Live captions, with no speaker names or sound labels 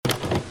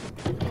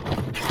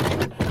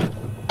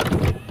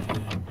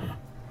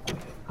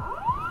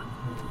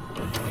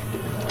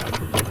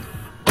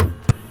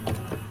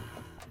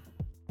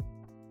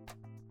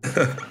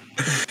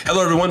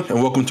Hello, everyone, and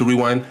welcome to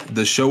Rewind,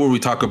 the show where we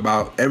talk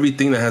about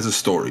everything that has a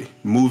story.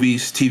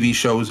 Movies, TV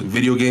shows,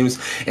 video games,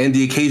 and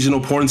the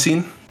occasional porn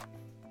scene.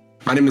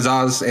 My name is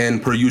Oz,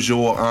 and per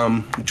usual,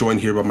 I'm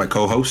joined here by my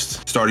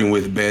co-hosts, starting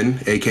with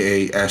Ben,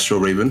 a.k.a. Astro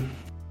Raven.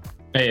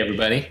 Hey,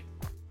 everybody.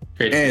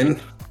 Great.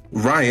 And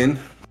Ryan,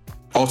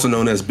 also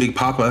known as Big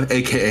Papa,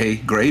 a.k.a.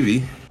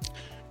 Gravy.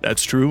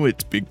 That's true.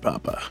 It's Big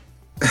Papa.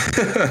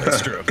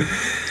 That's true.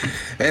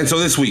 And so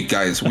this week,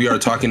 guys, we are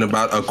talking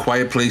about A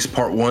Quiet Place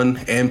Part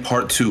 1 and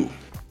Part 2.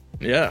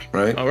 Yeah.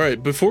 Right? All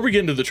right. Before we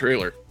get into the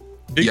trailer,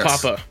 Big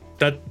Yes. Papa.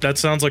 That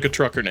sounds like a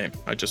trucker name.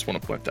 I just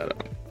want to point that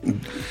out.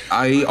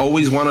 I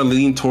always want to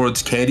lean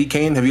towards Candy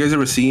Cane. Have you guys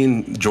ever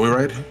seen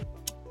Joyride?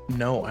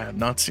 No, I have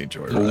not seen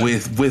Joyride.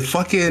 With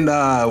fucking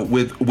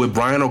with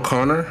Brian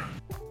O'Connor?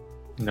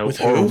 No. With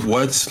Or who?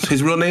 what's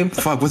his real name?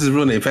 Fuck, what's his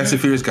real name? Fast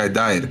and Furious guy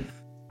died.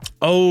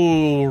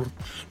 Oh,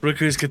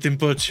 Rickers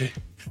Katimpoche.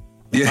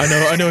 Yeah.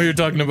 I know who you're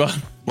talking about.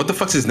 What the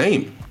fuck's his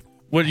name?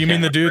 What, you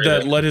mean the dude remember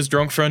that it. let his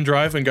drunk friend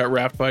drive and got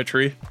wrapped by a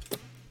tree?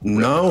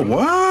 No,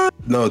 what?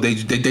 No, they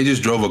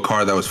just drove a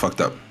car that was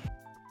fucked up.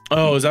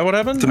 Oh, is that what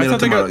happened? Tomato,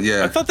 tomato, I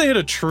yeah. thought they hit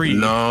a tree.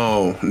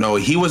 No,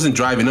 he wasn't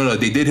driving. No,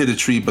 they did hit a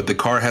tree, but the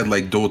car had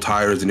like dual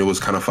tires and it was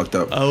kind of fucked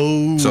up.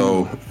 Oh.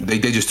 So they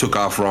just took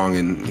off wrong,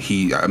 and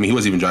he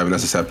wasn't even driving.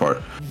 That's the sad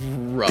part.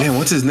 Rough. Damn,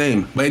 what's his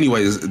name? But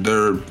anyways,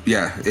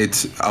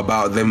 it's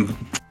about them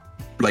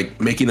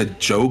like making a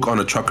joke on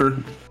a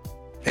trucker,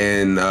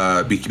 and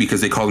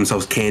because they call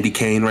themselves Candy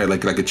Cane, right?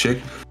 Like a chick,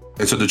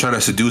 and so they're trying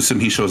to seduce him.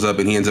 He shows up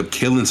and he ends up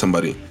killing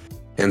somebody,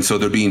 and so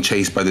they're being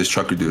chased by this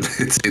trucker dude.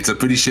 It's a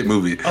pretty shit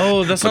movie.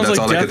 Oh, that But sounds that's like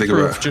all I can Death think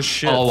Proof. about. Just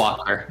shit. Paul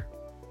Walker.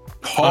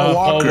 Paul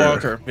Walker. Paul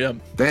Walker. Yeah.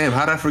 Damn,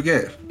 how'd I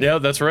forget? Yeah,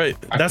 that's right.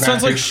 I That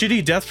sounds like imagine-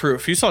 shitty Death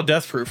Proof. You saw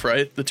Death Proof,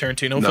 right? The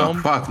Tarantino No,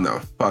 film. fuck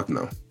no.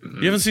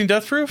 You haven't seen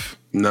Death Proof?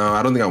 No,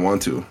 I don't think I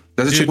want to.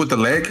 That's a chick Dude. with the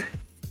leg?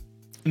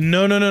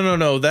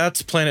 No.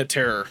 That's Planet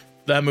Terror.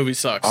 That movie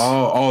sucks.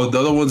 Oh, the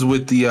other one's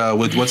with the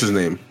with what's his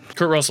name?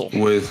 Kurt Russell.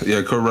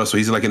 Kurt Russell.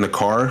 He's like in the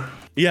car.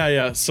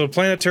 Yeah. So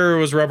Planet Terror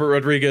was Robert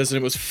Rodriguez,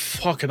 and it was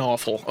fucking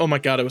awful. Oh my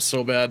god, it was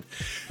so bad.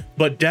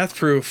 But Death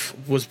Proof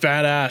was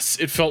badass.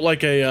 It felt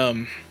like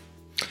an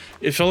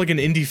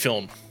indie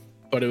film,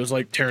 but it was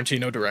like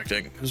Tarantino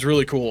directing. It was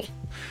really cool.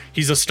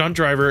 He's a stunt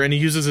driver, and he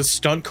uses his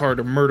stunt car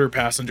to murder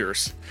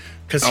passengers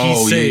because he's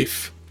Oh, yeah.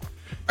 safe.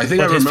 I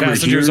think But I his remember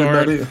passengers hearing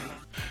about aren't- it.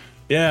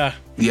 Yeah.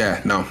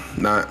 Yeah, no,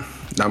 not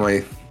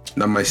my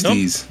Nope.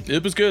 steez.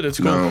 It was good. It's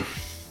cool. No,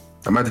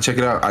 I'm about to check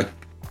it out.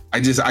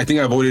 I think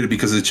I avoided it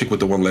because of the chick with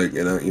the one leg,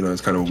 and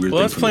it's kind of a weird.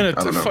 Well, thing that's for me. Planet.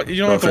 I don't know. You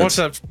don't No have to watch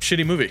offense. that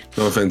shitty movie.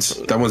 No offense.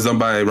 That one's done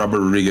by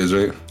Robert Rodriguez,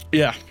 right?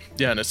 Yeah,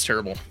 and it's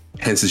terrible.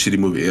 Hence the shitty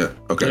movie. Yeah.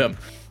 Okay.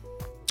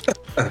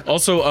 Yeah.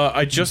 Also,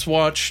 I just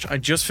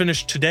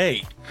finished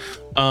today,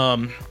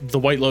 The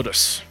White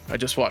Lotus. I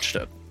just watched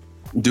it.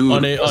 Dude,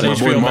 On my HBO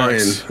boy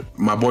Max.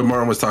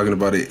 Martin was talking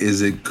about it.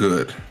 Is it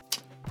good?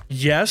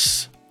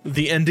 Yes,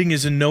 the ending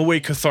is in no way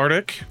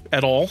cathartic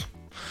at all.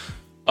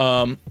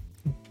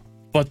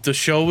 But the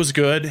show was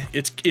good.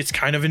 It's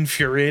kind of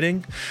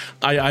infuriating.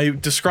 I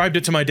described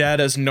it to my dad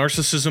as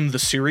Narcissism the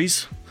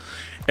series.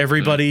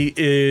 Everybody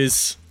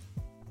is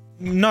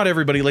not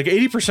everybody, like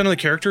 80% of the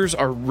characters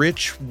are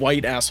rich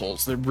white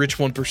assholes. They're rich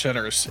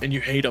 1%ers, and you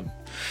hate them.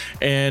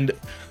 And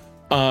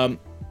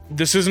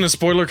this isn't a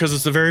spoiler because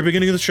it's the very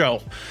beginning of the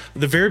show.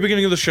 The very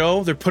beginning of the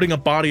show, they're putting a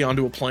body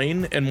onto a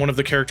plane, and one of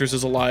the characters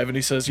is alive, and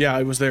he says, "Yeah,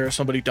 I was there.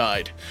 Somebody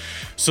died."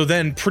 So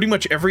then, pretty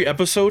much every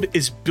episode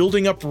is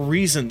building up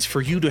reasons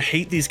for you to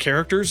hate these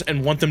characters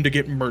and want them to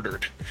get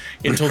murdered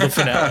until the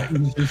finale.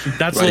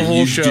 That's the whole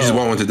you show. just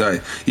want one to die.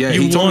 Yeah,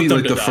 You he told want me them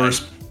like to the die.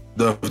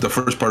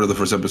 first part of the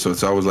first episode.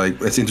 So I was like,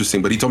 that's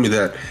interesting. But he told me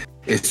that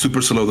it's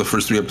super slow the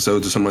first 3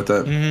 episodes or something like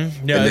that.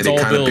 Yeah, and it's then it all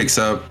kind of build. picks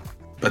up.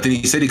 But then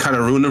he said he kind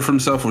of ruined it for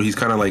himself, where he's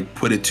kind of like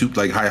put it too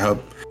like high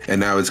up, and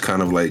now it's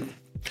kind of like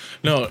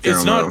No, it's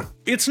don't not. know.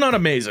 It's not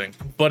amazing,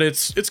 but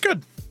it's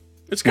good.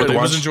 It's Worth good. a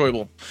It was watch?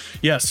 enjoyable.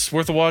 Yes,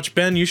 worth a watch.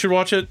 Ben, you should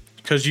watch it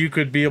because you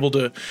could be able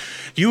to.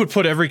 You would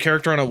put every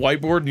character on a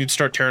whiteboard and you'd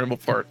start tearing them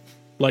apart,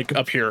 like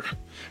up here.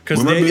 Because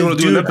We might they be able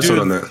to do an episode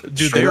on that.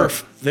 Dude, Straight up.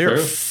 they're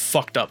True.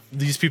 fucked up.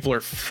 These people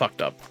are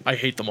fucked up. I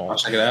hate them all. I'll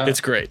check it out.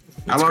 It's great.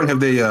 how long have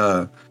they?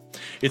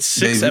 It's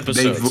 6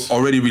 episodes. They've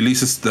already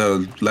released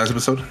the last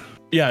episode.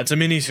 Yeah, it's a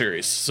mini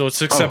series, so it's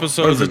 6 Oh,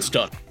 episodes. perfect. It's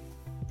done.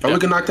 Oh, we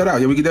can knock that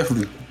out. Yeah, we could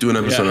definitely do an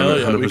Yeah, episode on hell that.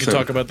 yeah. We can 100%.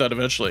 talk about that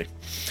eventually.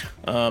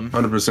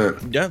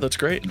 100%. Yeah, that's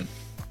great.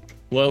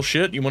 Well,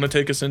 shit. You want to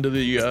take us into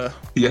the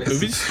Yes.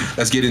 movies?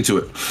 Let's get into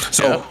it.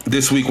 So Yeah.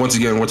 this week, once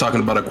again, we're talking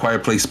about A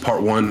Quiet Place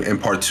Part 1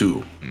 and Part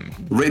 2.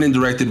 Written and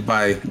directed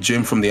by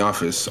Jim from The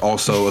Office,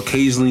 also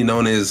occasionally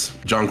known as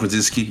John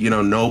Krasinski.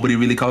 Nobody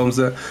really calls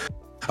him that.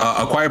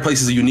 A Quiet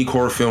Place is a unique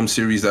horror film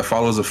series that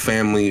follows a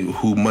family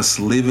who must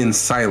live in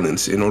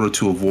silence in order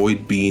to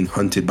avoid being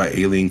hunted by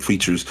alien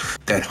creatures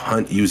that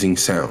hunt using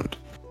sound.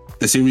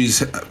 The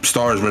series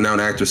stars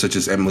renowned actors such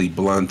as Emily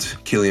Blunt,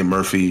 Cillian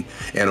Murphy,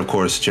 and of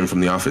course, Jim from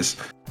The Office.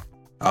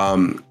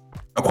 A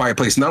Quiet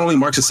Place not only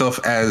marks itself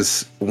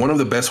as one of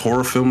the best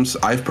horror films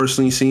I've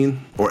personally seen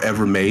or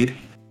ever made,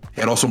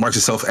 It also marks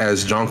itself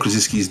as John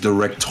Krasinski's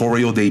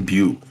directorial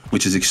debut,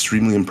 which is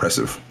extremely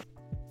impressive.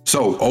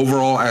 So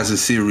overall, as a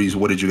series,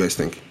 what did you guys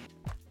think?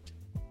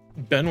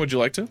 Ben, would you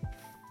like to?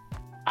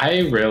 I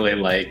really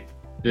like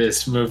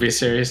this movie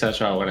series. That's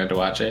why I wanted to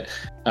watch it.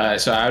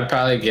 So I would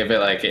probably give it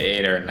like an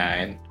 8 or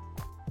 9.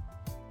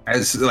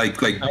 As like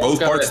both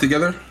parts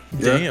together?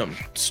 Yeah. Damn,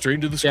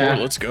 straight to the score. Yeah.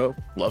 Let's go.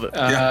 Love it.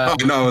 Yeah.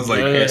 Oh, no, it's like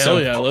Hell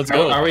yeah, let's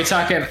go. Are we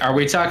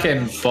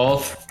talking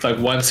both, like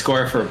one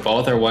score for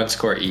both or one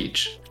score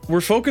each?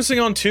 We're focusing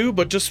on 2,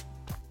 but just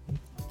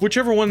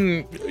whichever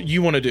one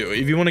you want to do.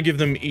 If you want to give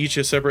them each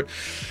a separate.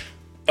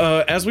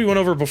 As we went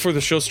over before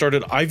the show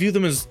started, I view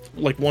them as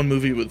like one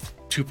movie with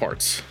 2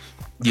 parts.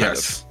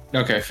 yes.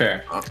 Okay,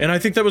 fair. And I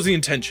think that was the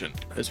intention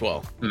as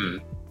well.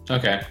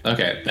 Okay.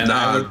 And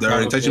Nah,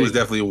 their intention was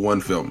definitely one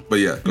film, but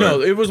yeah. go No,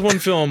 ahead. it was one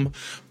film,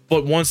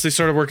 but once they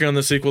started working on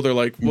the sequel, they're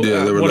like, well,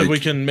 Yeah, they were what if like- we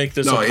can make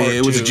this No, a part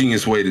it was a 2?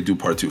 genius way to do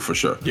part 2 for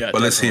sure. Yeah,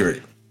 but let's hear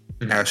it.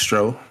 Mm-hmm.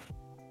 Astro,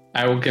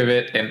 I will give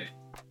it an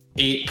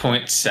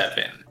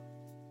 8.7.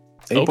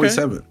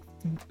 8.7.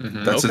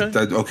 That's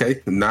Okay.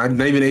 okay. Not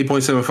even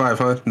 8.75,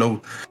 huh?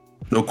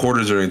 No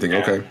quarters or anything. Yeah.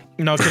 Okay.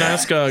 Now, can I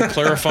ask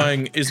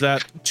clarifying, is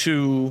that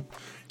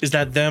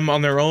them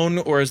on their own,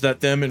 or is that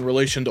them in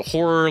relation to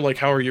horror? Like,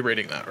 how are you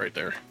rating that right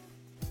there?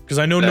 Because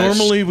I know That's-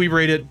 normally we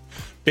rate it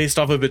based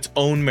off of its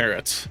own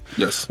merits,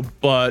 Yes.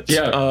 but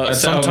Yeah, that's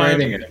how I'm sometimes.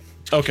 rating it.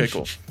 Okay,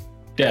 cool.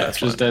 Yeah, That's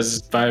just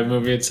as by a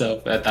movie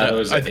itself. I thought Yeah, it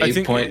was I an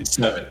think-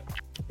 8.7.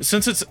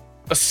 Since it's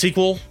a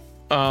sequel,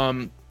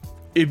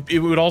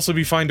 it would also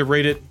be fine to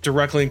rate it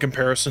directly in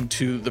comparison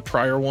to the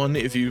prior one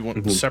if you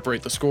want to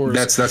separate the scores.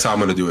 That's how I'm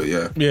gonna do it.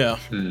 Yeah.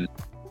 Yeah.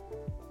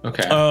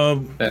 Okay.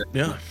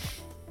 Yeah.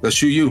 Let's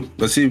shoot you.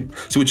 Let's see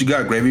what you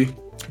got, Gravy.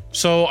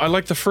 So I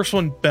like the first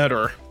one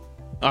better.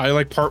 I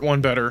like part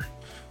 1 better.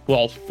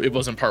 Well, it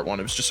wasn't part 1.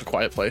 It was just A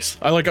Quiet Place.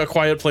 I like A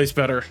Quiet Place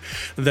better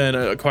than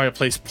A Quiet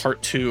Place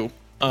Part 2.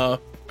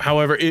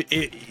 However,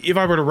 if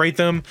I were to rate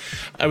them,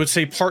 I would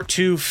say part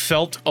 2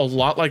 felt a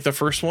lot like the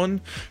first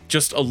one,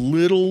 just a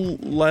little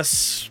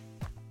less.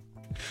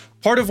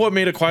 Part of what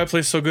made A Quiet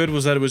Place so good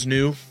was that it was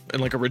new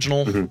and like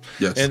original.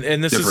 Yes.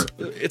 And this Different.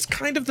 it's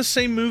kind of the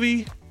same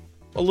movie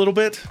a little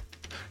bit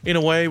in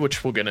a way,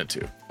 which we'll get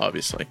into,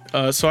 obviously.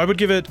 So I would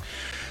give it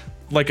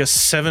like a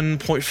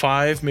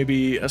 7.5,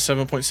 maybe a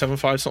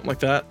 7.75, something like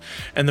that.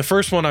 And the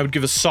first one I would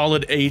give a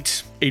solid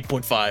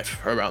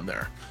 8.5 around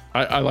there.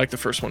 I like the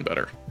first one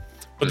better.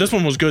 But this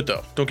one was good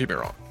though. Don't get me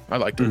wrong. I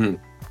liked it.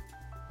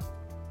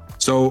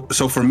 So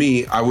for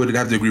me, I would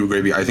have to agree with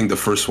Gravy. I think the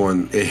first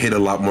one, it hit a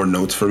lot more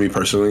notes for me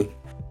personally.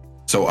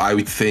 So I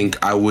would think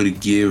I would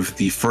give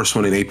the first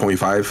one an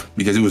 8.5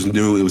 because it was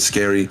new, it was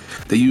scary.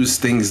 They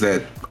used things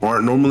that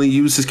aren't normally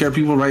used to scare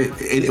people, right?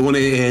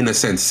 In a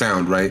sense,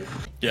 sound, right?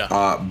 Yeah.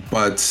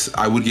 But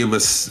I would give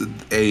us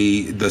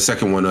the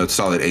second one a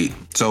solid 8.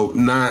 So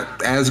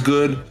not as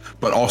good,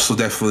 but also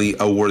definitely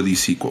a worthy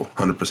sequel,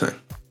 100%.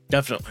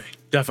 Definitely.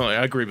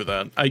 I agree with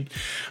that.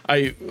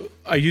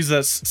 I use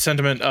that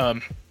sentiment.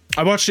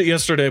 I watched it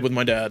yesterday with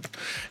my dad,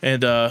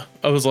 and I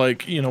was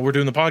like, we're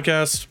doing the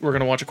podcast. We're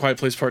gonna watch A Quiet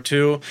Place Part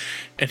 2,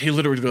 and he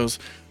literally goes,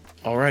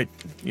 "All right,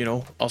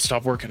 I'll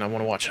stop working. I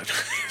want to watch it."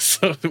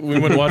 So we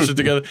went and watched it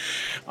together.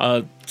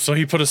 So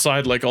he put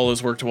aside like all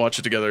his work to watch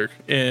it together,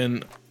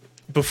 and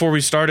before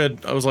we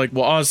started, I was like,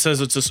 "Well, Oz says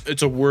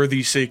it's a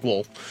worthy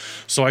sequel,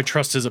 so I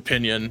trust his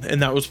opinion,"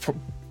 and that was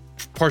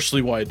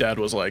partially why Dad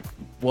was like,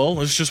 "Well,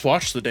 let's just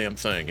watch the damn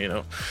thing."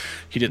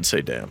 He didn't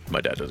say "damn." My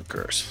dad doesn't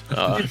curse.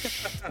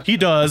 He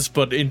does,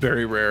 but in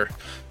very rare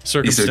He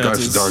said, "Gosh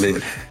circumstances. darn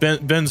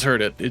it." Ben's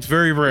heard it. It's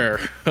very rare.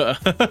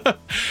 But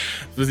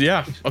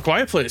yeah, A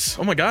Quiet Place.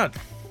 Oh my god,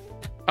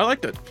 I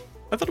liked it.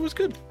 I thought it was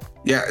good.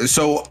 Yeah,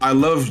 so I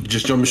love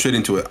just jumping straight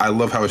into it. I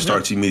love how it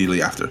starts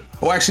immediately after.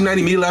 Oh, actually, not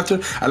immediately after.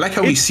 I like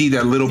how we see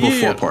that little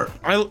before part.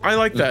 I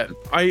like that.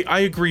 I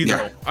agree Yeah.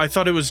 though. I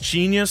thought it was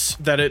genius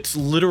that it's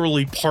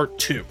literally part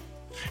 2.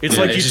 It's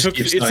Yeah, like it you just took.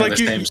 keeps It's telling like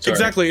the you same story.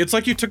 exactly. It's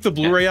like you took the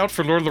Blu-ray out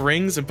for Lord of the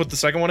Rings and put the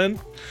second one in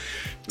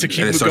to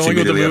keep it it starts going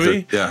with the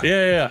immediately movie. after,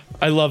 Yeah.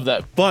 I love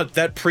that. But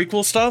that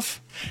prequel stuff,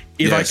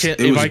 It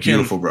was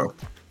beautiful, bro.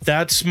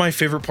 that's my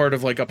favorite part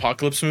of like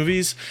apocalypse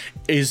movies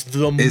is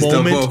the Is the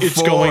moment it's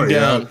before, going yeah.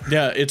 down.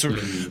 Yeah, it's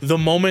the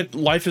moment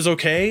life is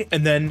okay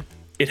and then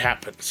it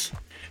happens.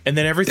 And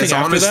then everything That's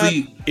after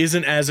honestly- that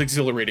isn't as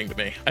exhilarating to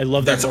me. I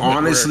love that. That's moment where-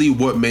 honestly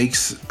what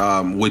makes,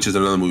 which is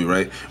another movie,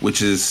 right?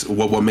 Which is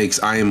what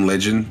makes I Am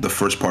Legend, the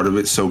first part of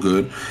it, so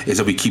good, is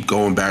that we keep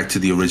going back to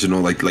the original,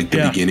 like the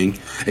Yeah. beginning,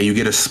 and you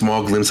get a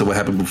small glimpse of what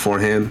happened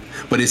beforehand,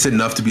 but it's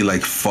enough to be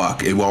like,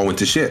 fuck, it all went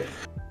to shit.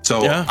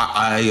 So Yeah.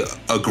 I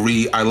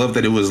agree. I love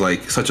that it was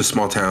like such a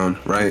small town,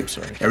 right?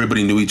 Sorry.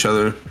 Everybody knew each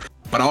other,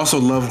 but I also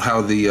love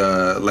how the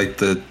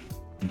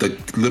the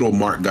little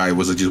Mark guy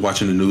was just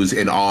watching the news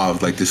in awe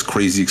of like this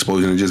crazy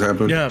explosion that just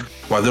happened. Yeah.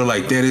 While they're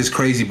like, that is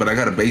crazy, but I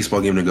got a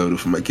baseball game to go to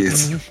for my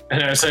kids.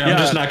 And I say, I'm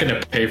just not going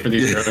to pay for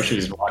these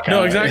groceries and walk out.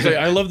 No, exactly.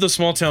 I love the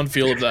small town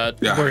feel of that.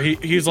 Yeah. Where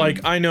he's like,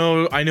 I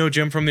know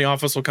Jim from the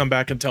office will come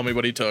back and tell me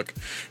what he took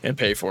and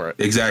pay for it.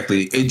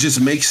 Exactly. It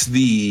just makes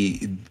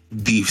the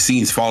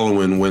scenes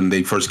following when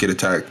they first get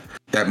attacked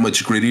that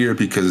much grittier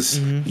because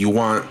you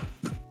want.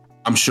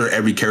 I'm sure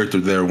every character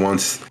there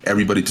wants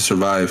everybody to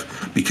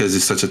survive because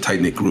it's such a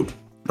tight knit group,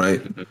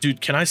 right?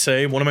 Dude, can I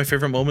say one of my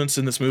favorite moments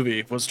in this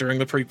movie was during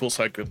the prequel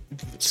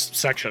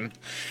section,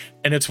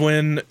 and it's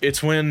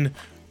when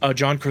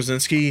John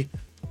Krasinski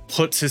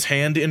puts his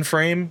hand in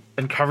frame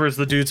and covers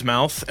the dude's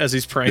mouth as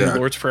he's praying the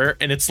Lord's Prayer,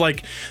 and it's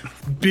like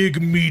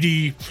big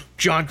meaty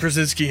John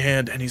Krasinski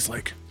hand, and he's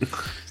like,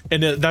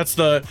 and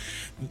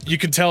you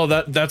can tell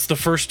that's the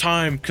first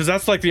time because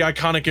that's like the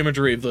iconic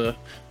imagery of the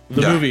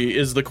movie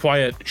is the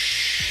quiet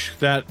shh,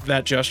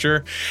 that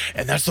gesture,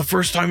 and that's the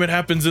first time it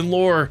happens in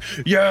lore.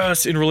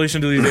 Yes, in relation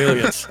to these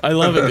aliens. I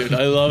love it, dude.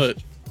 I love it.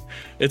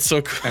 It's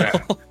so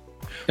cool.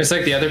 It's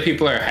like the other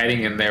people are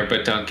hiding in there,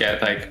 but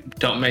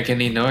don't make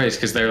any noise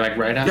because they're like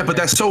right out. Yeah, but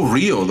that's so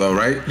real though,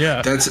 right?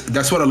 Yeah.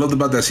 That's what I loved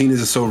about that scene is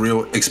it's so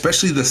real,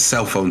 especially the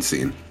cell phone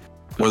scene.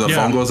 Where the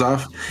phone goes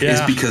off is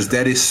because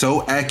that is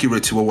so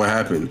accurate to what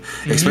happened.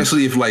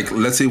 Especially if, like,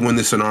 let's say when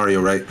this scenario,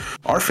 right,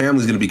 our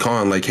family's gonna be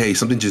calling like, hey,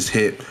 something just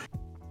hit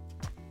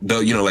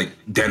like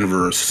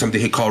Denver, or something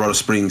hit Colorado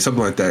Springs,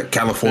 something like that,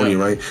 California,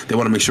 right? They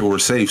want to make sure we're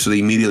safe, so they're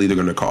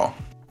gonna call,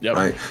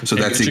 right? So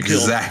that's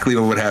exactly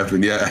what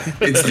happened. Yeah,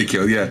 instant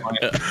kill. Yeah.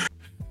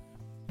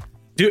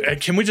 Dude,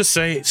 can we just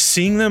say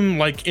seeing them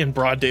like in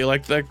broad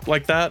daylight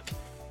like that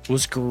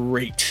was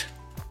great.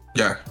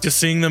 Yeah, just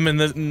seeing them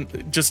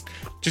and just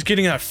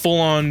getting that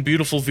full-on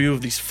beautiful view of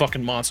these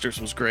fucking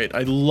monsters was great.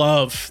 I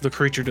love the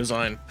creature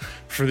design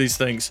for these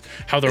things.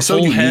 How their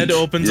whole head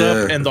opens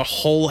up and the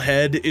whole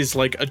head is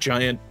like a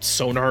giant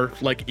sonar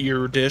like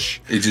ear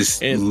dish. It's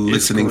just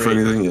listening for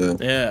anything.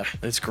 Yeah,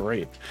 it's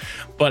great.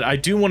 But I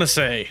do want to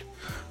say,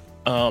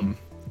 I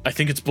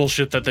think it's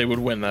bullshit that they would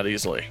win that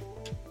easily.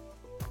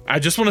 I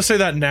just want to say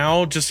that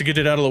now, just to get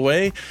it out of the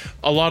way.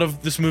 A lot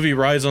of this movie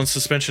rides on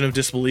suspension of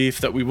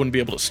disbelief that we wouldn't be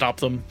able to stop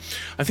them.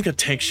 I think a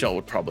tank shell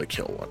would probably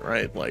kill one,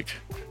 right? Like,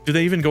 do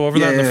they even go over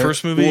that in the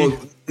first movie? Well,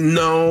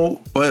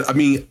 no, but I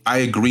mean, I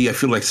agree. I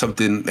feel like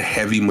something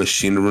heavy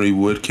machinery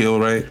would kill,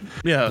 right?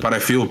 Yeah. But I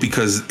feel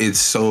because it's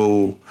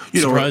so,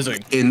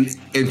 surprising. In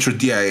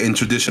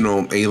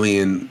traditional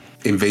alien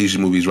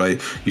invasion movies,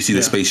 right? You see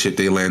the spaceship,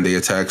 they land, they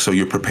attack, so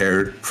you're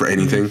prepared for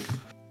anything.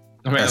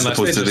 I mean, as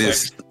opposed to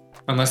this.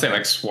 Unless they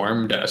like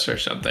swarmed us or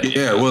something.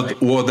 Yeah,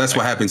 well, that's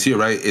what happens here,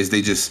 right? Is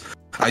they just,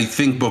 I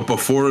think, but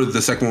before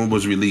the second one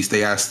was released,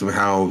 they asked him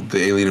how the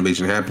alien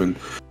invasion happened,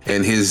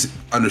 and his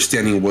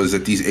understanding was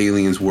that these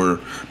aliens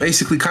were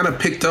basically kind of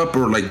picked up,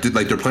 or like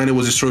their planet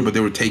was destroyed, but they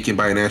were taken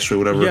by an asteroid,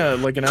 whatever. Yeah,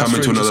 like an coming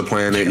asteroid to another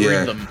planet.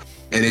 Yeah, them.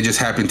 And it just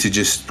happened to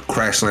just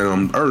crash land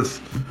on Earth,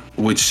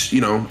 which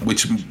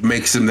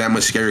makes them that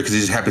much scarier because it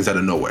just happens out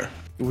of nowhere.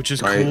 Which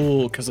is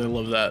cool because I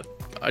love that.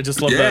 I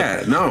just love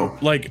that. Yeah, no.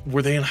 Like,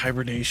 were they in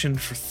hibernation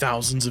for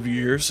thousands of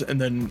years?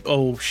 And then,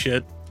 oh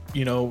shit,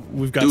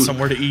 we've got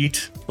somewhere to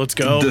eat. Let's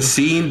go. The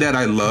scene that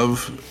I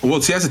love, well,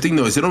 see, that's the thing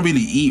though, is they don't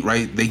really eat,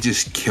 right? They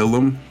just kill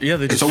them. Yeah,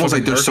 it's almost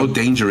like they're so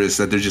dangerous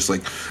that they're just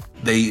like,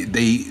 they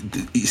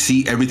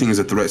see everything as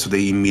a threat, so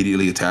they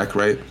immediately attack,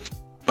 right?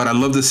 But I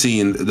love the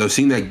scene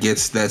that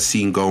gets that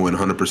scene going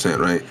 100%,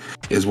 right?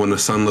 Is when the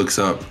sun looks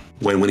up,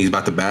 when he's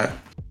about to bat.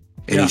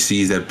 And he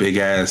sees that big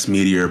ass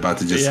meteor about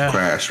to just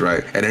crash,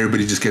 right? And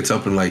everybody just gets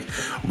up and like,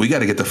 we got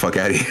to get the fuck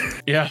out of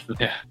here. Yeah.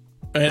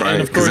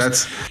 And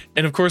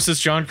of course, this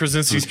John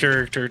Krasinski's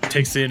character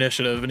takes the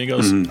initiative and he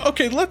goes,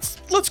 "Okay,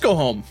 let's go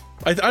home."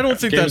 I don't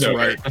think that's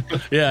right.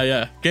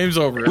 Yeah, game's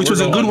over. Which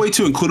was a good way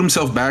to include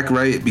himself back,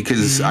 right?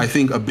 Because I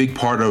think a big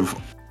part of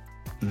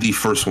the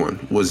first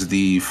one was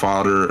the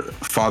father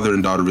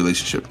and daughter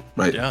relationship,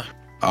 right? Yeah.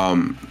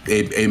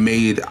 It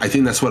made, I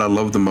think that's what I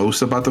love the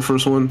most about the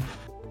first one.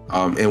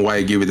 And why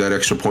I gave it that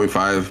extra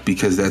 0.5,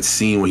 because that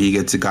scene where he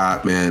gets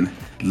got, man,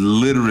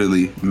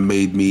 literally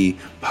made me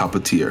pop a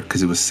tear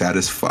because it was sad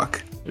as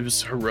fuck. It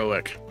was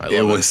heroic.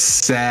 It was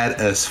sad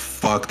as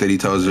fuck that he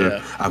tells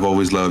her, "I've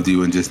always loved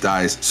you," and just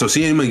dies. So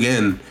seeing him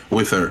again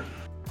with her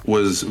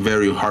was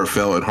very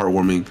heartfelt and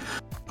heartwarming.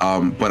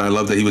 But I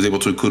love that he was able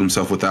to include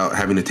himself without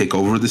having to take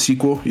over the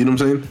sequel. You know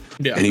what I'm saying?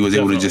 Yeah. And he was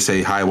able to just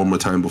say hi one more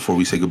time before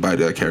we say goodbye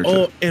to that character.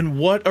 Oh, and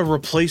what a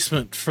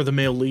replacement for the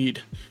male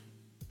lead.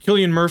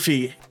 Cillian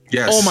Murphy.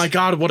 Yes. Oh my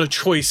God, what a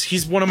choice.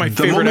 He's one of my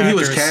favorite actors. The moment he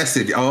was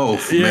casted,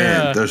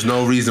 man, there's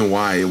no reason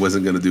why it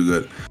wasn't going to do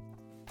good.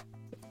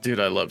 Dude,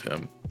 I love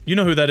him. You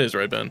know who that is,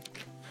 right, Ben?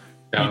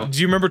 No. Do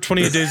you remember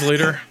 28 Days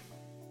Later?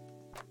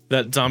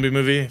 That zombie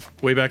movie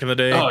way back in the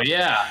day? Oh,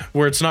 yeah.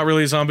 Where it's not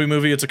really a zombie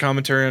movie, it's a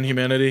commentary on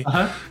humanity.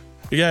 Uh-huh.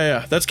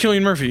 Yeah. That's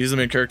Cillian Murphy. He's the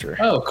main character.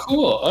 Oh,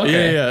 cool.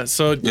 Okay. Yeah.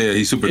 So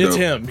he's super dope. It's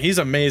him. He's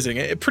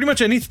amazing. Pretty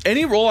much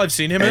any role I've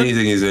seen him in.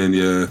 Anything he's in,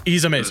 yeah.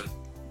 He's amazing.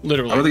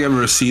 Literally. I don't think I've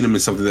ever seen him in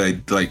something that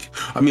I like.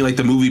 I mean, like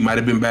the movie might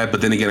have been bad,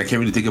 but then again, I can't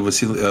really think of a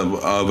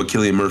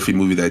Cillian Murphy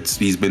movie that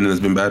he's been in that's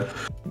been bad.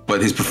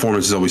 But his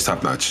performance is always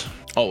top notch.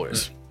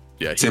 Always.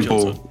 Yeah.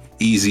 Simple,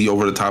 easy,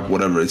 over the top,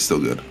 whatever. It's still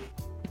good.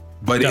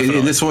 But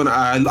in this one,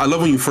 I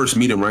love when you first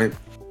meet him, right?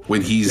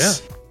 When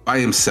he's by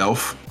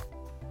himself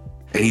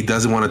and he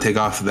doesn't want to take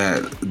off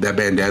that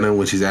bandana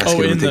when she's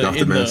asking him to take off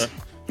the mask.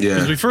 Yeah.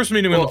 Because we first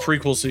meet him in the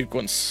prequel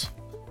sequence.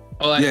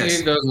 Well, I think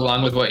it goes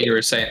along with what you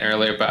were saying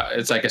earlier about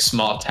it's like a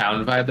small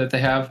town vibe that they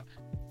have.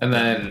 And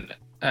then,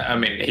 I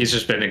mean, he's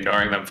just been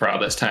ignoring them for all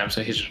this time,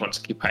 so he just wants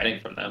to keep hiding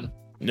from them.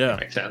 Yeah. That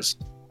makes sense.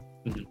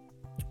 Mm-hmm.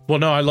 Well,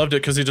 no, I loved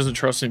it because he doesn't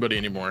trust anybody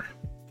anymore.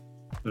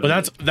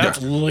 But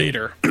that's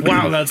later.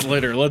 Wow, that's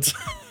later. Let's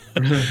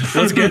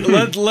get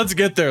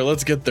there.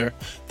 Let's get there.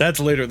 That's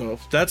later though.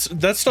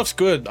 That stuff's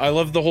good. I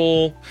love the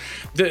whole.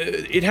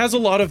 It has a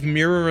lot of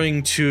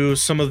mirroring to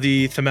some of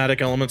the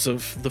thematic elements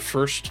of the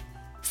first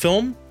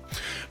film.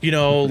 You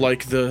know,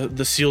 like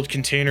the sealed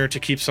container to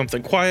keep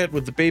something quiet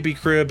with the baby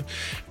crib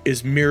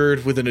is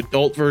mirrored with an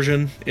adult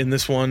version in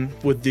this one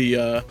with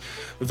the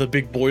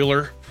big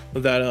boiler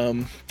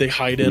that they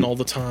hide in all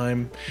the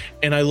time.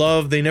 And I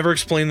love they never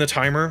explain the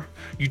timer.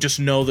 You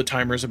just know the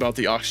timer's about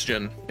the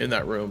oxygen in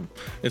that room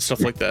and stuff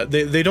like that.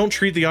 They don't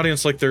treat the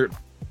audience like they're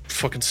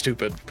fucking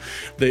stupid.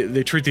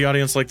 They treat the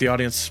audience like the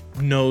audience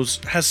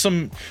has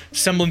some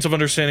semblance of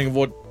understanding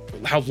of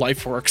how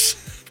life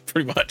works,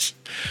 pretty much.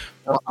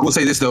 I will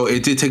say this though,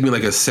 it did take me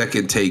like a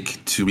second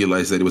take to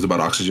realize that it was about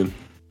oxygen.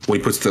 When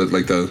he puts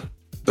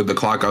the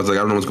clock, I was like, I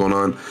don't know what's going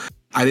on.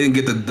 I didn't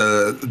get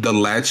the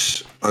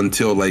latch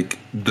until like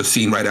the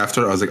scene right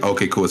after. I was like,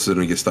 okay, cool, it's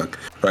gonna get stuck,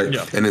 right?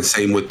 Yeah. And then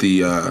same with the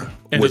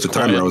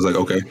timer. I was like,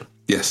 okay,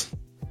 yes.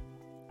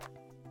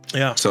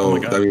 Yeah. So I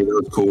mean, that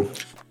was cool.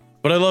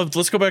 But I loved.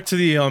 Let's go back to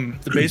the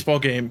baseball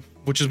game,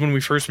 which is when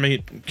we first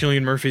meet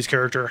Cillian Murphy's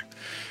character.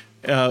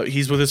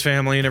 He's with his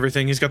family and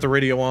everything. He's got the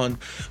radio on,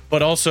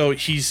 but also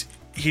he's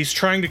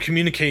trying to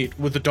communicate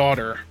with the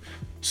daughter.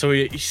 So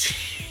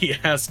he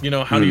asks,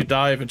 how do you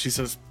dive? And she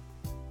says,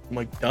 I'm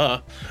like,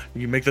 duh,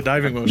 you make the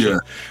diving motion,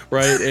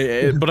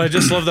 right? But I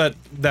just love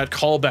that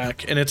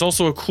callback, and it's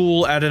also a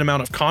cool added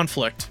amount of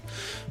conflict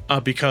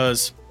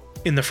because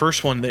in the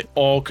first one they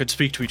all could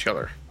speak to each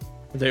other,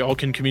 they all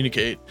can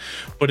communicate,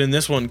 but in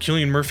this one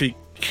Cillian Murphy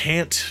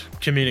can't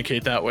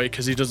communicate that way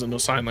because he doesn't know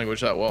sign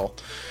language that well,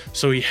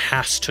 so he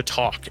has to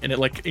talk, and it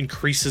like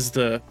increases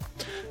the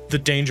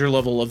danger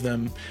level of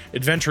them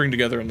adventuring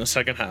together in the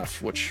second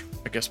half, which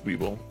I guess we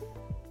will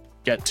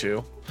get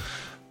to.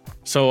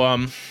 So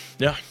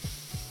yeah.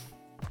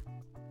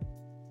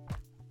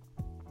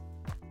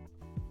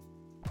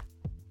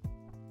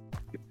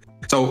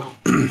 So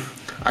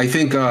I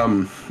think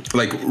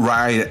like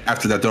right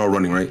after that they're all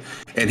running, right?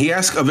 And he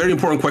asked a very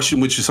important question,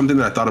 which is something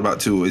that I thought about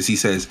too, is he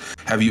says,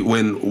 have you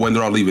when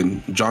they're all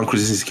leaving, John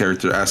Krasinski's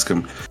character asks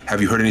him,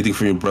 have you heard anything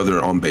from your brother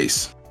on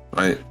base?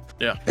 Right?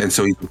 Yeah. And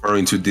so he's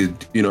referring to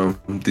did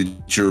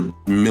your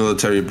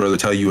military brother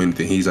tell you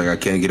anything? He's like, I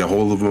can't get a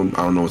hold of him.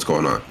 I don't know what's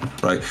going on.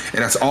 Right.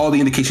 And that's all the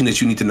indication that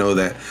you need to know,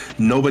 that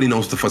nobody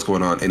knows what the fuck's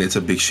going on, and it's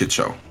a big shit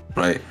show.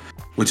 Right.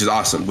 Which is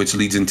awesome, which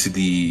leads into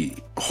the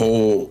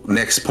whole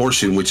next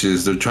portion, which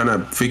is they're trying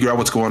to figure out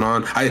what's going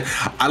on.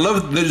 I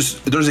love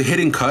there's a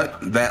hidden cut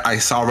that I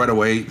saw right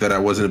away that I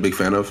wasn't a big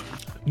fan of.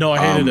 No, I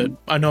hated it.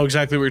 I know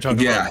exactly what you're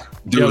talking about. Yeah,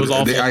 dude, it was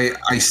awful.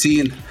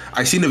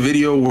 I seen a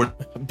video where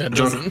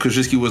John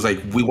Krasinski was like,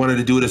 we wanted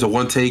to do it as a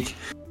one take,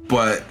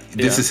 but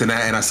this and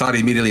that, and I saw it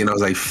immediately, and I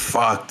was like,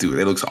 fuck, dude,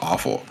 it looks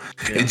awful.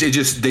 Yeah. It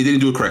just they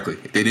didn't do it correctly.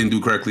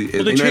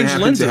 Well, they changed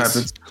lenses. It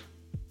happens.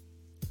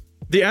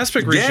 The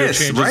aspect ratio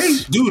changes.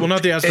 Right, dude. Well,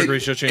 not the aspect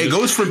ratio changes. It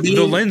goes from being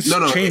the lens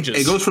changes.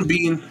 It goes from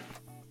being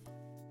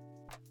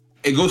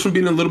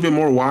a little bit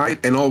more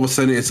wide, and all of a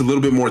sudden it's a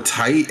little bit more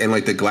tight, and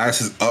like the glass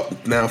is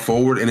up now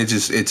forward, and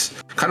it's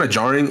kind of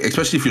jarring,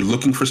 especially if you're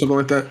looking for something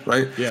like that,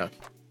 right? Yeah.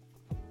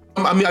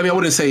 I mean, I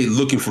wouldn't say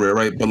looking for it,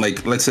 right? But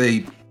like, let's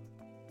say,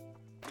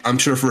 I'm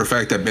sure for a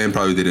fact that Ben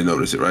probably didn't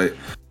notice it, right?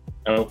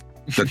 Oh.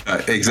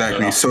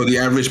 Exactly. So the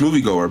average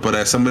moviegoer, but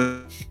as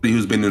somebody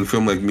who's been in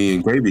film like me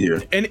and Gravy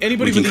here, and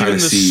anybody with even the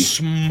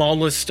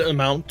smallest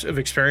amount of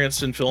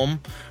experience in film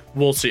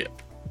will see it.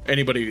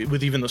 Anybody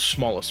with even the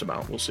smallest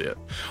amount will see it.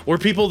 Or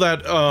people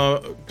that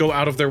go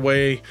out of their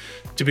way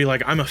to be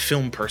like, I'm a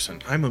film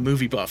person, I'm a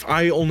movie buff,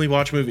 I only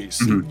watch movies.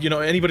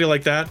 Mm-hmm. Anybody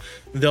like that,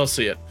 they'll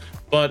see it.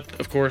 But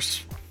of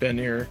course, Ben,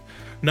 you're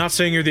not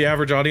saying you're the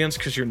average audience,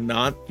 because you're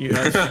not. You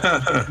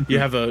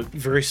have a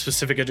very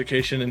specific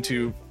education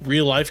into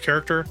real life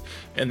character,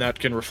 and that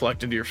can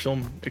reflect into your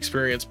film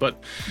experience.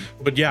 But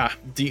yeah,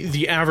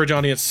 the average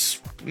audience,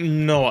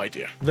 no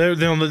idea.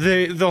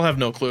 They'll have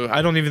no clue.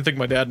 I don't even think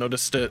my dad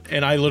noticed it,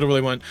 and I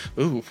literally went,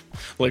 ooh,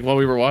 like while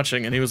we were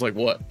watching, and he was like,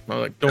 what? I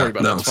was like, don't worry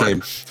about it. No,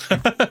 same.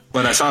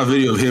 But I saw a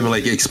video of him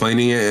like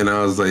explaining it, and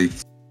I was like,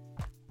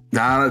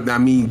 nah, I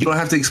mean, you don't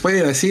have to explain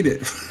it. I seen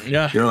it.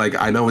 Yeah. Like,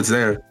 I know it's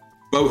there.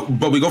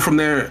 But we go from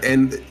there,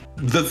 and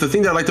the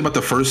thing that I liked about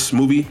the first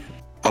movie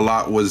a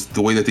lot was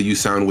the way that they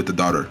used sound with the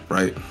daughter,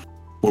 right?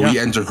 where we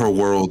enter her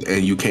world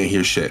and you can't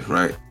hear shit,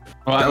 right?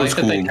 Well, that I was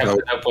like that cool. they kept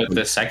it up with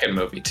the second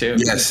movie too.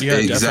 Yes, Yeah,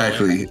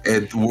 exactly.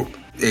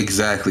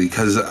 Exactly,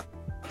 because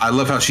I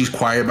love how she's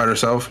quiet about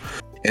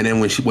herself, and then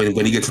when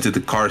he gets into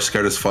the car,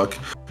 scared as fuck,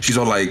 she's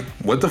all like,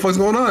 "What the fuck's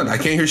going on? I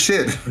can't hear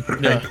shit."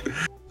 Yeah.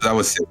 That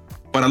was sick.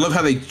 But I love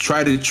how they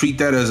try to treat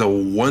that as a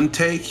one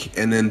take,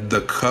 and then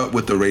the cut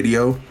with the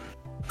radio,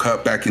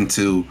 cut back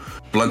into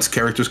Blunt's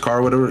character's car,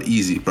 or whatever.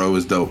 Easy, bro. It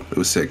was dope. It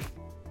was sick.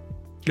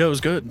 Yeah, it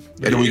was good.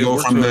 And then we go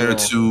from there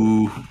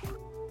to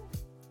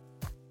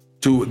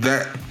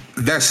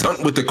that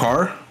stunt with the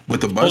car, with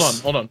the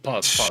bus. Hold on.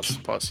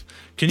 Pause.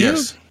 Can you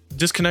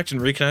disconnect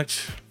and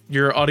reconnect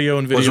your audio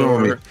and video? What's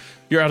wrong with me?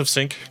 You're out of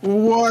sync.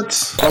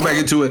 What? Go back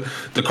into it.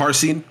 The car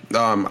scene.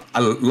 I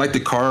like the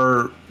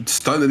car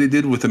stunt that they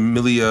did with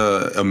Emily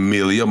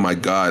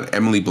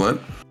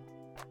Blunt.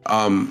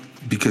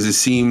 Because it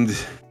seemed.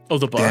 Oh,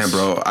 the bus. Damn,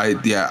 bro.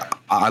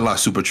 I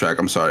lost super track.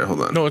 I'm sorry.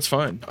 Hold on. No, it's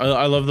fine.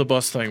 I love the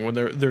bus thing when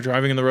they're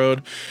driving in the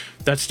road.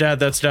 That's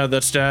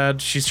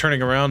dad. She's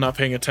turning around, not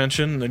paying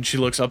attention, and she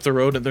looks up the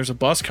road and there's a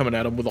bus coming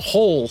at him with a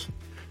hole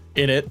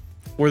in it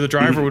where the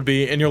driver would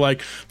be, and you're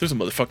like, there's a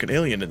motherfucking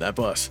alien in that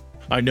bus.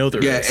 I know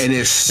there is. Yeah, and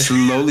it's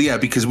slowly,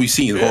 because we've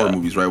seen horror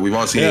movies, right? We've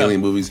all seen alien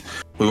movies.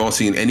 We've all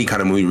seen any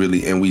kind of movie,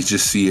 really, and we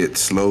just see it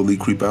slowly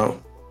creep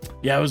out.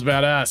 Yeah, it was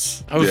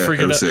badass. I was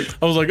freaking out. Sick.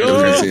 I was like,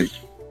 oh,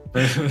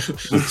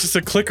 it's just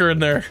a clicker in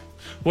there.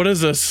 What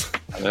is this?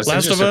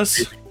 Last of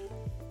Us?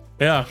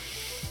 Yeah.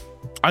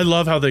 I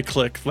love how they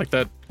click like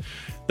that.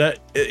 That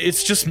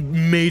it's just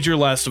major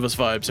Last of Us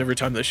vibes every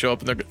time they show up,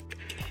 and they're.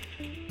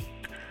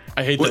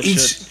 I hate that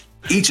shit.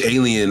 Each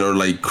alien or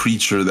like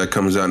creature that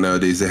comes out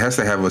nowadays, it has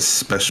to have a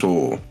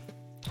special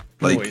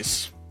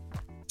noise.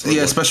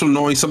 Yeah, special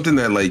noise, something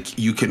that like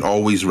you can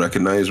always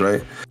recognize,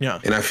 right? Yeah.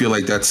 And I feel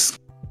like that's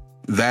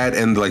that,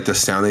 and like the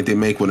sound that they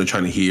make when they're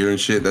trying to hear and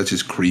shit, that's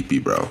just creepy,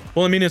 bro.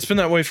 Well, I mean, it's been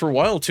that way for a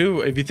while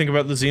too. If you think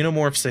about the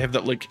xenomorphs, they have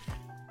that like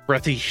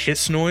breathy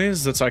hiss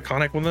noise that's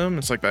iconic with them.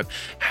 It's like that.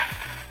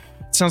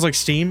 It sounds like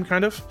steam,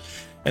 kind of.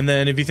 And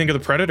then if you think of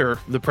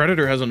the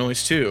Predator has a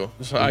noise too.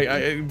 So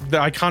the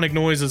iconic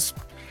noise is,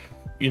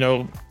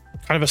 kind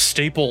of a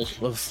staple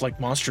of like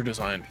monster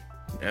design,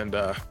 and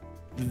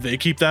they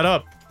keep that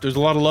up. There's a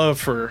lot of love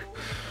for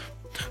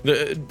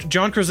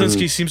John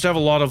Krasinski seems to have a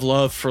lot of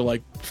love for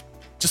like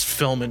just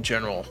film in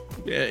general,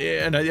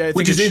 and I think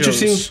which is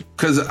interesting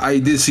because I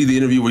did see the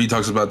interview where he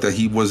talks about that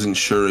he wasn't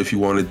sure if he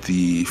wanted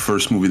the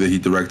first movie that he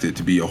directed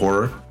to be a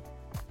horror,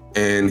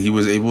 and he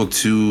was able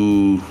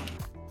to.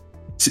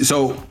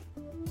 So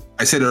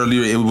I said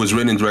earlier it was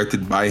written and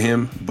directed by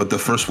him, but the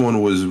first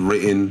one was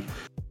written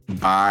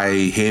by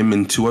him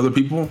and two other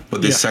people,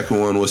 but the second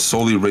one was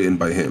solely written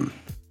by him,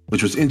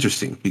 which was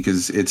interesting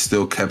because it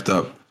still kept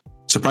up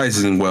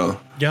surprisingly well.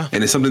 Yeah.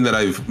 And it's something that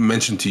I've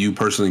mentioned to you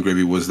personally,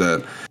 Gravy, was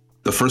that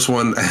the first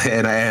one,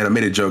 and I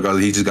made a joke, I was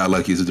like, he just got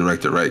lucky as a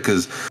director, right?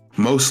 Because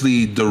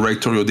mostly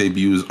directorial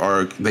debuts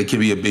they can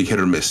be a big hit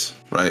or miss,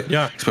 right?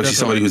 Yeah. Especially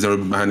somebody who's never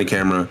been behind the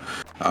camera,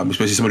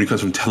 especially somebody who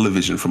comes from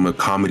television, from a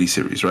comedy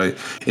series, right?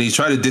 And he's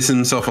tried to distance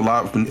himself a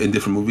lot in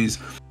different movies.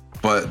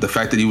 But the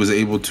fact that he was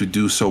able to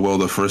do so well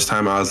the first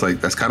time, I was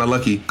like, that's kind of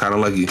lucky.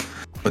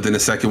 But then the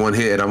second one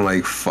hit, and I'm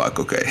like, fuck,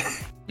 okay.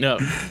 No,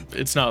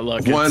 it's not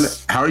luck. One,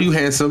 how are you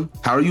handsome?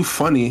 How are you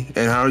funny?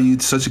 And how are you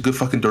such a good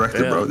fucking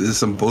director, bro? This is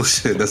some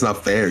bullshit. That's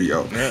not fair,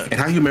 yo. Yeah. And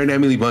how you married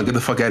Emily Blunt? Get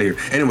the fuck out of here.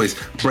 Anyways,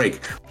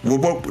 break.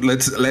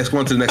 Let's go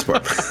on to the next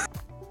part.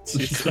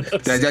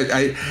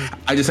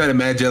 I just had a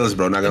mad jealous,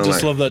 bro. Not gonna lie. I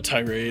just love that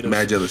tirade.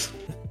 Mad jealous.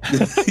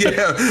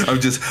 Yeah,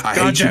 I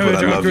hate you, but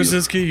I love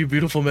Krasinski, you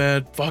beautiful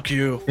man. Fuck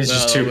you. He's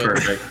just too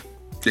perfect.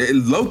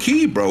 Low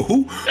key, bro.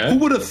 Who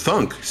would have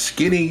thunk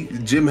skinny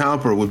Jim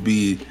Halper would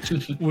be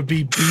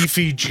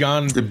beefy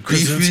John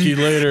Krasinski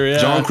later? Yeah.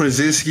 John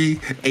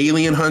Krasinski,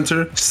 alien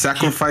hunter,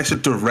 sacrificer,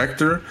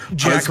 director,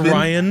 Jack husband.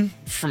 Ryan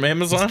from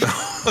Amazon.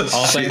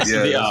 All thanks to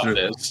The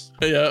Office.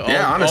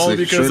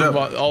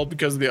 Honestly, all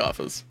because of The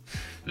Office.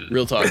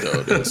 Real talk though,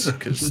 it is.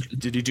 Because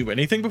did he do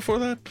anything before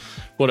that?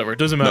 Whatever, it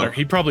doesn't matter. No.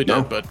 He probably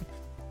did, but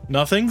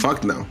nothing.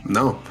 Fuck no.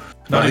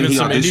 Not even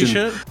some indie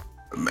shit.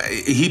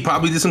 He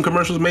probably did some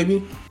commercials,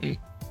 maybe.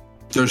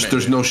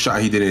 There's no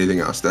shot he did anything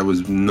else that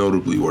was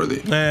notably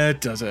worthy. It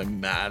doesn't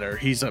matter.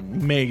 He's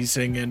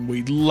amazing, and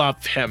we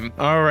love him.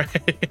 All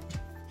right.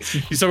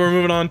 So we're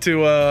moving on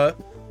to. Are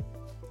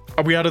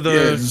we out of the?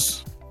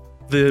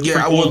 The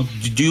prequel? Well,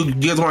 do you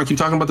guys want to keep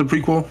talking about the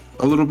prequel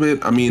a little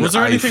bit? I mean, was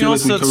there anything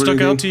else that stuck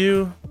out to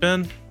you,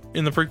 Ben,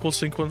 in the prequel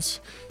sequence?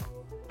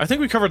 I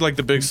think we covered like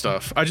the big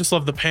stuff. I just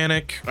love the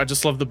panic. I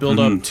just love the build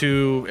up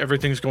to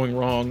everything's going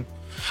wrong.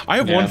 I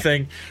have one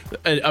thing.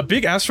 A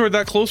big asteroid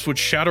that close would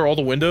shatter all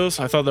the windows.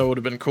 I thought that would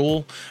have been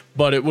cool,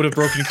 but it would have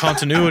broken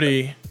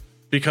continuity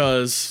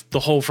because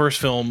the whole first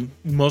film,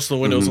 most of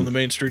the windows on the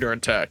main street are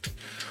intact.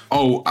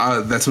 Oh,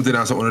 that's something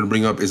else I wanted to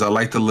bring up is I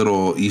like the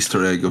little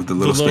Easter egg of the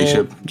little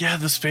spaceship. Yeah,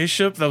 the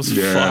spaceship. That was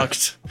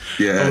fucked.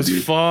 Yeah, that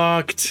was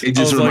fucked. It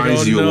just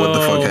reminds you of what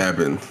the fuck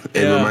happened.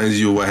 It reminds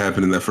you of what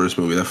happened in that first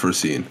movie, that first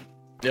scene.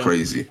 Yeah.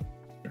 Crazy.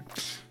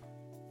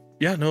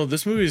 Yeah, no,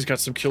 this movie's got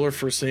some killer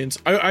first scenes.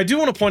 I do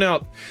want to point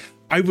out,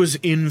 I was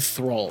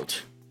enthralled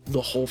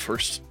the whole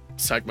first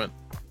segment.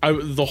 I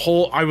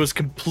was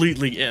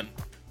completely in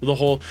the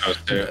whole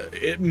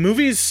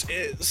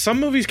some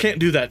movies can't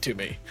do that to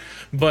me,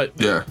 but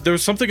there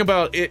was something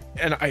about it,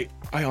 and I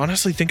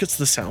honestly think it's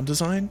the sound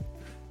design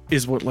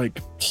is what like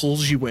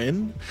pulls you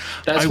in.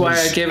 That's why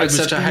I gave it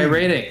such a high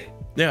rating.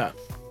 Yeah.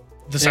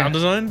 The sound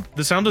design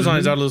is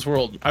out of this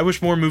world. I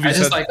wish more movies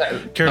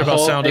cared about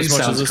sound as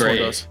much as this one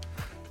does.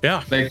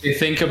 Yeah. Like they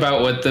think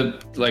about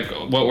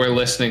what we're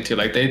listening to.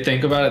 Like they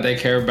think about it, they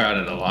care about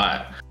it a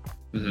lot.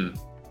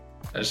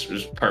 That's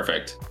just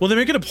perfect. Well, they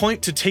make it a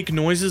point to take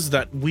noises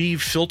that we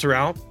filter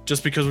out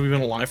just because we've been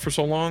alive for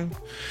so long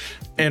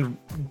and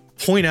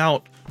point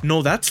out,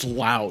 no, that's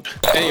loud.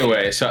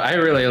 Anyway, so I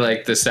really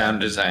like the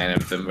sound design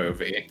of the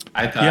movie.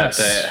 I thought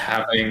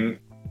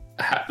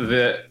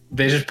that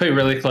they just pay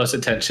really close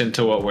attention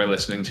to what we're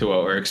listening to,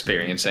 what we're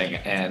experiencing,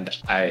 and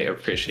I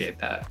appreciate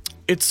that.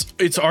 It's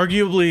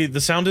arguably,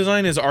 the sound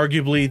design is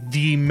arguably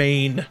the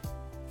main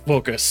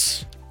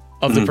focus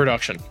of the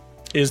production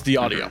is the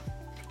audio.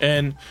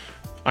 And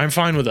I'm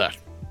fine with that.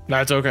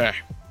 That's okay.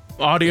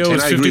 Audio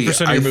is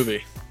 50% of your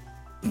movie.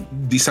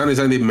 The sound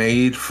design they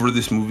made for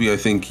this movie, I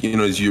think,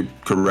 as you're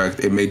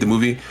correct, it made the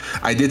movie.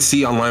 I did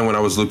see online when I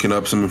was looking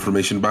up some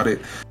information about it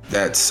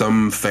that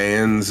some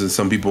fans and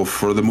some people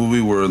for the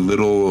movie were a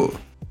little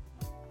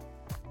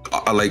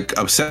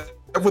upset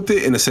with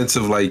it, in a sense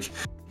of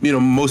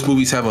most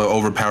movies have an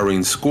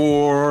overpowering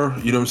score,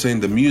 you know what I'm saying?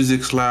 The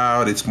music's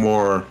loud, it's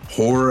more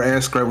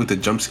horror-esque, right, with the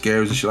jump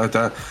scares and shit like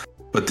that.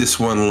 But this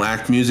one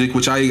lacked music,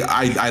 which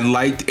I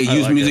liked. It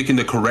used music in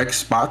the correct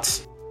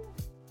spots.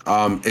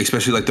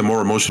 Especially like the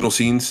more emotional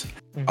scenes.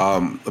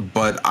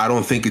 But I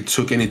don't think it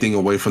took anything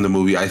away from the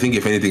movie. I think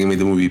if anything, it made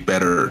the movie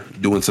better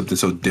doing something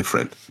so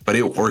different. But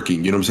it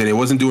working, you know what I'm saying? It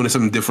wasn't doing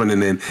something different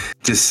and then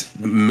just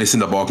missing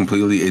the ball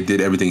completely. It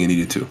did everything it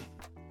needed to.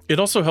 It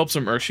also helps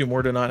immerse you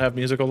more to not have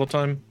music all the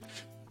time.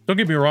 Don't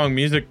get me wrong,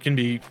 music can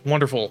be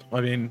wonderful.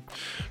 I mean,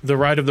 The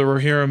Ride of the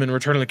Rohirrim and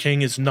Return of the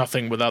King is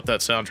nothing without that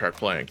soundtrack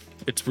playing.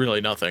 It's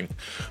really nothing.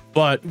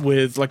 But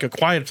with like A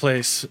Quiet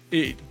Place,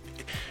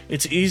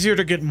 it's easier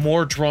to get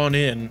more drawn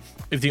in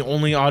if the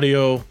only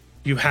audio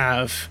you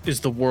have is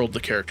the world the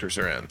characters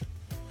are in.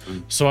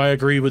 So I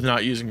agree with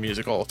not using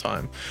music all the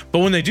time. But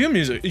when they do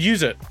use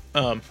it,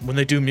 when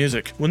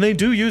they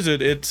do use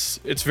it,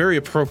 it's very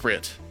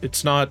appropriate.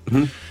 It's not,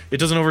 it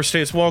doesn't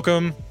overstay its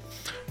welcome.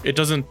 It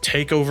doesn't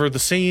take over the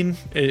scene.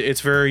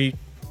 It's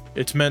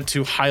meant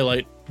to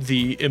highlight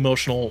the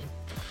emotional,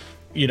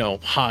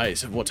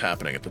 highs of what's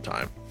happening at the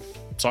time.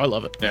 So I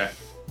love it. Yeah,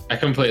 I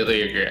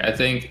completely agree.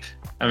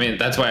 I mean,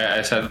 that's why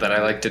I said that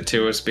I liked it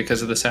too, was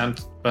because of the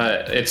sound,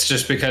 but it's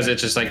just because it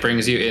just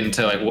brings you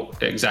into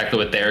exactly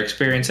what they're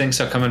experiencing.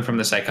 So coming from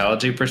the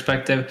psychology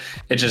perspective,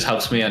 it just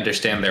helps me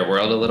understand their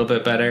world a little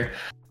bit better.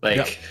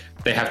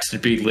 They have to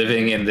be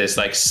living in this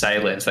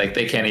silence.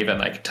 They can't even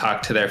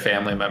talk to their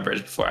family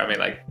members before. I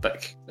mean,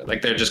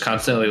 they're just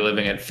constantly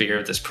living in fear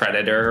of this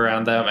predator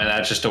around them. And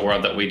that's just a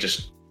world that we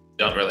just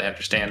don't really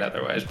understand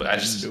otherwise. But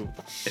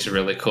it's a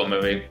really cool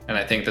movie. And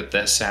I think that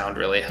the sound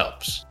really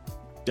helps.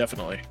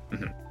 Definitely.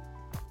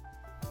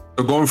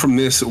 So going from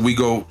this, we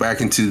go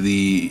back into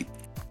the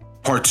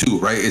part 2,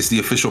 right? It's the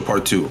official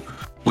part 2,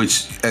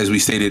 which, as we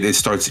stated, it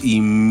starts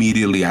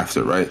immediately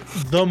after, right?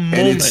 The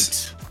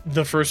moment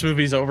the first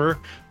movie's over,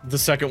 the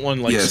second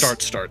one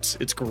starts.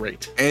 It's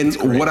great. And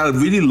what I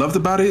really loved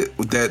about it,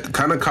 that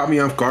kind of caught me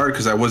off guard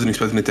because I wasn't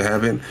expecting it to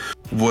happen,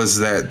 was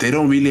that they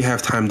don't really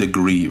have time to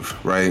grieve,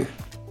 right?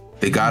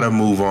 They gotta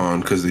move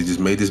on because they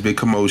just made this big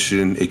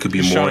commotion. It could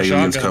be more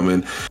aliens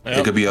coming. Yep.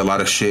 It could be a lot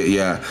of shit.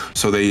 Yeah.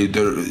 So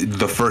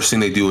the first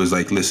thing they do is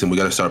listen, we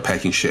gotta start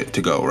packing shit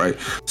to go, right?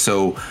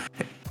 So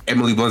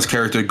Emily Blunt's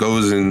character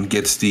goes and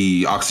gets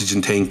the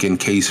oxygen tank and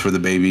case for the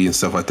baby and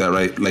stuff like that,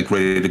 right?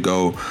 Ready to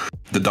go.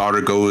 The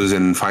daughter goes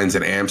and finds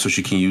an amp so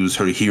she can use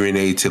her hearing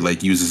aid to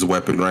use as a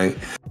weapon, right?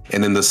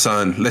 And then the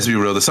son, let's be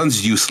real, the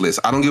son's useless.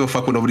 I don't give a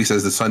fuck when nobody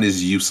says the son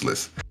is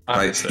useless.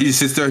 Right? He just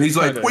sits there and he's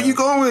like, where you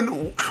going?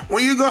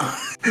 Where you going?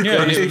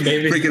 Yeah,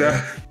 maybe. Freak it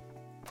out.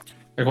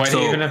 Why do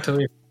you even have to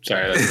leave?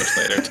 Sorry, that's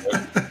much later too.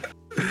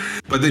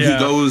 But then he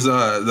goes,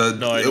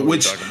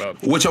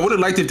 which I would have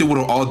liked if they would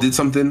have all did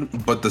something,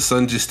 but the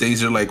son just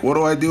stays there what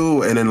do I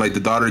do? And then the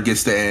daughter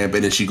gets the amp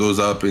and then she goes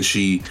up and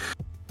she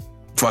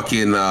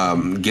fucking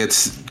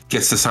gets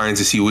the signs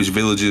to see which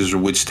villages or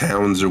which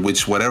towns or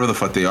which whatever the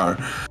fuck they are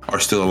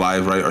still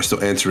alive, right? Are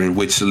still answering,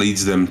 which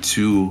leads them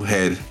to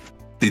head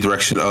the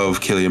direction of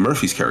Cillian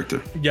Murphy's character.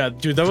 Yeah,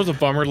 dude, that was a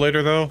bummer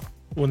later though.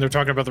 When they're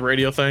talking about the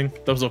radio thing,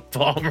 that was a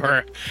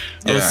bummer.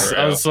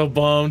 I was so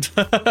bummed.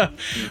 But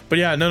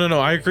yeah, no.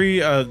 I agree.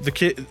 The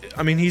kid,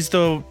 I mean, he's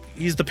the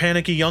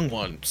panicky young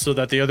one, so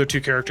that the other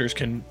two characters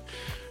can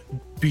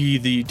be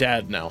the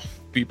dad now,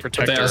 be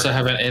protector. But they also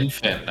have an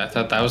infant. I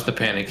thought that was the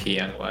panicky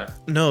young one.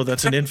 No,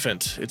 that's an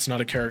infant. It's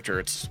not a character.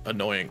 It's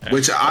annoying.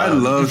 Which I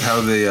loved how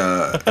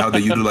they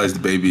utilized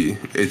the baby.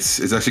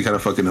 It's actually kind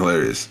of fucking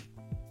hilarious.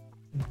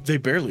 They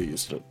barely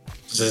used it.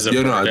 That's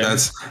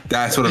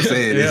what I'm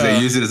saying. Is they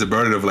use it as a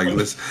burden of like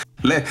let's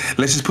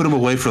just put him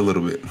away for a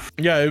little bit.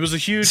 Yeah, it was a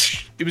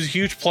huge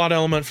plot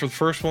element for the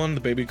first one,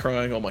 the baby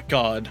crying, oh my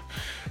god.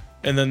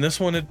 And then this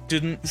one, it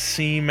didn't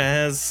seem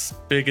as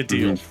big a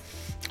deal.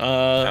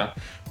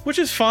 Which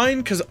is fine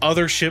because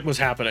other shit was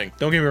happening.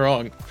 Don't get me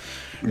wrong.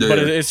 But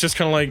it's just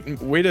kind of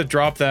like, way to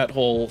drop that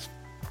whole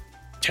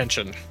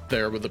tension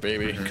there with the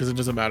baby, because it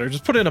doesn't matter.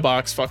 Just put it in a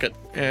box, fuck it.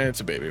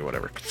 It's a baby,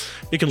 whatever.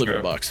 He can live in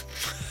a box.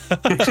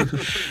 But, as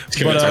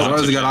long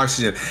as he got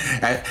oxygen,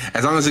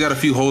 as long as he got a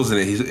few holes in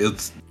it,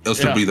 it'll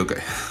still breathe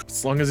okay.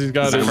 As long as he's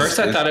got At first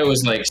I thought it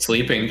was like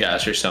sleeping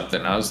gas or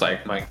something. I was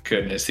like, my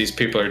goodness, these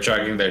people are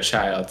drugging their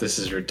child. This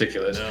is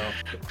ridiculous.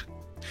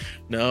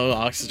 No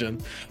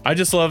oxygen. I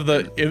just love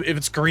if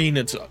it's green,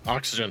 it's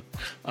oxygen.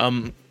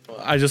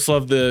 I just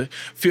love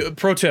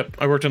pro tip.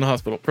 I worked in a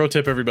hospital. Pro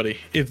tip, everybody.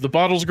 If the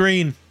bottle's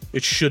green,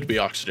 it should be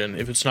oxygen.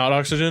 If it's not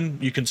oxygen,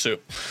 you can sue.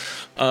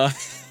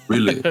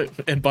 Really?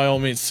 And by all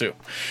means, sue.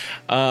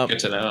 Good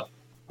to know.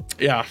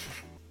 Yeah.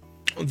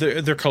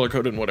 They're color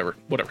coded and whatever.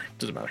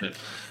 Doesn't matter.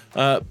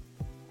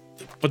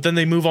 But then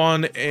they move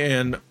on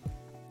and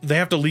they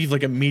have to leave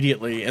like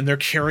immediately, and they're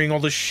carrying all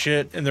this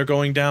shit and they're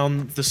going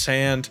down the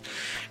sand.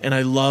 And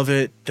I love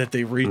it that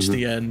they reach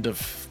the end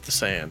of the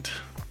sand.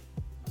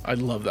 I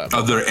love that.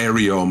 Other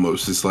area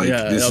almost. It's like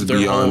this is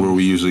beyond where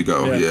we usually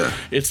go. Yeah.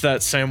 It's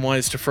that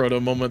Samwise to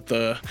Frodo moment.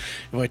 If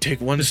I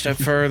take one step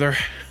further,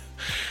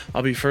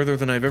 I'll be further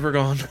than I've ever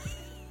gone.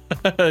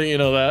 You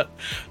know that?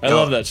 I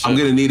love that shit. I'm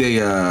gonna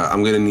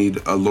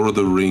need a Lord of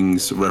the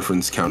Rings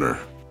reference counter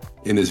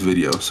in this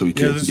video so we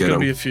can get them. There's gonna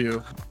be a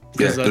few.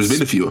 Yeah, there's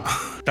been a few.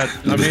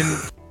 I mean,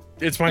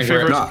 it's my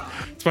favorite.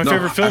 It's my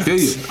favorite film.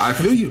 I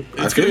feel you.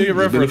 It's gonna get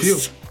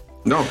referenced.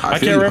 No, I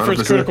can't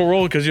reference Critical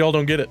Role because y'all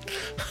don't get it.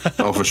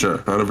 Oh, for sure,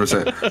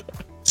 100%.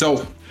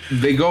 So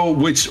they go,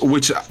 which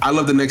I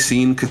love the next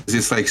scene because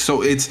it's like,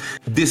 so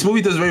this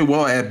movie does very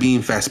well at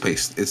being fast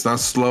paced. It's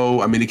not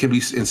slow. I mean, it can be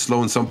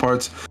slow in some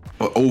parts,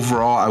 but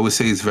overall, I would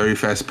say it's very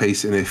fast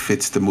paced and it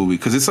fits the movie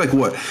because it's like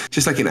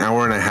just like an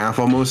hour and a half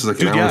almost. It's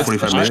like an hour and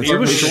 45 minutes. It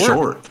was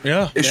short.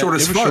 Yeah, it's short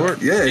as fuck.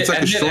 Short. Yeah, it's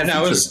like a short. And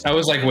I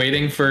was like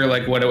waiting for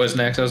like what it was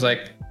next. I was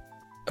like,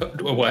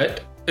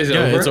 what? Is it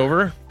over? It's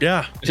over.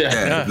 Yeah.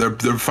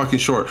 They're fucking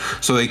short.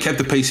 So they kept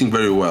the pacing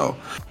very well,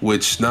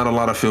 which not a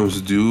lot of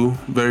films do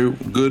very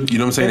good. You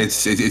know what I'm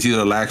saying? It's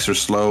either lax or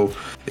slow,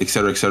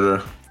 etc.,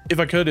 etc. If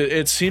I could,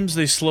 it seems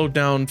they slowed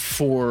down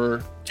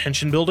for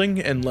tension building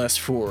and less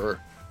for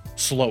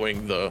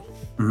slowing the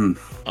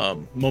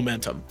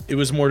momentum. It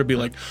was more to be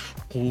like,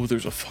 oh,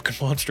 there's a fucking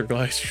monster,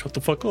 guys. Shut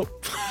the fuck up.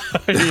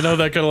 You know,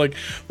 that kind of like,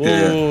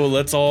 whoa,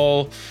 let's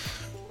all,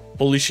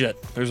 holy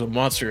shit, there's a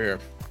monster here.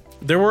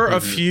 There were a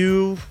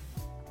few.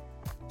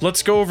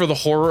 Let's go over the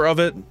horror of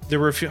it. There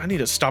were a few. I need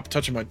to stop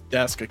touching my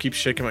desk. I keep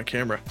shaking my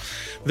camera.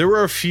 There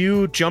were a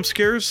few jump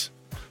scares,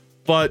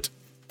 but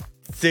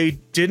they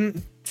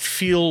didn't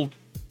feel.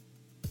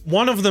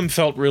 One of them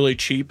felt really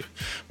cheap,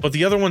 but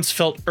the other ones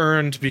felt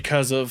earned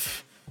because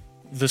of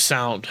the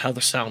sound, how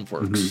the sound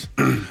works.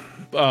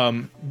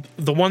 The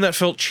one that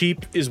felt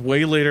cheap is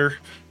way later,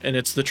 and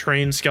it's the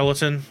train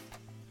skeleton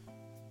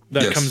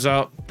that comes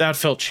out. That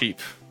felt cheap.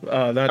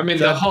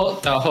 The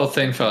whole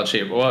thing felt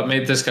cheap. What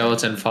made the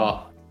skeleton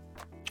fall?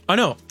 I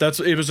know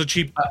it was a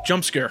cheap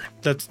jump scare.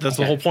 That's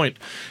the whole point.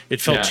 It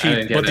felt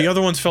cheap, but the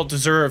other ones felt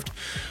deserved.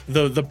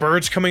 The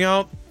birds coming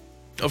out,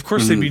 of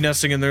course they'd be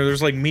nesting in there.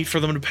 There's like meat for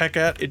them to peck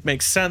at. It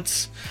makes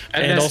sense,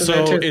 and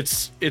also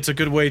it's a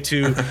good way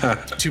to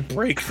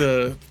break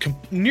the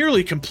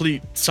nearly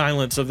complete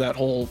silence of that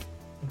whole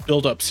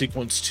build-up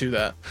sequence to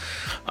that.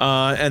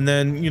 And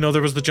then,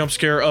 there was the jump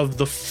scare of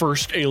the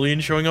first alien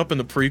showing up in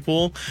the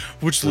prequel,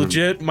 which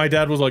legit, my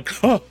dad was like,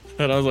 oh,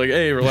 and I was like,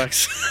 hey,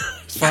 relax.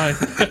 It's fine.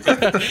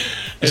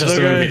 It's just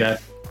a movie, Dad.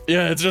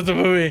 Yeah, it's just a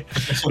movie.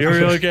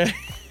 You're okay.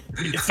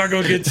 It's not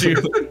going to get you.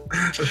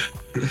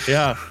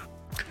 Yeah.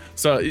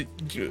 So,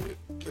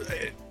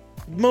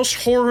 most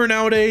horror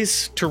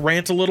nowadays, to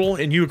rant a little,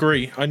 and you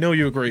agree. I know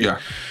you agree. Yeah,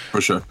 for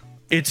sure.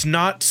 It's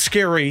not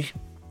scary.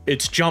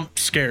 It's jump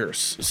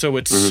scares. So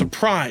it's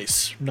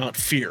surprise, not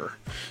fear.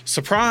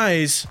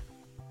 Surprise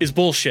is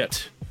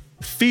bullshit.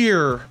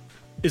 Fear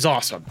is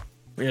awesome.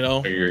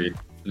 Agreed.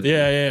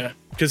 Yeah.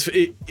 Because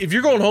if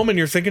you're going home and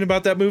you're thinking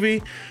about that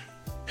movie,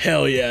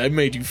 hell yeah, it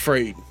made you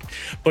afraid.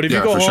 But if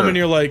you go home and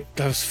you're like,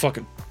 those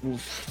fucking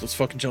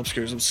jump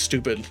scares, it was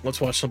stupid. Let's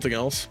watch something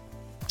else.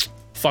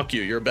 Fuck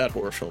you. You're a bad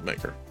horror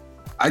filmmaker.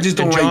 I just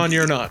don't John,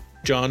 you're not.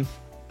 John.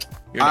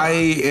 I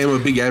am a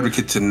big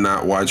advocate to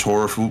not watch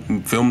horror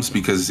films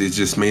because it's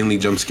just mainly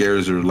jump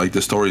scares or like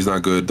the story's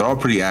not good. They're all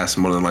pretty ass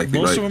more than likely,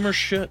 Most of them are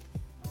shit.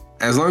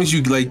 As long as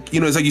you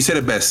it's like you said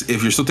it best.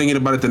 If you're still thinking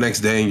about it the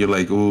next day and you're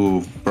like,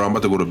 ooh, bro, I'm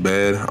about to go to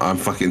bed. I'm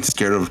fucking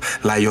scared of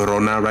La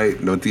Llorona,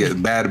 right? No,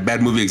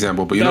 bad movie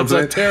example, but you know what I'm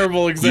saying? That's a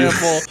terrible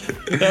example.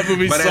 That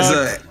movie but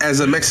sucked.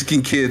 as a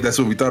Mexican kid, that's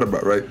what we thought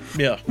about, right?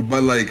 Yeah.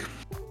 But like,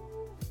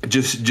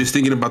 just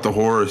thinking about the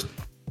horror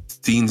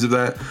scenes of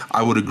that,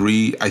 I would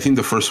agree. I think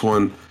the first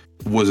one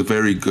was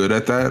very good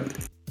at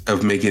that.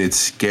 of making it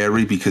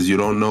scary because you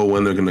don't know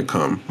when they're gonna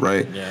come,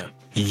 right? Yeah.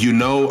 You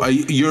know,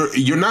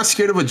 you're not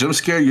scared of a jump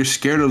scare. You're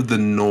scared of the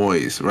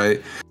noise,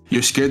 right?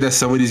 You're scared that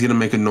somebody's gonna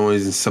make a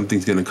noise and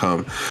something's gonna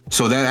come.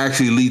 So that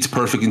actually leads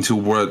perfect into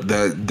what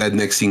that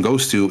next scene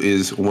goes to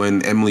is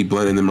when Emily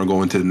Blunt and them are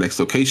going to the next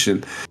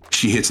location.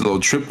 She hits a little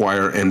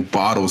tripwire and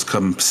bottles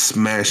come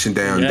smashing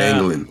down,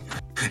 dangling,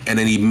 and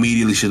then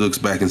immediately she looks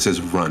back and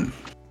says, "Run!"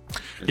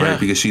 Right?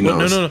 Because she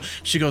knows. No.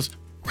 She goes,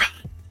 "Run."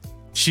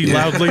 She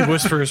loudly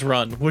whispers,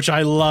 "Run," which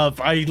I love.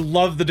 I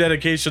love the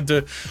dedication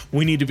to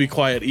we need to be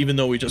quiet, even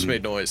though we just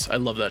made noise. I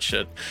love that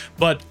shit.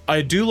 But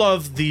I do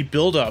love the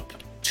build up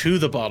to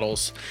the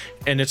bottles,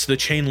 and it's the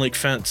chain link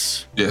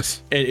fence.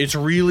 Yes. It's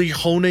really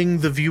honing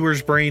the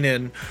viewer's brain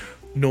in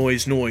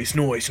noise. Because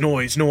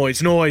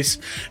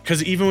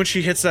even when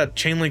she hits that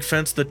chain link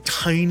fence, the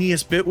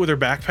tiniest bit with her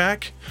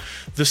backpack,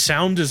 the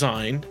sound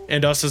design,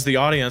 and us as the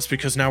audience,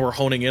 because now we're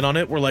honing in on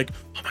it, we're like,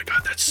 oh my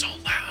god, that's so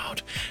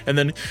loud. And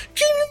then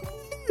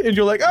and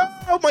you're like,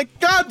 oh my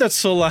god, that's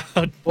so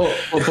loud. Well,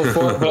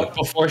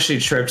 before she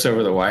trips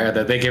over the wire,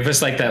 that they give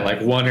us like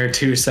that 1 or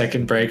 2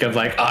 second break of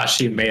like, oh,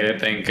 she made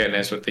it, thank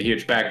goodness, with the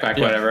huge backpack,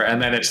 whatever,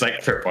 and then it's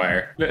like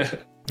tripwire.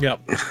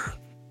 Yep.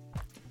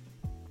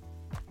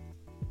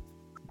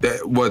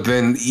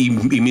 Then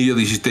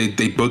immediately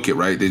they book it,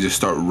 right? They just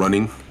start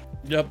running.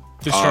 Yep.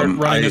 They start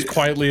running as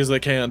quietly as they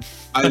can.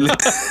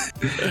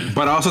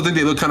 But I also think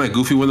they look kind of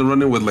goofy when they're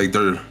running with like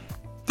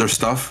their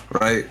stuff,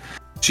 right?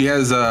 She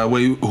has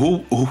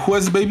who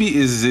has the baby?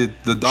 Is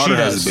it the daughter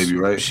has the baby,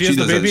 right? She has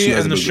the baby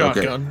and the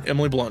shotgun. Okay.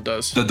 Emily Blunt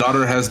does. The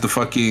daughter has the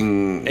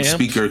fucking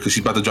speaker because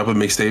she's about to drop a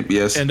mixtape.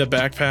 Yes, and a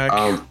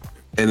backpack.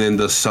 And then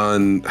the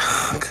son,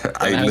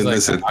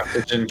 listen. An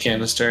oxygen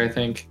canister, I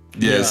think.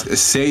 Yes,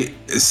 say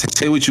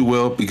what you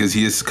will because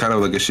he is kind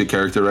of like a shit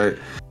character, right?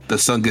 The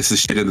son gets the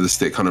shit into the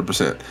stick,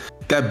 100%.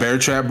 That bear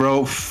trap,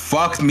 bro,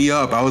 fucked me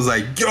up. I was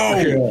like,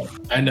 yo,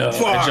 I know.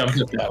 Fuck. I jumped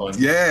at that one.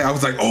 Yeah, I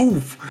was like,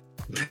 oh.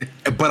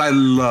 But I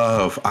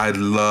love,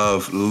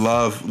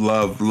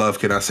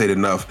 cannot say it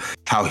enough,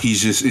 how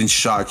he's just in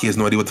shock. He has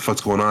no idea what the fuck's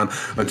going on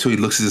until he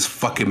looks at his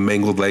fucking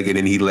mangled leg and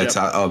then he lets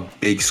out a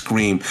big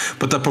scream.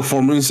 But the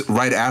performance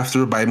right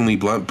after by Emily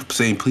Blunt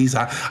saying, please,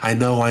 I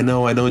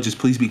know, just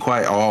please be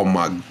quiet. Oh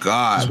my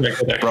God.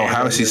 Bro,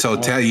 how is she so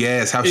talented?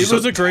 Yes, how she's so talented. It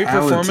was a great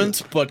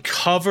performance, but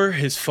cover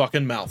his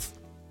fucking mouth.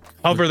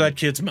 Cover that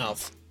kid's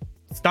mouth.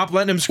 Stop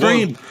letting him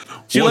scream.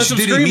 She lets him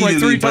scream like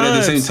 3 times. But at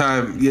the same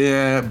time,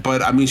 yeah.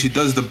 But I mean, she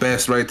does the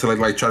best, right, to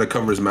like try to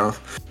cover his mouth.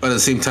 But at the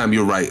same time,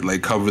 you're right,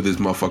 like cover this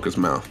motherfucker's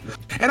mouth.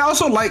 And I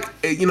also like,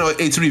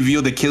 it's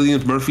revealed that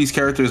Cillian Murphy's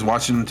character is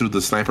watching him through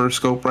the sniper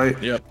scope,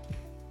 right? Yep.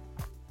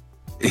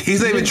 He's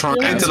not even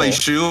trying to like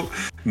shoot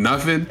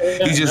nothing.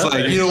 He's just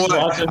like, you know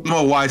what? I'm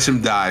gonna watch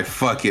him die.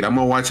 Fuck it. I'm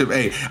gonna watch him.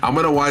 Hey, I'm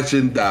gonna watch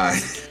him die.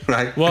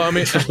 Right? Well, I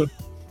mean,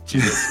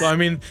 Jesus. Well, I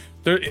mean.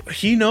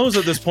 He knows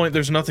at this point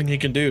there's nothing he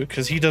can do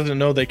because he doesn't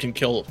know you can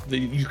kill.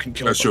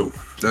 That's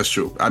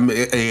true. I mean,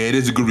 it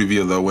is a good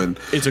reveal though when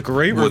it's a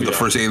great reveal. When the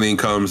first alien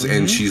comes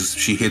and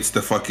she hits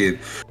the fucking.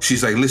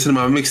 She's like, listen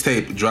to my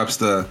mixtape. Drops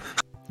the.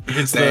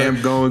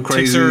 Damn, going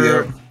crazy.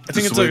 I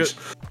think it's a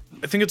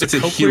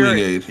cochlear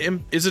aid.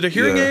 Is it a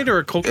hearing aid or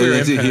a cochlear implant?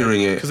 It's a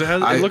hearing aid because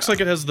it looks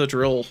like it has the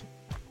drill.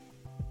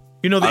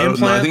 You know the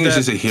implant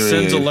that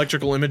sends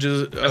electrical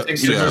images. I think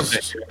so.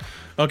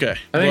 Okay.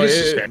 I think it's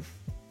just same.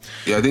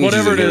 Yeah, I think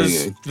whatever it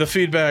is, the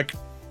feedback,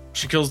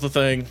 she kills the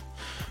thing.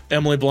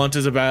 Emily Blunt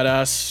is a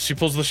badass. She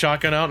pulls the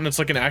shotgun out, and it's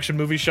like an action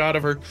movie shot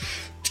of her.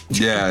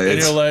 Yeah, and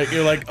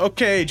you're like,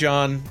 okay,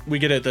 John, we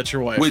get it. That's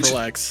your wife.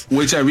 Relax.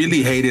 Which I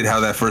really hated how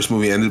that first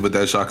movie ended with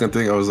that shotgun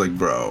thing. I was like,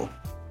 bro,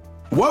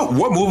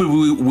 what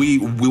movie we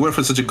went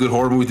from such a good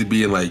horror movie to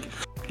being like,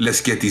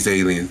 let's get these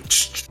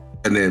aliens,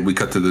 and then we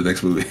cut to the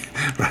next movie,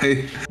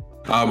 right?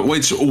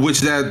 Which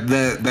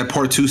that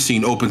part 2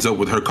 scene opens up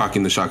with her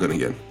cocking the shotgun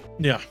again.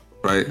 Yeah.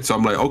 Right, so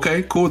I'm like,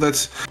 okay, cool.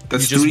 That's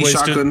 3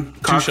 shotgun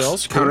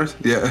shells, counters.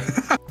 Cool. Yeah,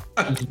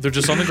 they're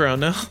just on the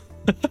ground now.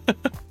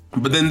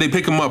 But then they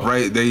pick them up,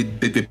 right? They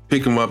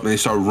pick them up and they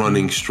start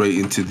running straight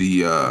into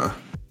the.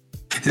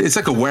 It's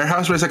like a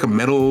warehouse, right? It's like a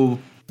metal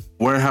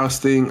warehouse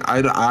thing.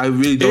 I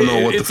really don't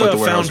know what the fuck the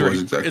warehouse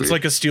was exactly. It's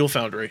like a steel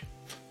foundry.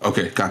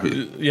 Okay,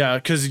 copy. Yeah,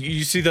 because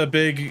you see the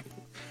big.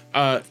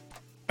 I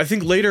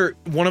think later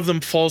one of them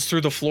falls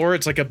through the floor.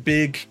 It's like a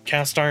big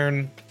cast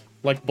iron.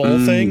 Like ball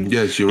thing.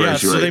 Yes, you're right.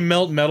 So they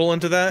melt metal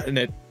into that and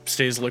it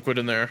stays liquid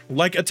in there.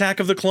 Like Attack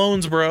of the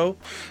Clones, bro.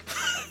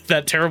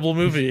 That terrible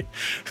movie.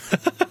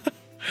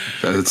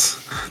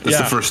 That's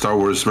the first Star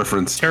Wars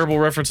reference. Terrible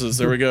references.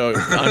 There we go.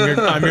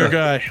 I'm your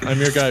guy. I'm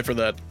your guy for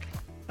that.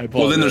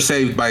 Well, then they're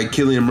saved by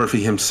Cillian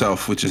Murphy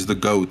himself, which is the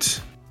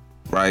GOAT,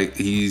 right?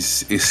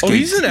 He's escaped. Oh,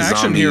 he's an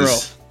action hero.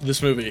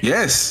 This movie.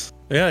 Yes.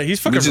 Yeah, he's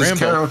fucking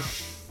Rambo.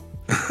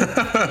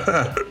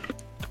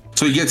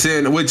 So he gets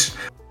in, which.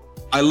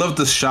 I love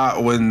the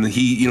shot when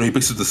he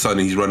picks up the son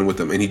and he's running with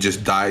him and he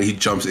just dies. He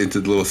jumps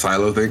into the little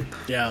silo thing.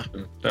 Yeah.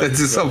 That's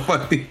just so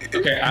funny.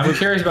 Okay, I'm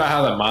curious about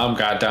how the mom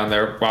got down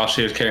there while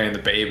she was carrying the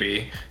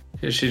baby.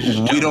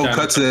 We don't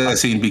cut to that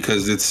scene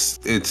because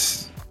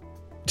it's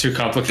too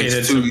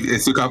complicated.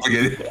 It's too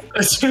complicated.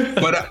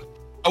 But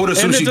I would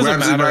assume she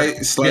grabs it right,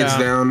 slides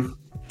down,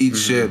 eats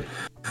shit.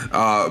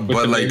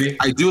 But like baby?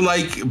 I do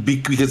like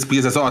because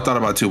that's all I thought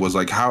about too was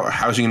like how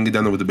is she gonna get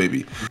down there with the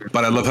baby?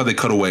 But I love how they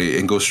cut away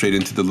and go straight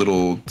into the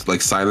little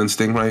like silence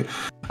thing, right?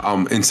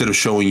 Instead of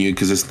showing you,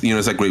 because it's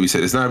it's like Gravy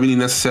said, it's not really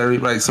necessary,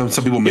 right? Some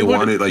people may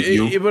want it like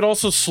it would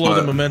also slow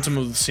the momentum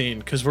of the scene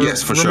because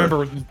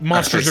remember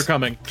monsters are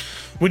coming.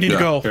 We need to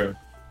go. Sure.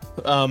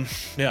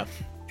 Yeah.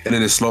 And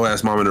then this slow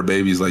ass mom and her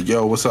baby's like,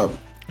 yo, what's up?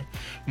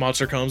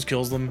 Monster comes,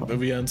 kills them,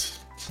 movie ends.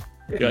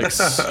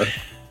 Yikes.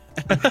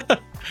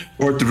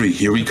 Part 3,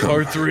 here we come.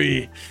 Part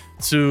 3,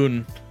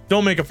 soon.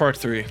 Don't make a part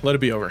 3. Let it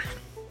be over.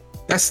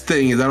 That's the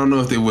thing is, I don't know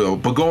if they will.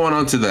 But going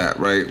on to that,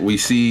 right? We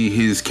see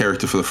his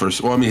character for the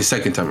first, his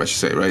second time, I should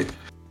say, right?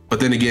 But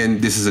then again,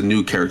 this is a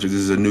new character. This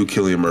is a new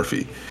Cillian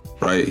Murphy,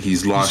 right?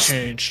 He's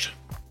changed.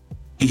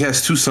 He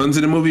has 2 sons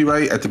in the movie,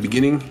 right? At the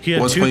beginning, he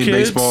had one's 2 playing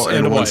kids baseball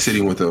and one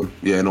sitting with him.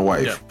 Yeah, and a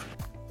wife. Yeah.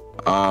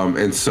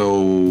 And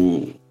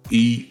so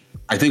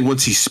I think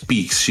once he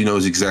speaks, she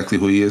knows exactly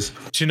who he is.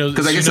 She knows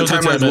because I guess the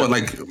timeline's what,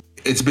 like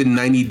it's been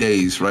 90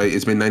 days, right?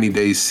 It's been 90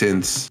 days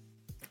since.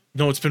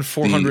 No, it's been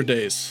 400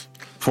 days.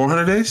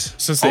 400 days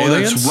since the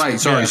aliens?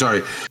 That's right.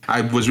 Sorry.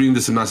 I was reading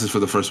the synopsis for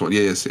the first one.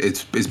 Yes,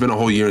 it's been a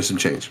whole year and some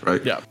change,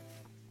 right? Yeah.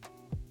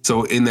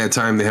 So in that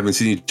time, they haven't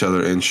seen each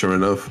other, and sure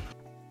enough,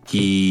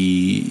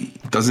 he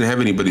doesn't have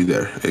anybody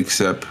there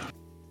except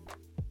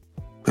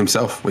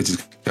himself, which is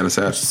kind of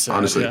sad,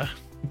 honestly. Yeah.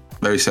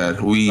 Very sad.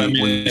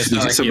 It's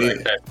not like he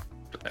liked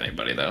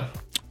anybody though.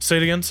 Say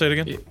it again.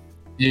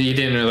 He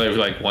didn't really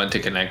like want to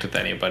connect with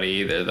anybody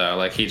either, though.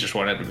 Like he just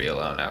wanted to be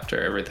alone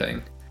after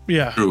everything.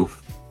 Yeah.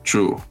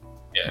 True.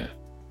 Yeah.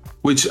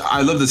 Which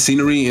I love the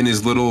scenery in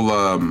his little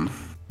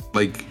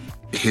like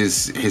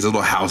his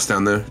little house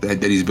down there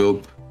that he's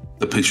built.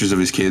 The pictures of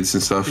his kids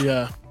and stuff.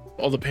 Yeah.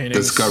 All the paintings.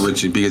 That's gut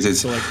wrenching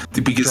because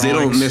because they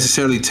don't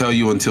necessarily tell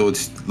you until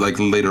it's like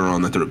later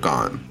on that they're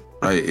gone.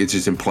 Right? It's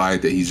just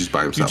implied that he's just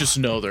by himself. You just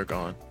know they're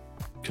gone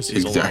because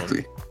he's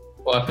alone.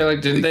 Well, I feel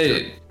like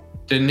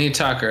didn't he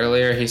talk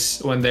earlier?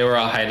 When they were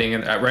all hiding,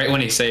 right when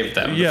he saved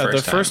them. Yeah,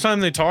 the first time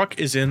they talk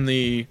is in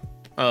the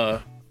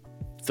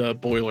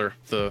boiler,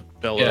 the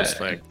bellows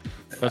thing.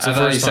 That's I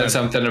thought he said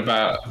something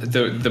about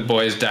the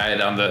boys died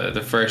on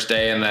the first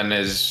day, and then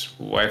his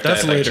wife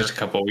died like just a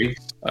couple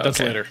weeks. Okay. That's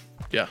later.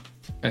 Yeah,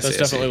 that's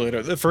definitely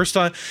later. The first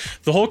time,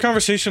 the whole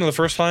conversation of the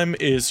first time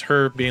is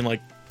her being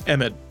like,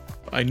 "Emmett,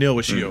 I know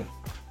it's you."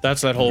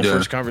 That's that whole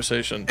first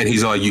conversation. And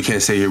he's like, "You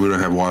can't stay here. We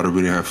don't have water.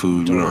 We don't have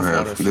food. We don't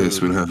have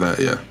this. We don't have that."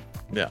 Yeah.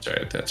 Yeah.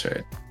 That's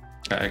right.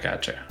 I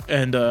gotcha.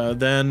 And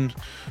then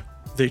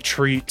they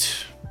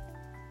treat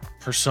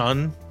her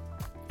son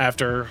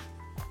after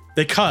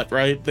they cut,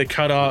 right? They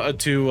cut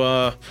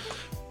to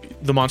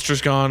the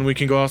monster's gone. We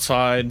can go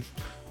outside.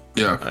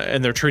 Yeah.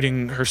 And they're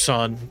treating her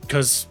son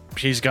because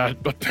he's got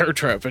a bear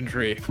trap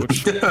injury,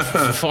 which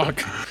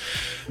fuck.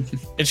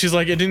 And she's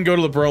like, it didn't go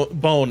to the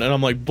bone. And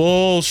I'm like,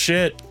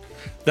 bullshit.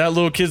 That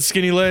little kid's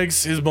skinny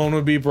legs, his bone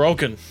would be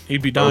broken.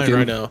 He'd be dying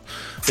right now.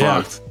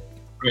 Fucked. Yeah.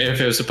 I mean, if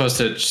it was supposed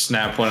to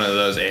snap one of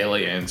those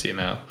aliens, tiny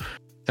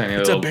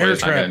it's little a bear boy's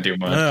trap. Not gonna do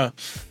much.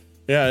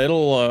 Yeah,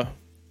 it'll.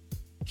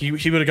 He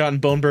would have gotten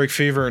bone break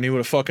fever and he would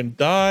have fucking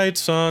died,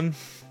 son.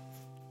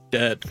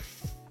 Dead.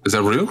 Is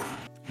that real?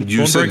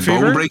 You said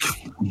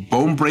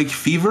bone break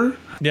fever?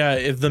 Yeah,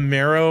 if the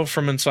marrow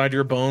from inside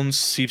your bones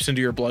seeps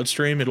into your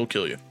bloodstream, it'll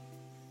kill you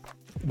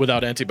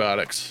without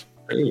antibiotics.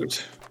 Dude.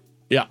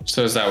 Yeah.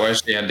 So is that why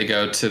she had to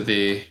go to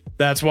the...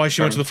 That's why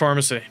she went to the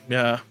pharmacy.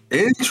 Yeah.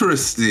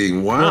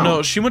 Interesting. Wow. Well,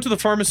 no, she went to the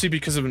pharmacy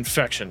because of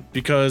infection.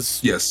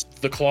 Because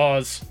the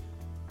claws.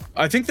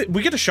 I think that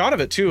we get a shot of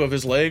it too, of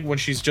his leg when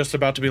she's just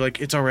about to be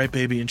like, "It's all right,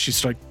 baby," and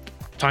she's like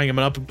tying him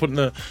up and putting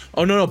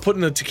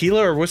the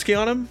tequila or whiskey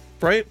on him,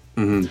 right?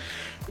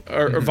 Mm-hmm.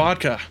 Or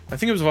vodka. I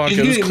think it was vodka.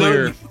 It was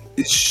clear.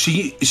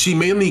 She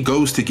mainly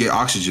goes to get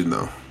oxygen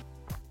though.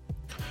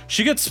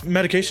 She gets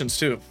medications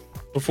too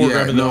before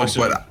grabbing the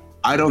oxygen. But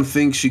I don't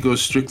think she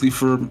goes strictly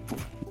for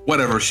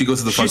whatever. She goes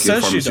to the fucking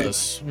pharmacy. She says she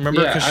does.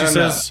 Remember,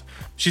 because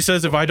she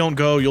says if I don't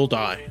go, you'll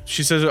die.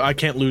 She says I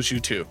can't lose you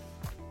too.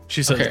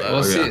 She says that.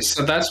 Well, see,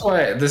 so that's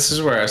why this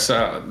is where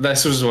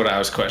this was what I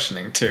was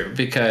questioning too,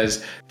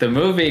 because the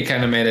movie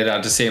kind of made it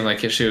out to seem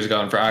like if she was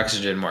going for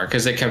oxygen more,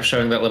 because they kept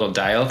showing that little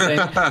dial thing,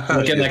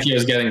 looking like he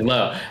was getting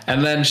low,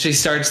 and then she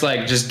starts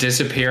like just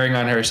disappearing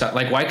on her side.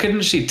 Like, why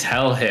couldn't she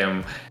tell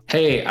him,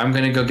 "Hey, I'm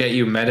gonna go get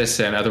you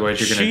medicine, otherwise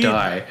you're gonna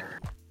die"?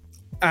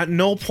 At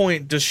no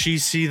point does she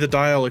see the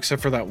dial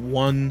except for that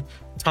one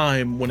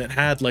time when it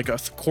had like a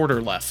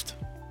quarter left.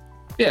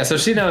 Yeah, so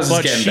she knows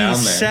it's getting down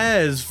there. But she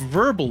says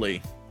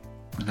verbally,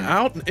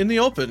 out in the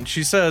open,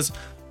 she says,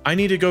 "I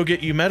need to go get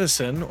you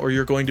medicine or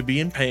you're going to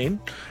be in pain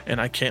and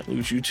I can't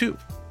lose you too."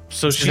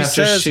 So she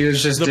says she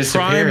was just the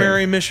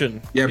primary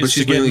mission. Yeah, but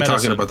she's mainly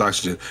talking about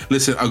oxygen.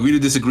 Listen, agree to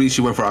disagree.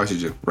 She went for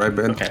oxygen, right,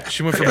 Ben? Okay.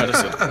 She went for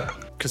medicine.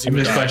 Because I'm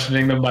just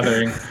questioning the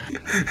mothering.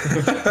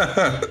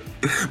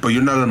 But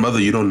you're not a mother.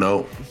 You don't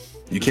know.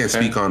 You can't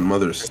speak on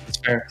mothers.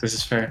 This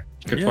is fair.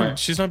 Good point.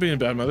 She's not being a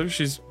bad mother.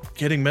 She's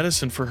getting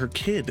medicine for her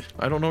kid.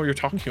 I don't know what you're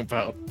talking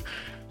about.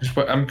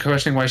 I'm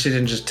questioning why she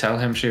didn't just tell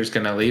him she was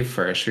going to leave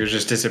first. She was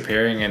just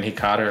disappearing and he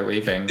caught her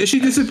leaving. Did she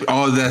disappear?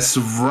 Oh, that's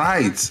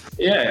right.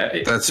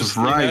 Yeah. That's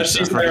right. You know,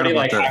 she's already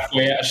like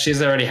halfway.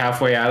 She's already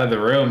halfway out of the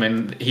room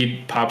and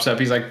he pops up.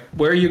 He's like,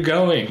 "Where are you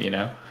going?" You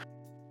know?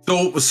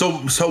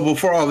 So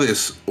before all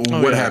this,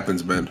 what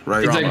happens, Ben?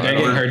 Right? He's like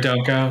begging her,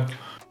 "Don't go."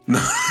 No,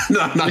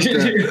 not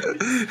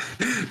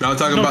that. No, I'm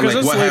talking about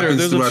like what happens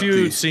There's throughout a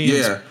few the scenes.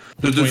 Yeah,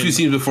 there's a few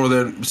scenes before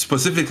that.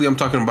 Specifically, I'm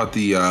talking about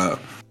the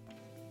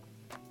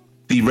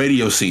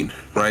radio scene,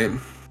 right?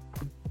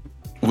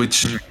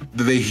 Which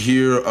they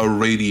hear a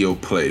radio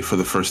play for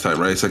the first time,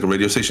 right? It's like a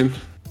radio station.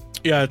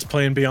 Yeah, it's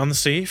playing Beyond the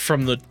Sea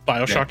from the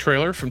BioShock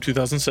trailer from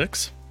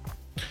 2006.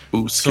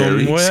 Ooh,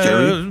 scary,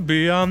 scary.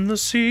 Beyond the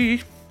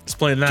sea. It's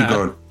playing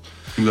that.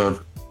 Keep going.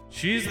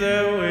 She's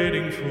there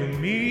waiting for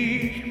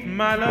me.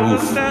 My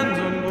love stands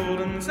on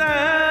golden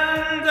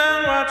sand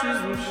and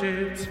watches the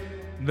ships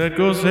that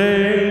go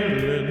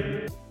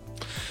sailing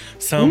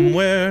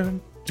somewhere.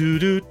 Do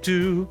do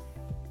do.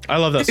 I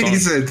love that song. He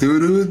said doo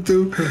doo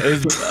doo.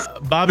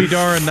 Bobby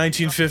Darin,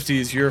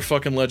 1950s. You're a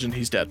fucking legend.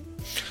 He's dead.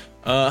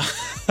 How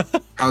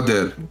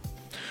dead?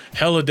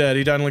 Hella dead.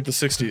 He died in like the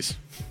 60s.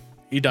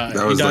 He died.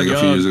 That was like a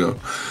few years ago.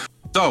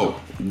 So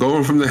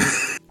going from there.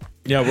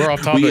 Yeah, we're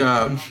off topic.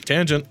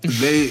 Tangent.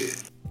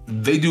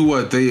 They do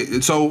what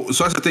so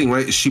that's the thing,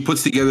 right? She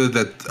puts together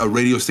that a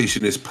radio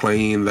station is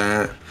playing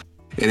that,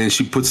 and then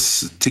she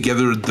puts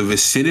together the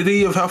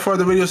vicinity of how far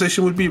the radio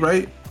station would be,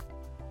 right?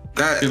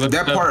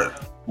 That part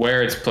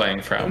where it's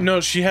playing from.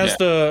 No, she has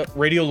the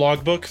radio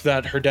logbook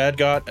that her dad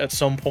got at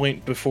some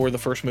point before the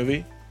first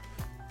movie,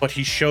 but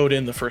he showed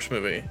in the first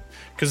movie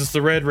because it's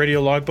the red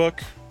radio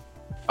logbook.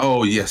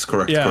 Oh yes,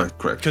 correct.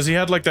 Because he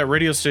had like that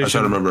radio station. I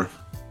try to remember.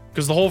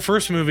 Because the whole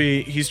first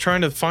movie, he's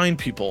trying to find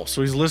people,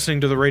 so he's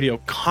listening to the radio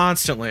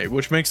constantly,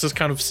 which makes us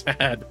kind of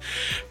sad,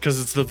 because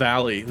it's the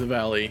Valley.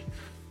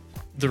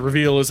 The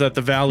reveal is that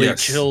the Valley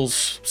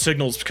kills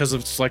signals because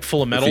it's like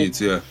full of metal.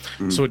 Feeds,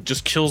 So it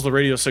just kills the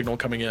radio signal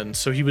coming in.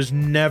 So he was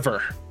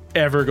never,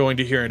 ever going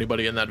to hear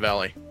anybody in that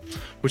valley,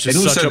 which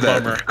is such a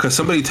bummer. Because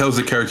somebody tells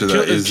the character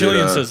that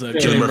Killian says that.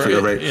 Cillian Murphy,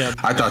 right? Yeah.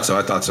 I thought so.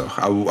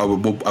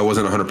 I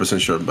wasn't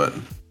 100% sure, but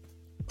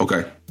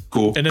okay.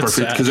 Cool. And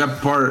perfect. Because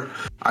that part,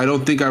 I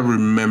don't think I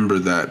remember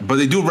that. But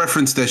they do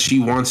reference that she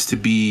wants to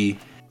be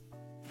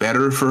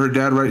better for her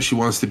dad, right? She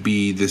wants to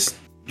be this.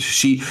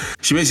 She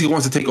basically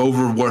wants to take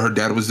over what her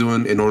dad was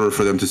doing in order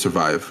for them to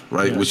survive,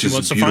 right? Yeah, which is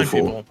beautiful. Find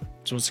people.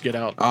 She wants to get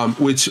out.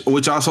 Which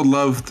I also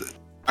loved.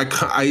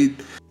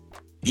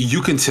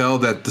 You can tell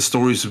that the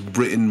story's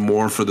written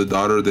more for the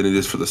daughter than it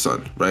is for the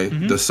son, right?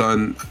 Mm-hmm. The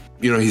son,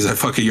 he's like,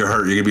 "Fuck it, you're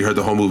hurt. You're gonna be hurt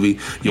the whole movie.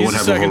 You won't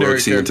have a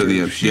heroic scene until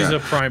the end." She's a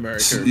primary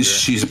character.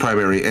 She's a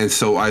primary, and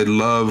so I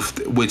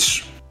loved,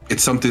 which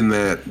it's something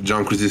that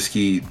John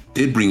Krasinski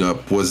did bring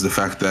up, was the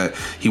fact that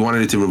he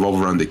wanted it to revolve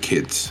around the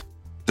kids.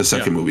 The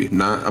second movie,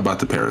 not about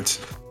the parents,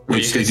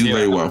 which they do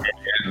very well.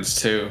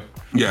 Too.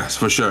 Yes,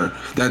 for sure.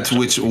 That's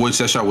which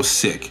that shot was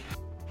sick.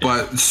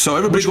 But so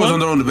everybody goes on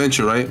their own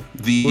adventure, right?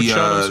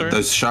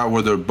 The shot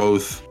where they're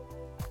both,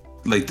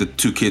 like, the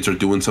two kids are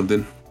doing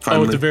something.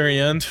 Finally. Oh, at the very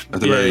end. At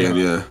the very end,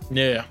 yeah.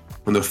 Yeah.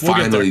 When they're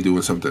finally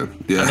doing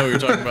something. Yeah. I know what you're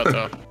talking about,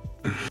 though.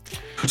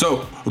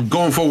 So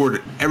going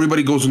forward,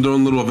 everybody goes on their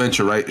own little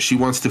adventure, right? She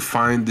wants to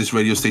find this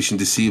radio station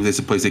to see if there's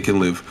a place they can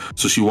live.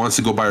 So she wants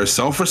to go by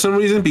herself for some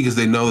reason, because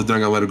they know that they're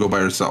not gonna let her go by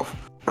herself,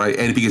 right?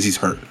 And because he's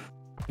hurt.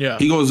 Yeah.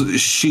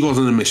 She goes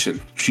on a mission.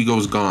 She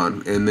goes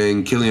gone. And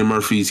then Cillian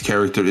Murphy's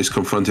character is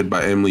confronted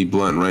by Emily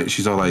Blunt, right?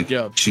 She's all like,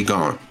 she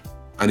gone.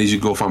 I need you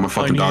to go find my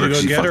fucking daughter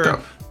because she fucked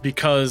up.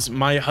 Because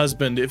my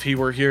husband, if he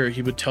were here,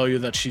 he would tell you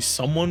that she's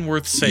someone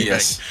worth saving.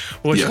 Yes.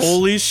 Which,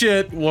 holy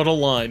shit, what a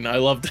line. I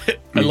loved it.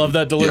 I love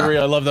that delivery.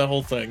 I love that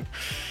whole thing.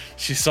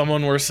 She's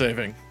someone worth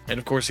saving. And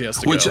of course he has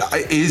to go.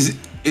 Is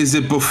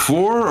it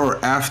before or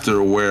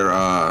after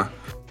where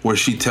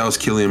she tells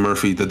Cillian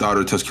Murphy, the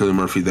daughter tells Cillian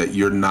Murphy, that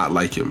you're not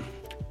like him?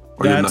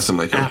 Or you're nothing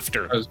like him?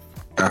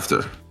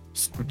 After.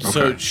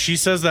 So she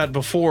says that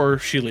before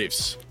she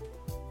leaves.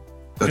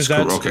 That's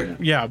cool. Okay.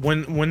 Yeah,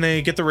 when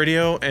they get the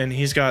radio and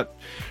the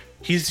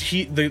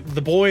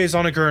boy is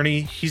on a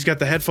gurney, he's got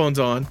the headphones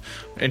on,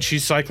 and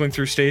she's cycling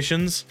through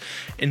stations,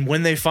 and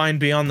when they find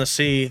Beyond the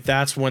Sea,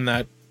 that's when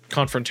that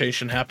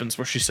confrontation happens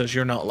where she says,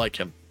 "You're not like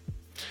him."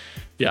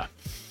 Yeah.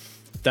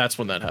 That's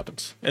when that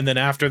happens. And then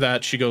after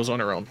that, she goes on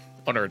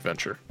her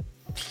adventure.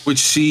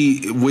 Which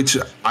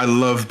I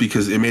love,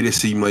 because it made it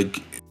seem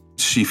like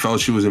she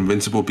felt she was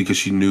invincible because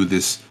she knew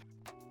this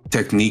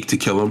technique to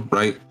kill him,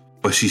 right?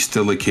 But she's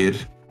still a kid.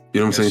 You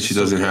know what I'm saying? She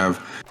doesn't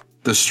have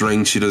the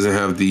strength. She doesn't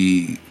have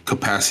the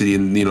capacity,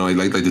 and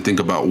like to think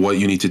about what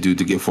you need to do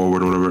to get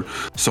forward or whatever.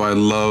 So I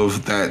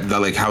love that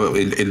like how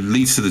it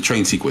leads to the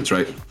train sequence,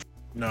 right?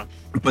 No.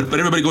 But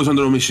everybody goes on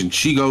their own mission.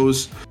 She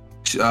goes.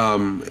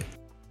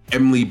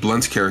 Emily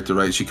Blunt's character,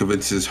 right? She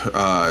convinces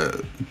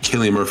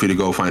Cillian Murphy to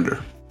go find her,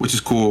 which is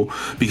cool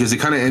because it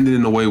kind of ended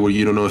in a way where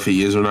you don't know if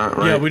he is or not,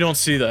 right? Yeah, we don't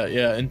see that,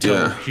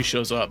 until he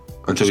shows up.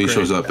 Until he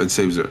shows up and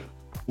saves her,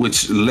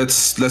 Which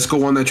let's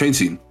go on that train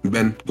scene.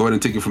 Ben, go ahead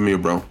and take it from here,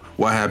 bro.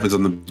 What happens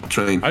on the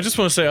train? I just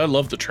want to say I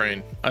love the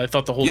train. I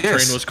thought the whole train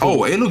was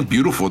cool. Oh, it looked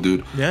beautiful,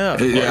 dude. Yeah,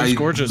 it was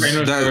gorgeous.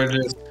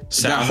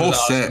 That whole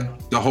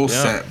set, the whole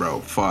set, bro.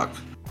 Fuck.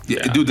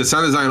 Yeah, dude, the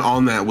sound design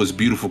on that was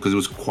beautiful because it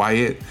was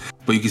quiet,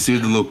 but you can see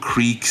the little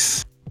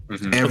creaks,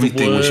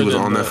 everything when she was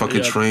on that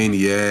fucking train.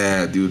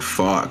 Yeah, dude,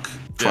 fuck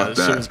that.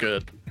 It was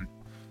good.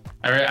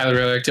 I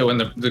really liked it when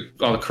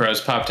all the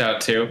crows popped out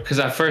too, because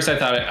at first I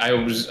thought I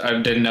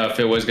didn't know if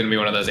it was going to be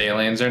one of those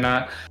aliens or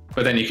not,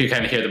 but then you could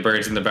kind of hear the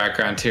birds in the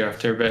background too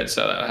after a bit,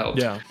 so that helped.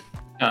 Yeah.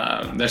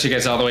 Then she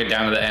gets all the way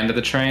down to the end of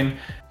the train,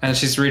 and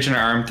she's reaching her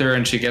arm through,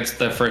 and she gets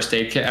the first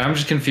aid kit, and I'm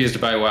just confused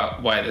by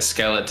why the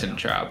skeleton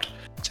dropped.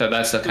 So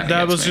that's the kind of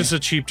that was me. just a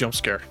cheap jump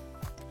scare.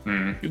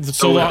 Mm.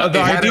 So the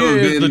idea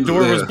is the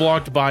door was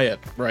blocked by it,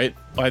 right?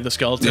 By the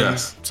skeleton,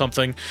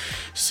 something.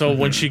 So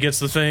when she gets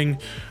the thing,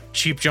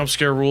 cheap jump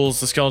scare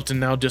rules, the skeleton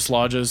now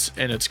dislodges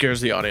and it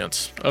scares the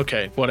audience.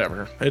 Okay,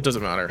 whatever. It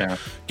doesn't matter. Yeah.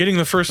 Getting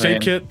the first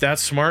aid kit,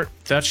 that's smart.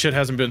 That shit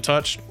hasn't been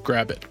touched.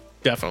 Grab it.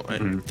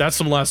 Definitely. That's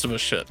some Last of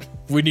Us shit.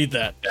 We need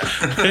that.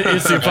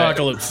 It's the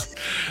apocalypse.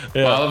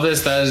 Yeah. Well, all of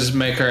this does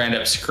make her end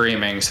up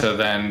screaming, so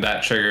then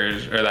that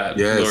triggers or that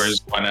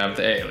lures one of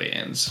the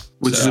aliens.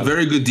 Which is a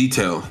very good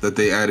detail that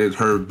they added,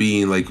 her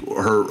being like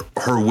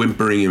her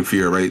whimpering in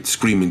fear, right?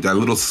 Screaming. That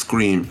little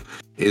scream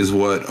is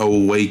what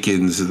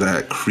awakens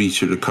that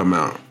creature to come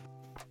out.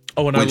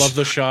 Oh, and I love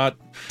the shot.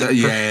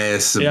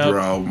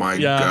 Bro. My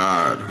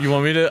God. You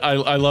want me to?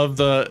 I love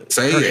the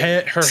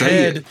her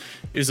head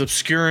is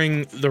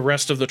obscuring the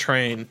rest of the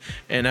train,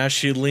 and as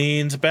she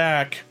leans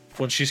back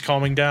when she's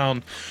calming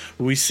down,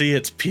 we see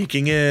it's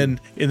peeking in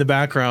the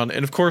background,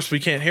 and of course we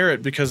can't hear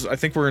it because I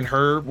think we're in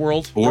her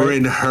world. We're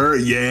in her,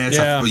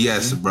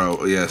 yes,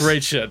 bro, yes.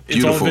 Great shit.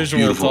 It's all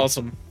visual. It's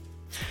awesome.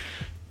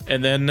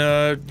 And then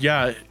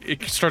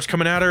it starts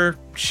coming at her.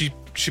 She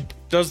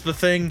does the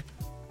thing,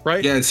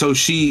 right? Yeah. So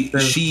she,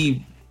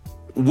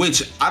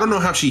 which I don't know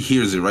how she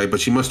hears it, right?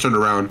 But she must turn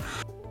around.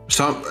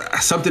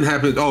 Something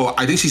happened. Oh,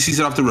 I think she sees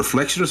it off the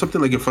reflection or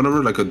something, like in front of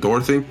her, like a door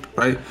thing,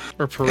 right?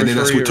 Or periphery, and then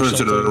that's what turns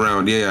it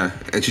around. Yeah.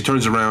 And she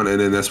turns around, and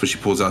then that's when she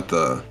pulls out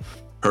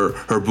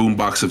her boom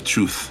box of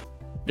truth.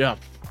 Yeah.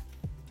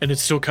 And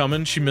it's still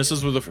coming. She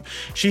misses with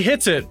she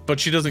hits it, but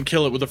she doesn't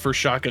kill it with the first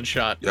shotgun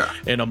shot. Yeah.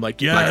 And I'm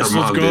like, yes,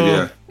 let's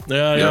go.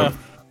 Yeah.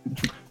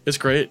 It's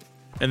great.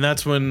 And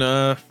that's when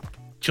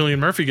Cillian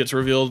Murphy gets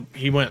revealed.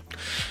 He went.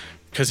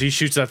 Because he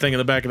shoots that thing in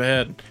the back of the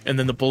head, and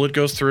then the bullet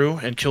goes through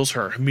and kills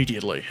her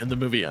immediately, and the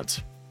movie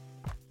ends.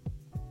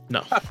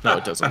 No,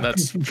 it doesn't.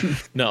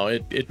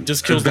 It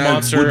just kills the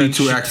monster. That would be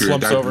too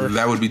accurate. Over.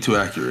 That would be too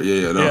accurate.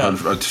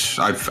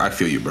 I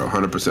feel you, bro.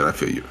 100%. I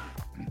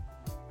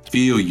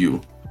feel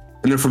you.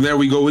 And then from there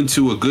we go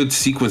into a good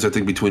sequence, I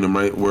think, between them,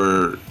 right,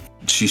 where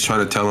she's trying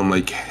to tell him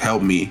like,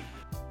 "Help me,"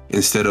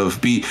 instead of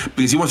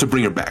because he wants to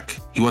bring her back.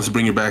 He wants to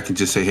bring her back and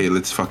just say, "Hey,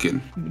 let's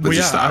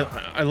just stop."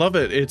 I love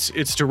it.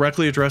 It's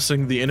directly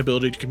addressing the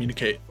inability to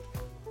communicate.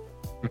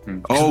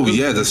 Oh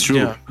yeah, that's true.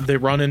 Yeah, they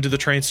run into the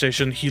train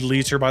station. He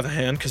leads her by the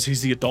hand because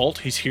he's the adult.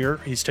 He's here.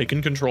 He's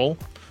taken control.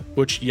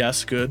 Which,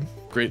 yes, good,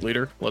 great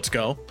leader. Let's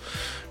go.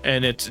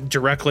 And it's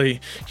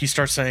directly. He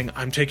starts saying,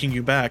 "I'm taking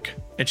you back,"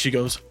 and she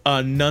goes,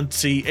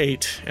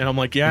 "Enunciate." And I'm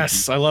like,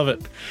 yes, I love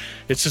it.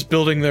 It's just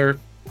building their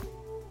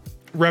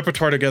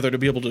repertoire together to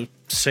be able to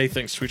say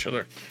things to each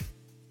other.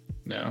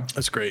 No,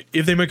 that's great.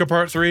 If they make a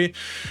part 3,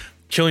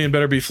 Cillian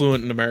better be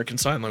fluent in American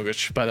Sign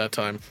Language by that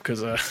time,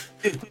 because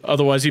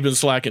otherwise he's been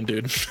slacking,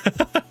 dude.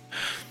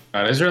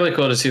 It's really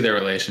cool to see their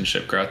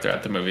relationship grow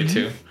throughout the movie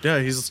too.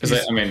 Yeah,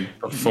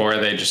 before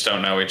they just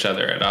don't know each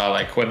other at all.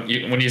 Like when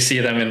you see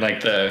them in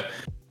like the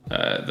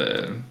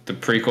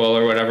prequel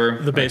or whatever,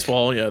 the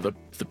baseball, the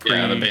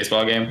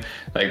baseball game.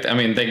 Like, I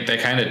mean, they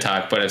kind of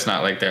talk, but it's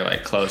not like they're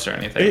like close or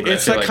anything.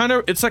 It's that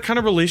kind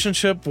of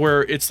relationship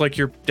where it's like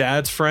your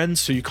dad's friend,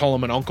 so you call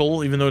him an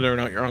uncle, even though they're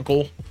not your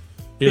uncle.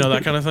 You know,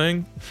 that kind of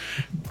thing.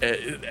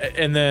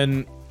 And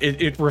then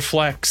it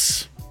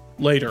reflects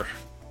later,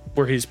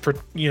 where he's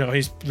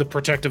the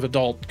protective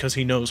adult because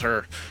he knows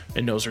her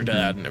and knows her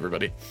dad and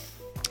everybody.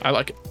 I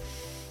like it.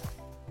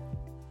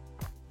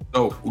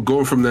 So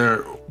going from there,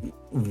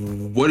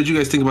 what did you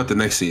guys think about the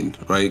next scene,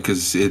 right?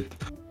 Because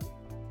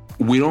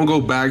we don't go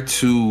back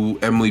to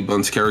Emily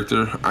Blunt's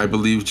character, I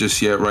believe,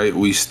 just yet, right?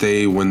 We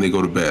stay when they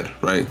go to bed,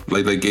 right?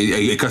 Like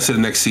it cuts to the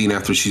next scene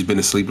after she's been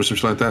asleep or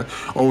something like that.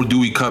 Or do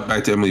we cut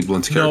back to Emily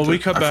Blunt's character? No, we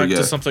cut back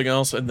to something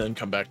else and then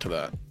come back to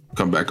that.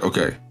 Come back,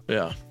 okay.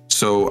 Yeah.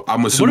 So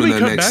I'm assuming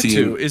that next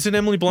scene. Isn't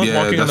Emily Blunt walking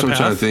on the path? Yeah, that's what I'm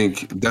trying to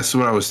think. That's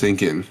what I was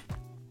thinking.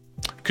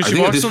 Because I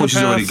think at this point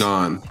she's already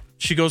gone.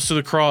 She goes to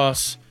the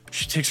cross.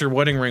 She takes her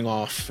wedding ring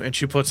off and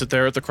she puts it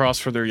there at the cross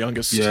for their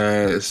youngest.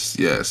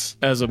 Yes.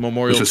 As a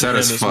memorial. Which was sad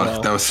as fuck.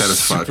 Well. That was sad as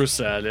fuck. Super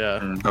sad, yeah.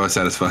 That was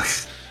sad as fuck.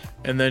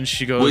 And then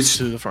she goes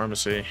to the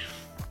pharmacy.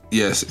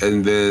 Yes,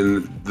 and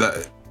then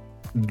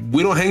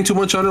we don't hang too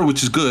much on her,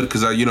 which is good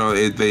because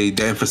they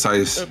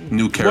emphasize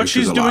new characters. What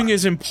she's doing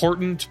is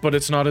important, but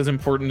it's not as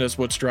important as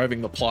what's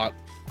driving the plot.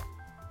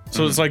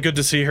 So it's like good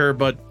to see her,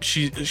 but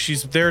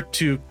she's there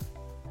to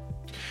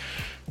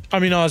I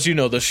mean, Oz, you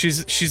know this.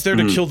 She's there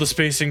to kill the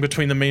spacing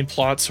between the main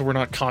plots, so we're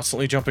not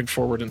constantly jumping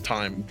forward in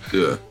time.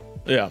 Yeah.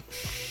 Yeah.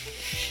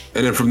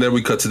 And then from there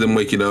we cut to them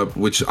waking up,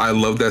 which I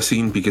love that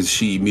scene because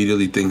she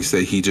immediately thinks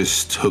that he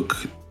just took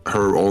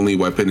her only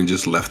weapon and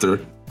just left her.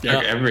 Yeah.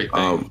 Like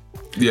everything.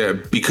 Yeah,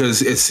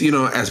 because it's, you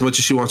know, as much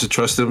as she wants to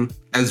trust him,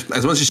 as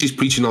much as she's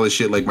preaching all this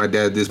shit, like my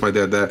dad this, my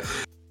dad that,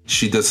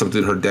 she does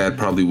something her dad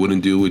probably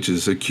wouldn't do, which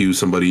is accuse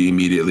somebody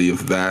immediately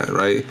of that,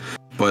 right?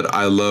 But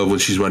I love when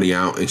she's running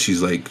out and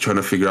she's like trying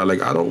to figure out,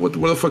 like, I don't,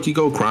 where the fuck you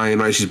go, crying,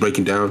 right? She's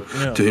breaking down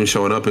to him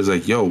showing up. Is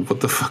like, yo, what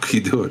the fuck are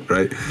you doing,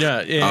 right? Yeah,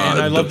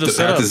 and I love the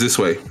setup path is this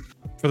way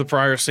for the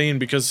prior scene,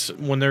 because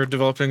when they're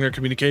developing their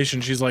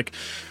communication, she's like,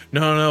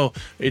 no,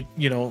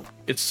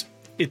 it's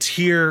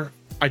here.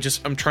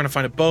 I'm trying to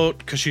find a boat,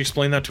 because she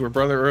explained that to her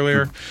brother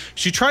earlier.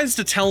 She tries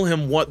to tell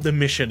him what the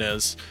mission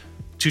is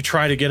to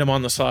try to get him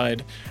on the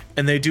side,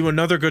 and they do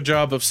another good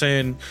job of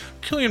saying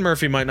Cillian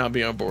Murphy might not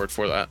be on board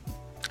for that.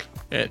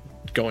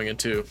 Going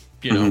into,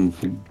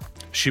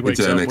 she wakes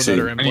up without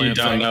her implant. And you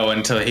don't know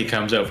until he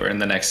comes over in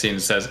the next scene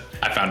and says,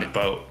 I found a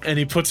boat. And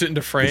he puts it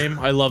into frame.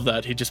 I love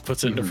that. He just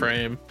puts it into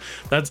frame.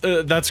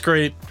 That's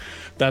great.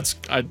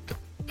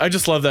 I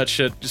just love that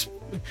shit. Just,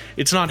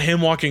 it's not him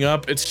walking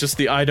up. It's just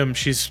the item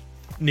she's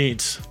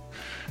needs.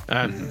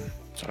 And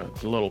sorry,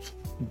 the little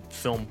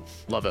film,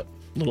 love it.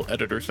 Little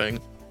editor thing.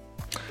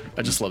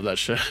 I just love that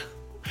shit.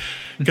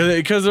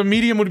 Because a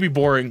medium would be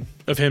boring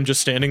of him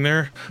just standing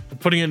there. But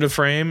putting it into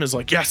frame is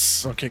like,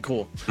 yes, okay,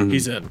 cool.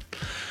 He's in.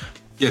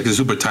 Yeah, because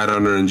super tight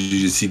on her, and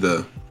you just see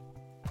the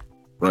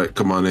right.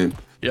 Come on in.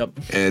 Yep.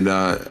 And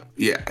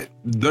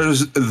there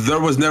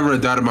was never a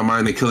doubt in my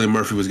mind that Cillian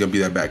Murphy was gonna be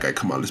that bad guy.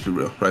 Come on, let's be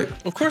real, right?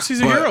 Of course,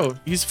 he's a hero.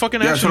 He's a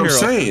fucking action hero.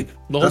 That's what I'm saying.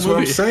 That's what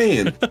I'm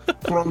saying.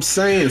 That's what I'm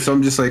saying. So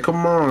I'm just like,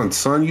 come on,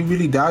 son, you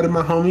really doubted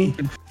my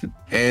homie.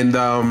 And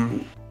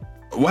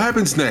what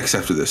happens next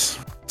after this?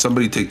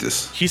 Somebody take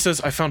this. He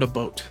says, I found a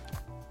boat.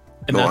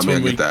 And I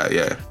get that,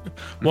 yeah.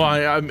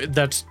 Well,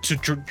 that's to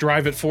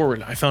drive it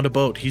forward. I found a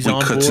boat. He's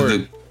on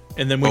board.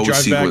 And then we drive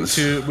sequence.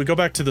 We go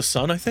back to the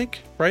sun, I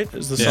think, right?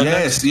 Is the sun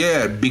next?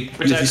 Yeah.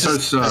 Because he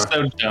starts... so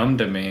dumb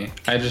to me.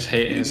 I just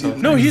hate his whole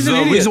thing. No, he's an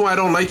idiot. The reason why I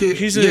don't like it...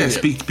 He's an idiot.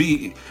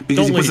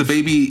 Because he puts the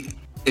baby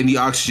in the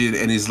oxygen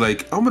and he's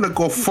like, I'm going to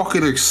go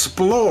fucking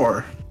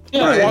explore.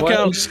 Yeah, walk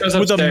out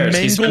with a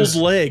mangled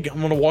leg. I'm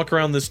gonna walk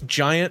around this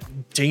giant,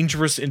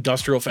 dangerous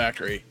industrial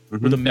factory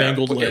with a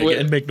mangled leg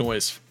and make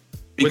noise.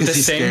 With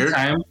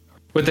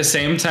the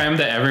same time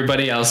that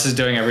everybody else is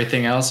doing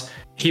everything else,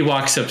 he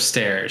walks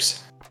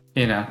upstairs.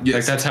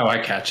 Like that's how I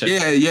catch it.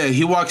 Yeah.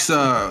 He walks.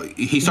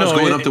 He starts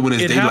going up there when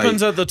it's daylight. It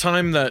happens at the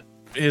time that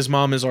his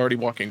mom is already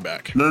walking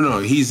back. No.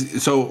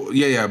 He's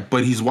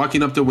but he's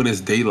walking up there when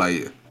it's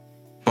daylight.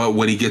 But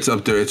when he gets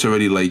up there, it's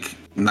already like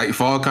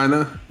nightfall, kind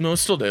of. No,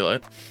 it's still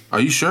daylight. Are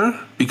you sure?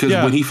 Because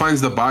when he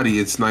finds the body,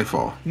 it's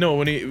nightfall. No,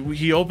 when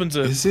he opens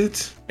it, is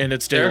it? And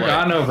it's daylight. They're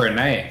gone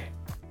overnight.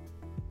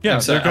 Yeah,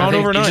 they're gone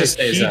overnight.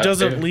 He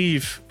doesn't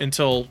leave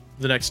until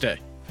the next day.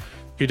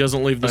 He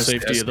doesn't leave the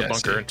safety of the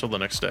bunker until the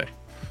next day.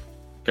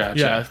 Gotcha.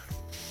 Yeah,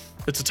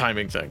 it's a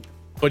timing thing.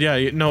 But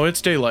yeah, no,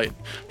 it's daylight.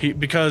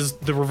 Because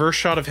the reverse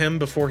shot of him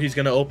before he's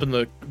gonna open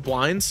the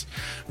blinds,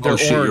 they're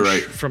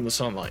orange from the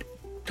sunlight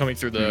coming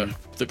through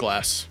the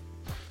glass.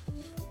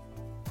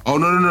 Oh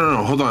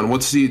no! Hold on.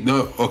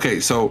 Okay,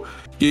 so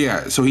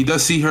so he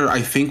does see her. I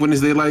think when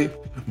it's daylight,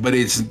 but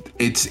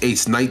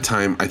it's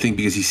nighttime. I think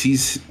because he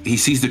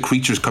sees the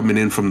creatures coming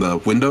in from the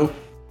window,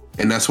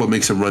 and that's what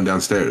makes him run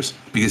downstairs.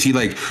 Because he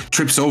like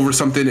trips over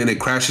something and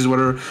it crashes with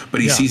her, but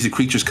he sees the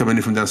creatures coming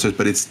in from downstairs.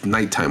 But it's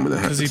nighttime when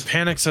that happens. Because he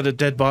panics at a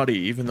dead body,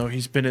 even though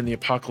he's been in the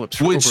apocalypse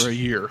for over a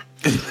year.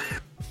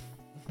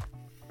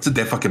 It's a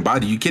dead fucking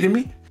body. You kidding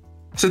me?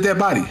 It's a dead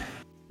body.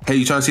 Hey,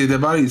 you trying to see a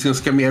dead body? It's gonna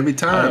scare me every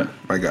time,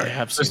 my guy.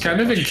 It's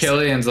kind of in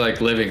Cillian's like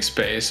living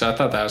space, so I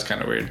thought that was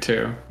kind of weird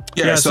too.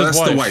 Yeah, so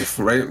that's the wife,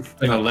 right?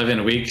 Like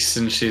 11 weeks,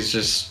 and she's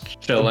just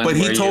chilling. But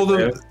he told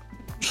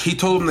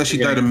him that she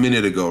died a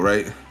minute ago,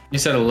 right? You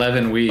said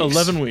 11 weeks.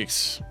 11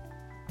 weeks.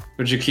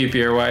 Would you keep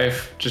your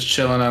wife just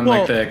chilling on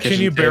like the kitchen table?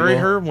 Can you bury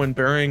her when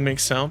burying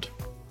makes sound?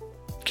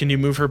 Can you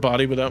move her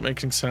body without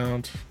making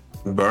sound?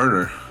 Burn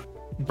her.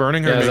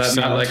 Burning her makes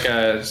sound. Not like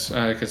a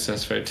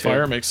successful too.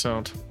 Fire makes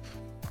sound.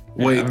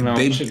 Wait,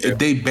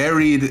 they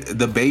buried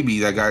the baby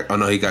that got. Oh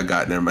no, he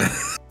got Never mind.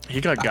 He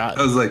got.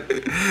 I was like, they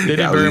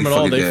didn't bury him at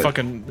all. They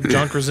fucking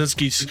John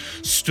Krasinski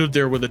stood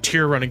there with a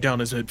tear running down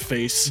his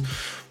face,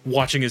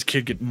 watching his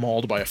kid get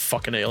mauled by a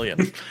fucking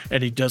alien,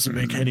 and he doesn't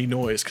make any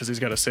noise because he's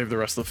got to save the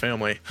rest of the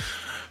family.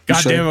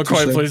 God damn, A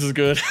Quiet Place is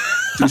good.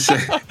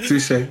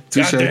 Touche.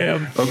 God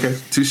damn. Okay,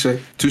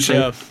 touche.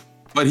 Yeah.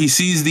 But he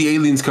sees the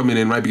aliens coming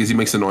in, right? Because he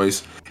makes a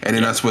noise. And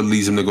then that's what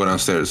leads him to go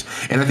downstairs.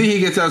 And I think he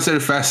gets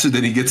downstairs faster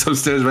than he gets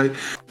upstairs, right?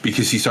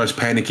 Because he starts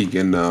panicking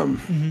and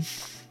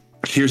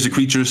hears the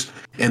creatures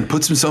and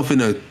puts himself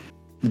in a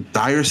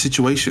dire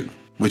situation,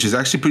 which is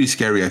actually pretty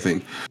scary, I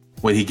think.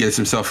 When he gets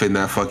himself in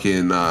that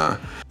fucking...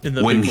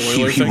 when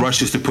he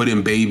rushes to put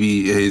in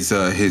baby, his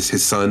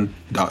son,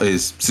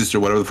 his sister,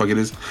 whatever the fuck it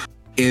is.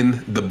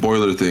 in the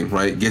boiler thing,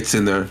 right? Gets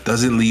in there,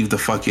 doesn't leave the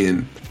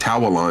fucking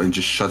towel on,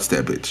 just shuts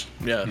that bitch.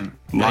 Yeah.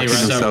 Locks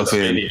himself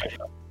in.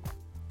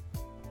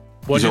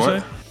 What'd you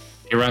say?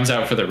 He runs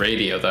out for the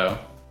radio, though.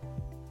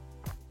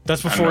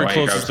 That's before he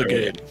closes the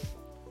gate.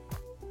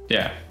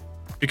 Yeah.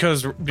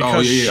 Because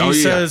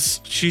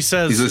she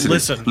says,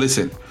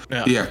 listen.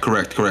 Yeah,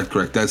 correct.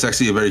 That's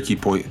actually a very key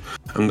point.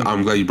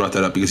 I'm glad you brought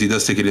that up because he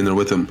does take it in there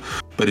with him,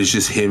 but it's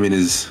just him and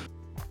his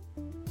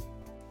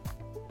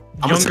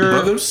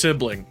younger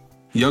sibling.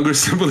 Younger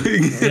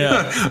sibling,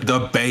 yeah,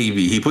 the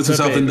baby. He puts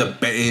himself in the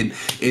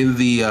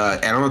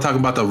and I'm not talking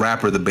about the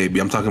rapper, the baby.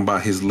 I'm talking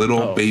about his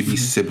little baby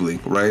sibling,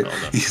 right? Oh,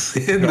 no. He's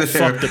in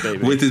there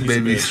with his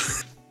baby,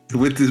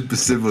 with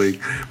his sibling,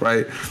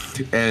 right?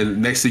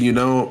 And next thing you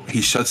know, he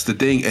shuts the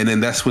thing, and then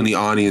that's when the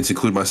audience,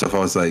 including myself, I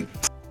was like,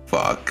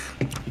 "Fuck,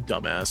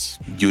 dumbass!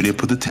 You didn't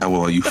put the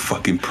towel on, you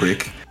fucking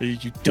prick!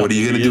 What are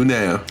you gonna do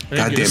now?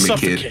 God damn it,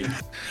 kid!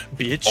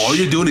 Bitch. All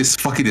you're doing is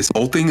fucking this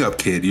whole thing up,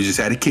 kid. You just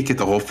had to kick it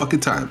the whole fucking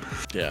time."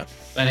 Yeah.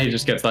 And he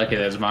just gets lucky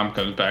that his mom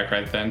comes back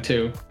right then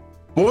too.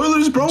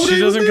 Boilers, bro. She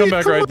doesn't come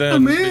back right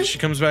then. Man. She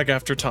comes back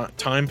after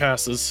time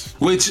passes.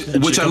 Which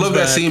I love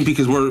that scene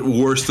because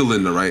we're still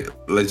in there, right?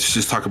 Let's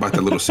just talk about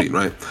that little scene,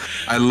 right?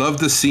 I love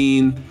the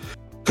scene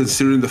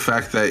considering the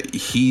fact that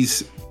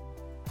he's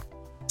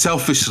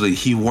selfishly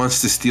he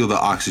wants to steal the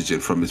oxygen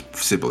from his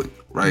sibling,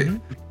 right?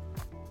 Mm-hmm.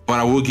 But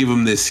I will give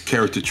him this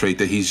character trait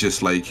that he's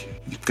just like,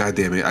 God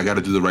damn it, I got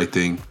to do the right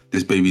thing.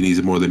 This baby needs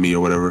it more than me or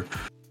whatever.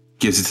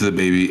 Gives it to the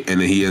baby,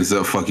 and then he ends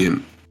up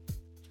fucking.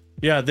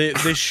 Yeah, they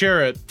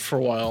share it for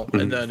a while,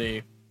 and then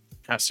he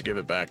has to give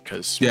it back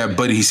because. Yeah,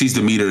 but he sees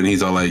the meter and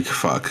he's all like,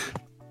 "Fuck,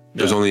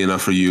 there's only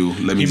enough for you.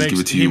 Let me just give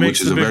it to you,"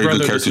 which is a very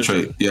good character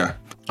trait. Yeah,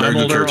 very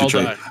good character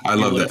trait. I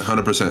love that,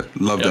 100%.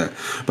 Love that.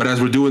 But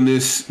as we're doing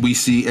this, we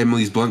see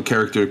Emily's Blunt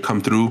character come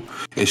through,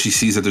 and she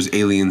sees that there's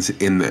aliens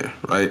in there,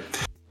 right?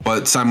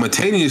 But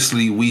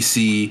simultaneously, we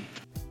see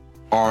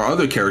our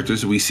other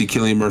characters. We see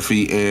Cillian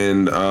Murphy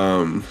and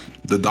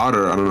the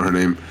daughter. I don't know her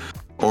name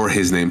or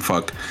his name.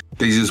 Fuck.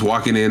 They just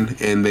walking in,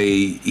 and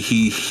he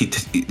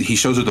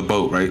shows her the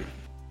boat, right,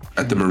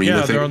 at the marina.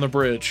 Yeah, they're on the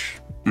bridge.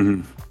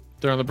 Mm-hmm.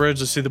 They're on the bridge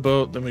to see the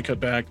boat. Then we cut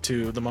back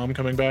to the mom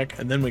coming back,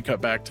 and then we cut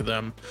back to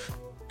them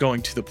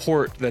going to the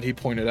port that he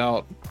pointed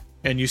out.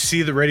 And you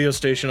see the radio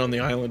station on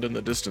the island in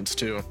the distance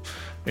too,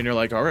 and you're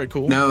like, all right,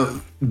 cool. Now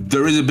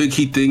there is a big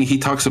key thing he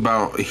talks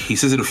about. He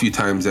says it a few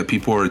times that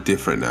people are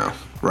different now,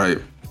 right?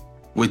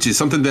 Which is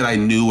something that I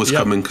knew was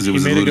coming because it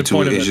was alluded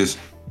to. It's just.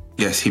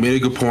 Yes, he made a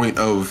good point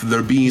of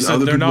there being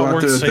other people out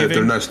there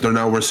that they're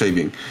not worth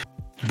saving.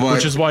 But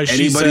which is why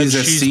she said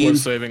she's worth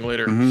saving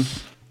later. Mm-hmm,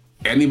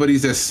 anybody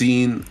that's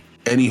seen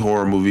any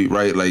horror movie,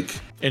 right? Like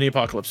any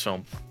apocalypse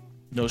film.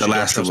 No, The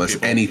Last of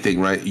Us, anything,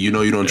 right? You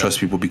know you don't trust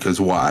people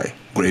because why?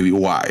 Gravy,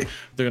 why?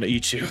 They're gonna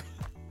eat you.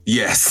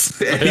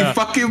 Yes. Any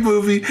fucking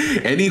movie,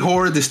 any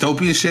horror,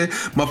 dystopian shit,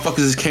 motherfuckers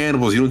is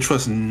cannibals. You don't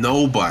trust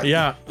nobody.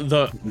 Yeah.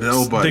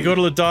 Nobody. They go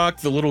to the dock,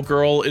 the little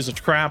girl is a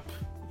trap.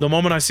 The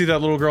moment I see that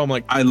little girl, I'm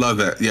like, I love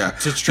that. Yeah.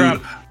 It's a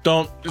trap.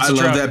 Dude, I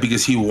love that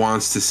because he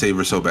wants to save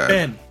her so bad.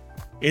 Ben,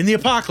 in the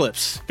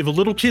apocalypse, if a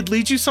little kid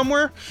leads you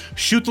somewhere,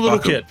 shoot the little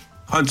kid.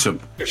 Punch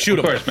him. Shoot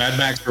him. Of course, Mad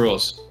Max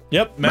rules.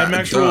 Yep, Mad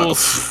Max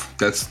rules.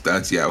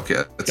 That's yeah,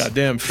 okay.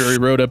 Goddamn Fury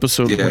Road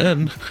episode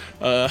when.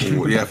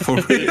 Yeah,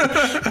 for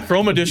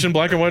Chrome edition,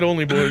 black and white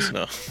only, boys.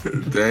 No.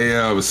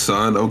 Damn,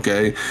 son.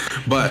 Okay,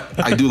 but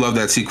I do love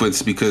that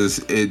sequence because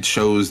it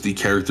shows the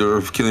character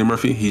of Cillian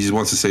Murphy. He just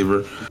wants to save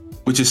her,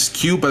 which is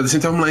cute. But at the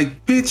same time, I'm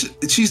like,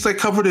 bitch, she's like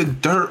covered in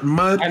dirt,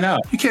 mud. I know.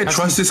 You can't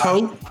trust this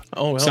hoe.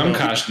 Oh, some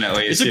caution at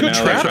least. It's a good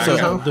trap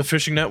though. The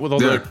fishing net with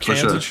all the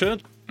cans and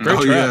shit. Great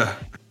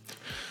trap.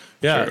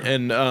 Yeah, sure.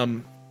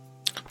 And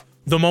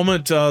the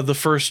moment the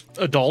first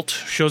adult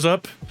shows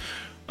up,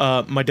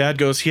 my dad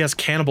goes, he has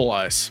cannibal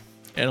eyes.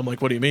 And I'm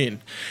like, what do you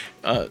mean?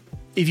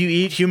 If you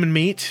eat human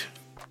meat,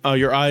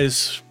 your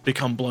eyes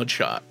become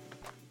bloodshot.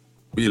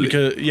 Really?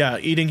 Because,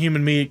 eating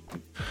human meat,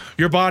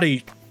 your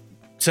body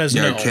says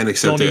no. I can't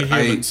accept don't it. eat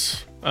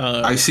humans.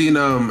 I've seen,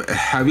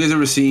 have you guys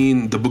ever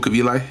seen The Book of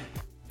Eli?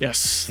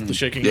 Yes, the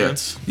shaking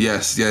hands.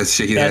 Yes,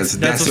 shaking hands.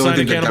 That's the only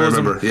thing that I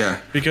remember.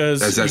 Yeah. Because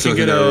that's the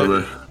only thing I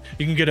remember.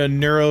 You can get a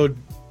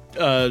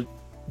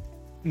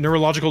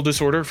neurological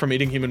disorder from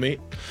eating human meat,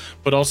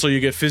 but also you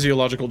get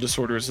physiological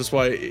disorders. That's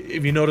why,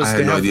 if you notice,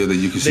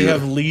 they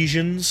have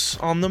lesions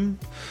on them.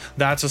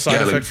 That's a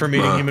side effect from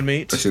eating human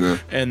meat.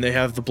 And they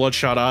have the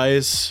bloodshot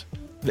eyes,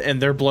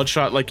 and they're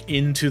bloodshot like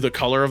into the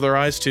color of their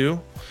eyes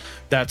too.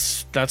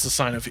 That's a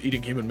sign of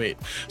eating human meat.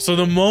 So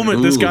the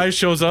moment this guy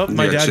shows up,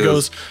 my dad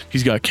goes,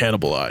 he's got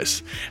cannibal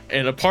eyes.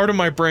 And a part of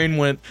my brain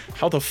went,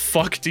 how the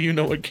fuck do you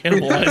know what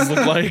cannibal eyes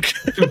look like?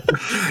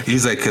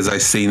 He's like, because I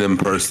seen him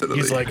personally.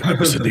 He's like, I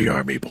was in the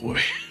army,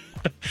 boy.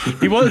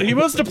 he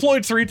was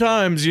deployed 3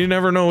 times. You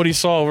never know what he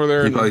saw over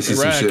there in Iraq.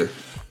 Some shit.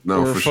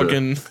 No, for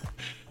fucking sure.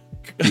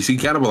 He seen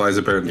cannibal eyes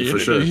apparently, for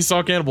sure. He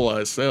saw cannibal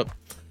eyes. Yep.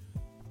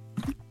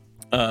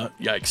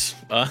 Yikes.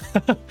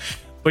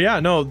 But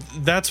yeah, no,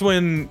 that's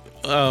when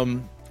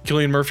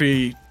Cillian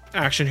Murphy,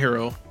 action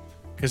hero,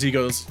 because he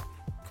goes,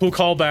 Cool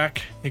callback.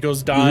 He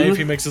goes dive.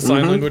 He makes a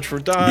sign language for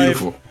dive.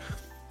 Beautiful.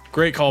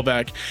 Great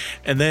callback.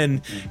 And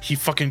then he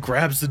fucking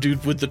grabs the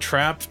dude with the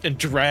trap and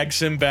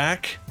drags him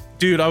back.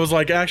 Dude, I was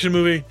like, action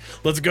movie.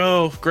 Let's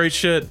go. Great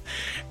shit.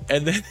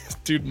 And then,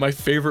 dude, my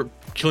favorite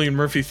Cillian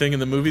Murphy thing in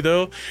the movie,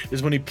 though,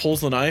 is when he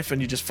pulls the knife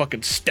and he just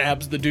fucking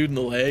stabs the dude in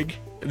the leg.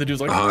 And the dude's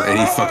like, and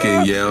he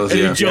fucking yells. and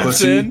Yeah. he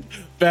jumps in.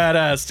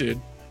 Badass, dude.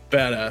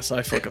 Badass.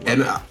 I fucking love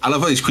And it. I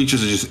love how these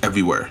creatures are just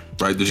everywhere,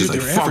 right? They're just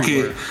Dude, like, they're fuck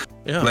everywhere. it.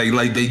 Yeah.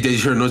 Like they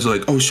hear a noise, they're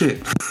like, oh shit.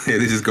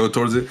 And they just go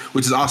towards it,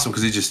 which is awesome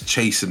because they just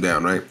chase him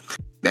down, right?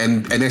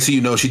 And next thing you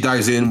know, she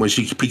dives in. When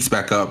she peeks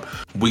back up,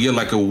 we get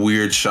like a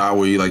weird shot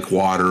where you like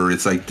water,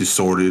 it's like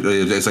distorted,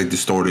 it's like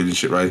distorted and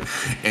shit, right?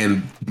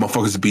 And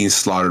motherfuckers are being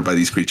slaughtered by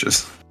these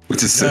creatures,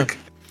 which is sick.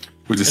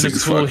 Which is And sick it's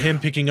as cool fuck. him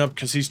picking up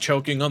because he's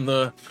choking on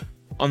the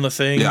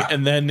thing, Yeah.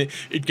 and then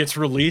it gets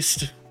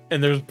released,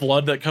 and there's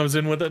blood that comes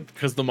in with it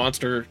because the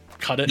monster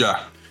cut it.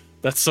 Yeah.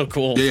 That's so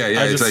cool. Yeah.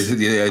 I It's just, like,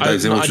 it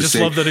dives in, I which is just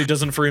sick. love that he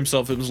doesn't free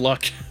himself. It was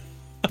luck.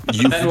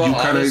 You Then while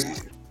kind of.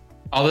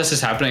 all this is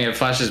happening, it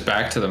flashes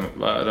back to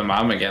the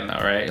mom again, though,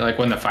 right? Like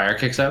when the fire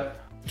kicks up.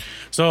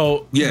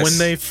 So Yes. when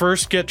they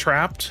first get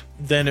trapped,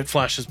 then it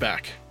flashes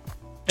back,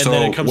 and So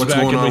then it comes what's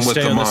back, going and we on with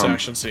stay the on this mom?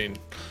 action scene.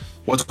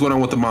 What's going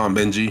on with the mom,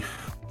 Benji?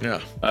 Yeah.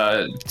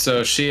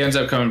 So she ends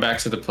up coming back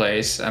to the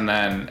place, and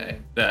then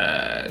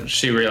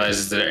she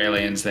realizes there are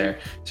aliens there.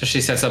 So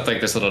she sets up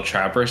like this little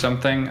trap or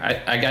something.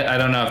 I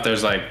don't know if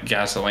there's like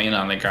gasoline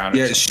on the ground.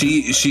 Yeah,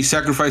 she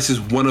sacrifices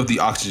one of the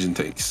oxygen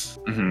tanks.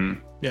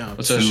 Yeah.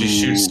 So she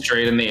shoots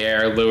straight in the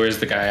air, lures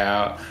the guy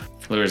out,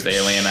 lures the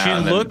alien out. She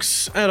and then-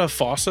 looks at a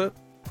faucet,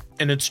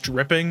 and it's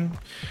dripping,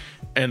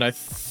 and I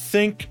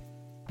think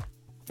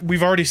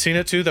we've already seen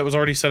it too. That was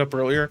already set up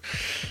earlier.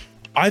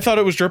 I thought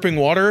it was dripping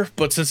water,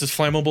 but since it's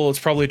flammable, it's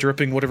probably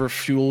dripping whatever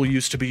fuel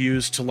used to be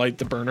used to light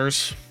the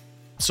burners.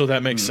 So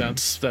that makes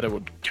sense that it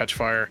would catch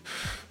fire.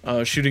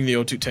 Shooting the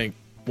O2 tank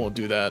won't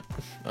do that.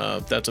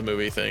 That's a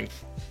movie thing.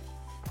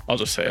 I'll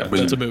just say it.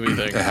 That's a movie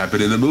thing. It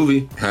happened in the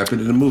movie.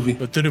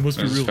 But then it must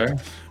be That's real. fair.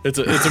 It's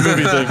a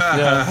movie thing.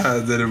 Yeah.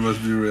 Then it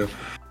must be real.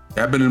 It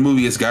happened in the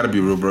movie. It's got to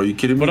be real, bro. You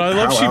kidding me? But I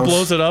love How she else?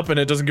 blows it up and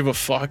it doesn't give a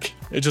fuck.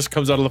 It just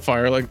comes out of the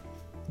fire like,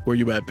 where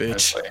you at,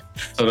 bitch?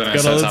 So then it Got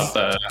all sets those- off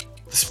the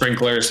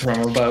sprinklers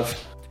from above.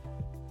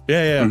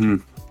 Yeah. Mm-hmm.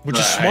 Which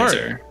is The smart.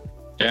 Heiser.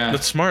 Yeah.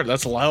 That's smart.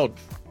 That's loud.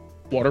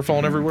 Water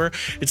falling everywhere.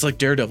 It's like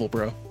Daredevil,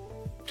 bro.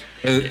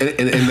 And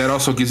that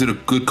also gives it a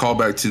good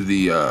callback to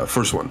the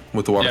first one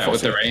with the waterfall, Yeah,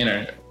 with the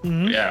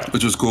rain yeah.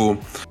 which was cool.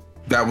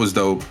 That was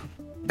dope.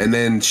 And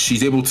then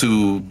she's able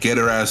to get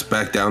her ass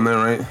back down there,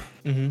 right?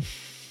 Mm-hmm.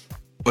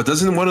 But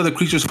doesn't one of the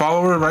creatures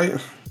follow her, right?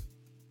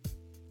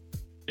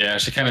 Yeah,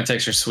 she kind of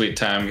takes her sweet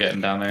time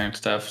getting down there and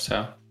stuff.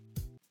 So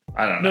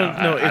I don't know.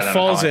 No, I it don't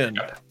falls know. in.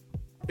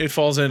 It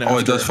falls in. Oh, it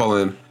after. does fall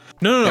in.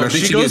 No. And I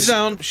think She she goes gets-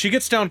 down. She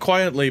gets down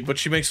quietly, but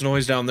she makes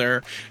noise down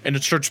there, and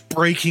it starts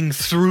breaking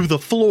through the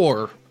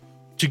floor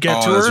to get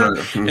Oh, to that's her,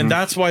 right. Mhm. and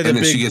that's why the And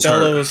then she big gets hurt.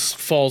 bellows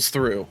falls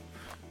through.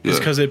 It's Yeah.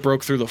 because it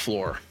broke through the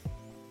floor.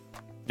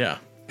 Yeah.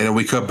 And then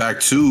we cut back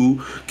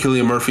to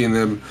Cillian Murphy and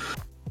them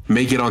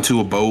make it onto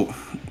a boat.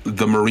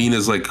 The marine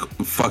is like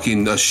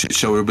fucking a shit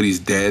show. Everybody's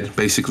dead,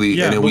 basically.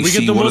 Yeah, and then but we we see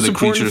get the one most of the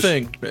important creatures.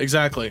 thing.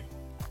 Exactly.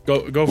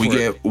 Go for We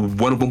it. get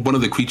one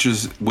of the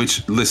creatures,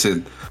 which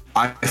listen,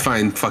 I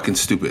find fucking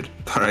stupid.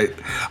 All right,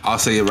 I'll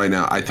say it right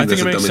now. I think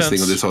that's it the makes dumbest thing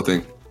sense. of this whole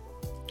thing.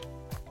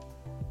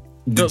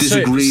 No,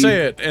 Disagree.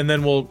 Say it, and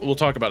then we'll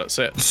talk about it.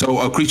 Say it. So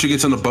a creature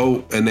gets on the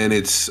boat, and then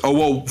it's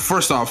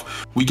first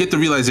off, we get the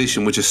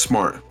realization, which is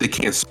smart. They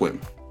can't swim.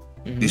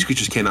 These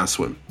creatures cannot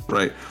swim,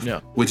 right? Yeah.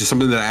 Which is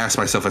something that I asked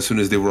myself as soon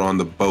as they were on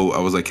the boat. I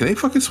was like, can they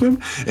fucking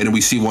swim? And then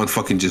we see one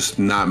fucking just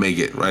not make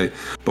it, right?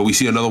 But we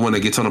see another one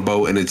that gets on a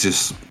boat, and it's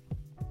just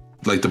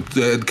like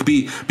it could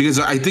be because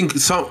I think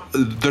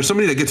there's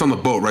somebody that gets on the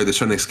boat, right? That's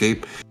trying to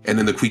escape, and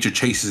then the creature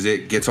chases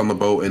it, gets on the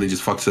boat, and it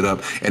just fucks it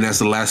up. And that's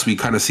the last we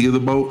kind of see of the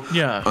boat.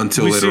 Yeah.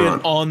 Until we later see on.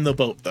 it on the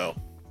boat though,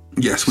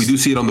 Yes, we do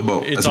see it on the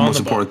boat. It's That's the on most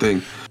the boat. important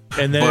thing.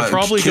 and then But it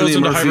probably goes Cillian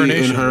into Murphy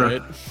hibernation, and her-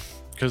 right?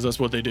 Because that's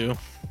what they do.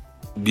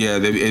 Yeah,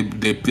 they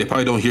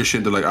probably don't hear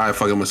shit. They're like, all right,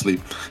 fuck, I'm asleep.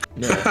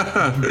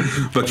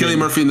 But Cillian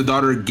Murphy and the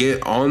daughter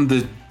get on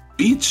the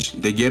beach.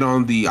 They get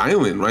on the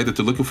island, right, that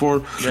they're looking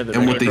for. Yeah, they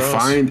and what make they it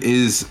across. find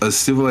is a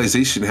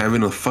civilization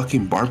having a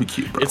fucking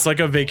barbecue, bro. It's like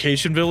a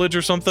vacation village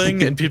or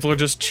something, and people are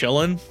just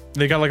chilling.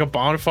 They got like a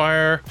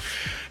bonfire,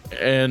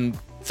 and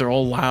they're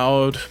all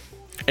loud.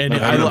 And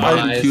Having a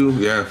barbecue,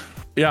 yeah.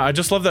 yeah, I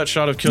just love that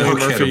shot of Cillian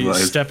No Murphy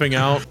cannibalized. stepping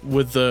out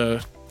with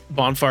the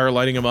bonfire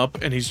lighting him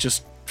up, and he's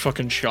just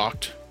fucking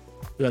shocked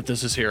that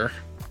this is here.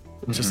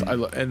 It's just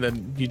and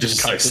then you just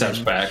Just cut like to steps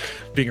them back.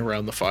 being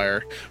around the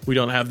fire. We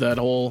don't have that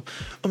whole,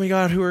 oh my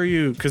god, who are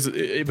you? Because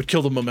it would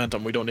kill the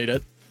momentum. We don't need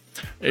it.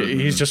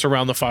 He's just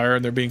around the fire,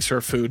 and they're being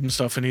served food and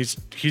stuff, and he's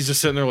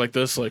just sitting there like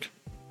this, like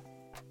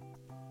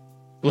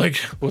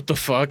what the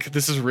fuck?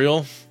 This is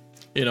real.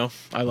 You know,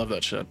 I love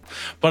that shit.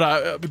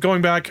 But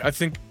going back, I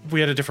think we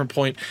had a different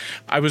point.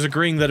 I was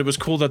agreeing that it was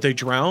cool that they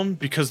drown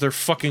because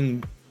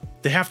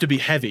they have to be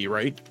heavy,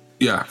 right?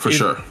 Yeah, for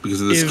sure,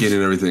 because of the skin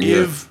and everything.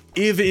 If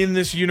in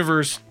this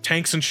universe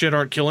tanks and shit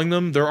aren't killing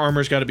them, their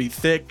armor's got to be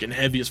thick and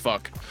heavy as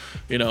fuck,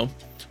 you know.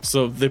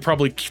 So they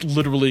probably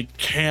literally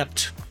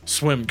can't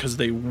swim because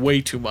they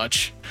weigh too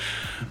much.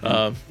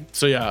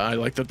 So yeah, I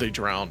like that they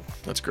drown.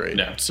 That's great.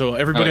 Yeah. So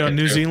everybody on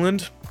New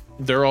Zealand,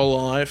 they're all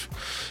alive.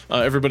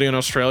 Everybody in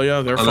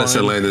Australia, they're unless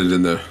fine. it landed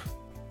in there.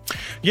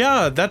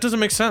 Yeah, that doesn't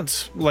make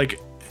sense. Like,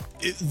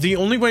 the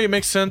only way it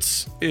makes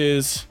sense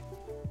is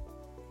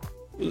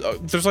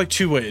there's like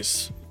two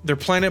ways. Their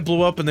planet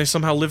blew up and they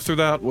somehow lived through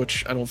that,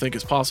 which I don't think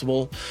is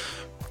possible,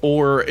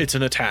 or it's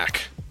an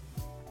attack.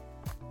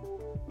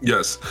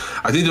 Yes,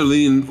 I think they're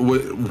leading.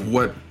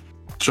 What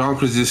John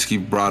Krasinski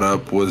brought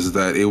up was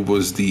that it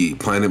was the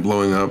planet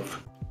blowing up,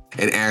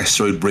 an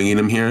asteroid bringing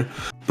him here.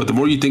 But the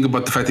more you think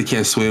about the fact they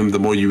can't swim, the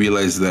more you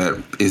realize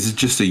that is it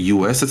just the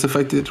U.S. that's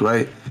affected,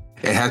 right?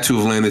 It had to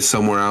have landed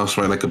somewhere else,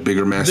 right? Like a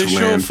bigger, massive They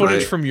show land,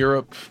 footage right? from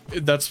Europe.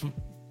 That's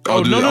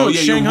Yeah, Shanghai.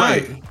 you're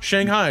right.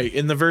 Shanghai.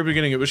 In the very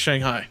beginning, it was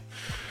Shanghai.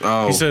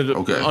 Oh, He said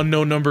okay.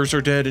 unknown numbers are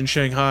dead in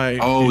Shanghai.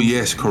 Oh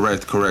yes,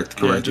 correct.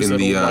 Yeah, just in that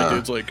the old white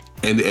dude's like,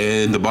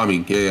 and the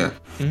bombing, yeah.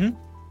 Mm-hmm.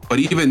 But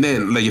even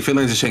then, like if it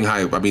lands in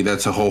Shanghai, I mean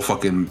that's a whole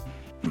fucking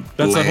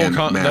that's a whole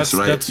land mass,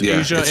 right? that's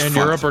Asia it's and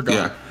fucked. Europe are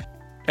gone.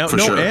 Yeah, for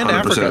no, sure, and 100%.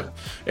 Africa.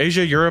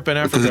 Asia, Europe, and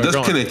Africa because it are does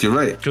gone. connect. You're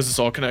right. Because it's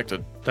all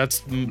connected. That's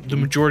the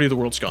majority of the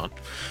world's gone.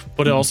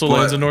 But it also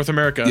lands in North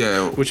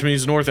America, which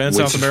means North and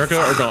South America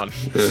are gone.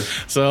 Yeah.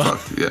 So,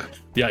 Yeah.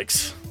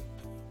 yikes.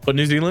 But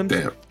New Zealand,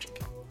 Damn.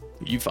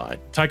 you fine.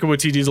 Taika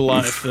Waititi's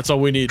alive. That's all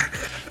we need.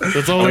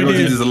 That's all we Taika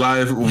need. Waititi's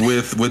alive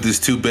with his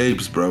two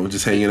babes, bro,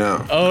 just hanging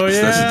out. Oh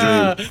yeah,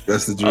 that's the dream.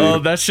 That's the dream. Oh,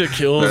 that shit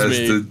kills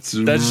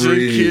me. That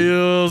shit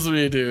kills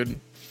me, dude.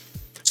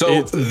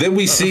 So then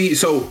we see.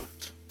 So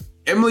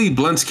Emily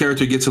Blunt's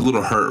character gets a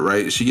little hurt,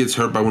 right? She gets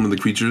hurt by one of the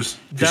creatures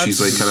because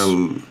she's like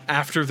kind of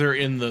after they're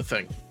in the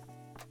thing.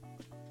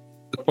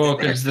 Well,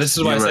 because this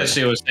is why I You're said right.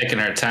 she was taking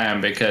her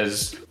time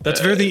because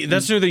That's near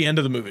the end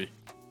of the movie.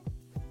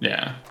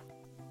 yeah.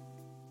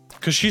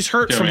 Because she's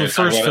hurt Do you from want the me to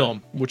talk first about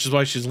film, which is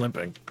why she's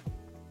limping.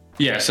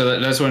 Yeah, so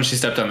that's when she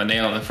stepped on the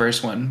nail in the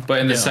first one. But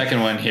in the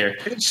second one here,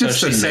 it's so just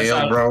she a sets nail,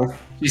 off, bro.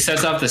 She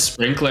sets off the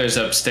sprinklers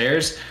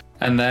upstairs,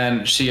 and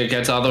then she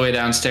gets all the way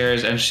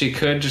downstairs, and she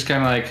could just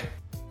kind of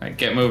like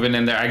get moving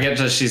in there. I get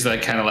that she's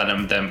like kind of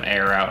letting them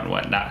air out and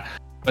whatnot.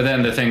 But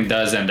then the thing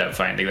does end up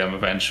finding them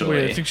eventually.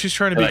 Wait, I think she's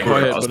trying to be Like,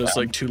 quiet, falls but it's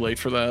down. like too late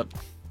for that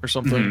or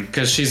something.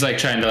 Because she's like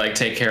trying to like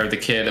take care of the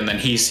kid, and then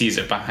he sees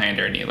it behind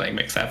her, and he like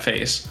makes that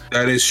face.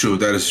 That is true.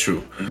 That is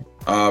true.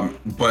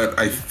 But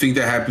I think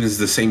that happens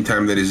the same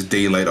time that is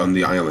daylight on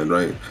the island,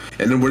 right?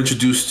 And then we're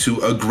introduced to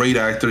a great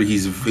actor.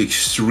 He's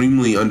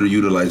extremely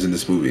underutilized in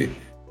this movie.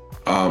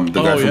 The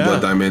guy from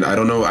Blood Diamond. I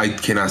don't know. I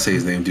cannot say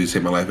his name. Dude,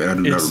 save my life, and I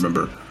do not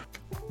remember.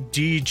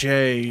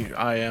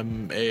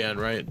 DJIMAN,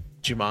 right?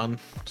 Jiman,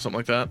 something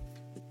like that.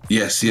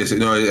 Yes.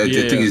 No, I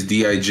think it's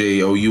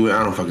DIJOU.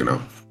 I don't fucking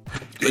know.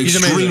 He's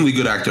Extremely amazing.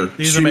 good actor.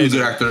 He's extremely amazing.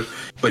 good actor.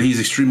 But he's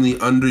extremely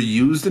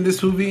underused in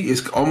this movie.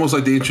 It's almost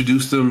like they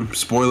introduced him,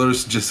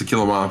 spoilers, just to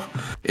kill him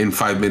off in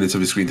 5 minutes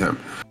of his screen time.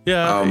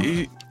 Yeah,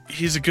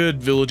 he's a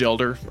good village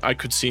elder. I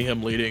could see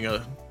him leading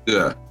a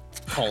Yeah.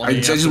 colony.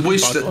 I just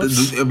wish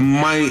that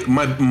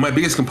my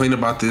biggest complaint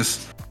about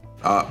this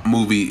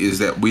movie is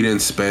that we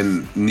didn't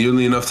spend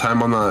nearly enough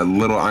time on that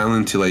little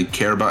island to like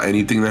care about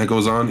anything that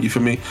goes on. You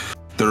feel me?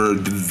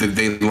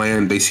 They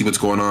land, they see what's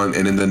going on,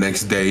 and then the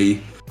next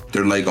day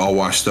they're like all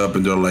washed up,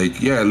 and they're like,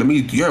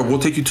 we'll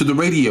take you to the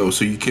radio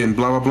so you can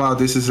blah blah blah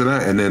this and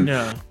that, and then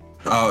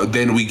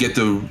then we get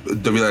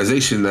the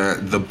realization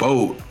that the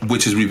boat,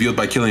 which is revealed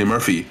by Cillian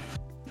Murphy,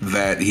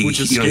 that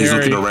he's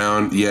looking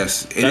around.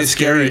 Yes, it is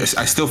scary.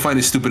 I still find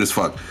it stupid as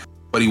fuck.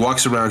 But he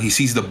walks around, he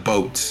sees the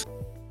boat,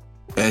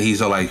 and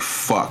he's all like,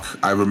 fuck,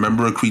 I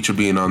remember a creature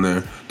being on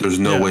there. There's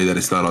no way that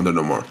it's not on there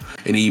no more.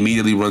 And he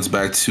immediately runs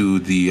back to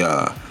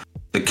the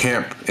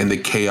camp, and the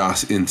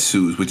chaos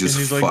ensues, which is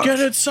he's fucked. like, get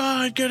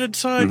inside.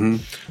 Mm-hmm.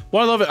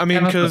 Well, I love it. I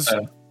mean, because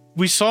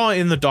we saw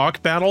in the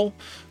dock battle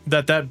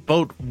that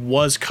boat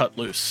was cut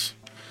loose,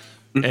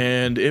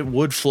 and it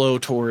would flow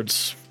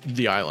towards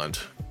the island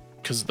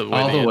because the way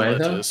All the the way,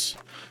 inlet though? is.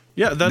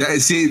 Yeah,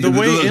 the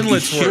way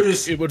inlets work,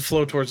 it would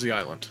flow towards the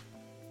island,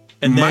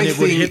 and then it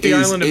would hit the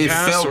island and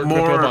pass or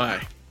go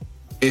by.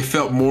 It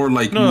felt more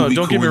like No, movie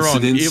don't get me wrong.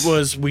 coincidence. It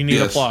was we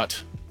need a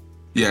plot.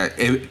 Yeah,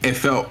 it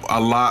felt a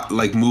lot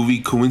like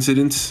movie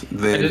coincidence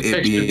than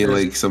it being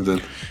like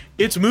something.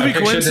 It's movie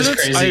coincidence. This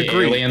crazy I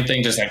agree. alien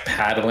thing just like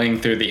paddling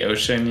through the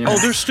ocean. You know? Oh,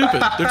 they're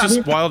stupid. They're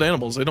just wild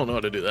animals. They don't know how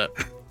to do that.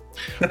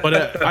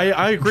 But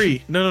I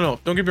agree. No.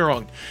 Don't get me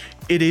wrong.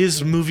 It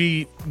is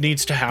movie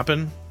needs to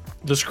happen.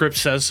 The script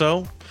says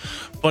so.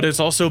 But it's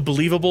also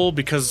believable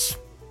because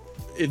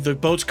the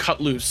boat's cut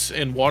loose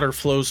and water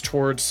flows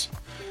towards,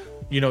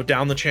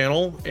 down the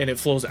channel, and it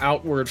flows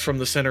outward from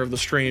the center of the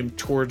stream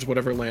towards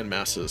whatever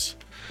landmass is.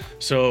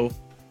 So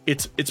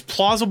it's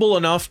plausible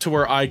enough to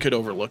where I could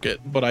overlook it.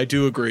 But I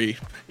do agree.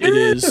 It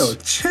is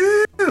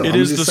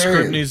the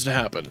script needs to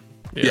happen.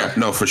 Yeah,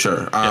 no, for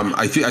sure.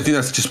 I think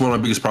that's just one of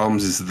my biggest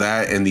problems is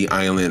that and the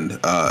island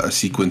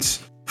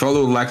sequence felt a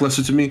little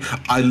lackluster to me.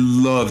 I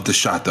love the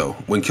shot though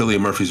when Cillian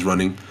Murphy's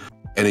running,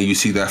 and then you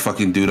see that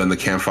fucking dude on the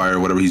campfire or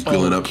whatever he's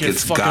grilling up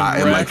gets got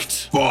and like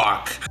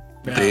fuck.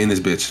 Yeah. They in this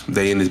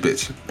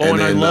bitch. Oh,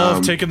 and I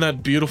love taking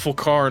that beautiful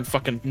car and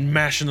fucking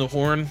mashing the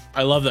horn.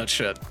 I love that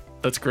shit.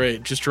 That's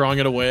great. Just drawing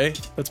it away.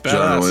 That's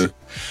badass.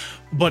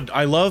 But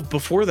I love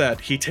before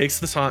that he takes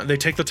the time. They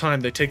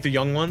take the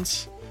young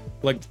ones.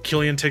 Like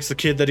Cillian takes the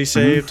kid that he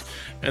saved,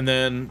 and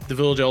then the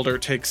village elder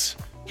takes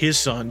his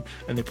son,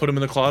 and they put him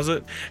in the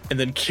closet. And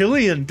then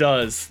Cillian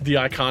does the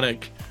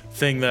iconic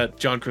thing that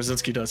John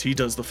Krasinski does. He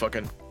does the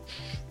fucking,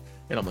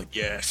 and I'm like,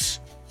 yes,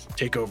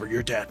 take over.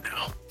 You're dad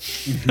now.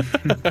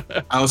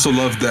 I also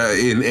love that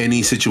in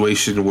any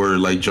situation where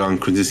like John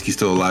Krasinski's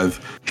still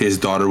alive, his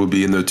daughter would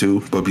be in there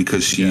too. But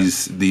because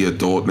she's the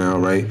adult now,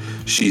 right?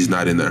 She's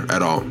not in there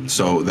at all.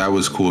 So that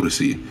was cool to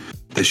see.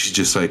 That she's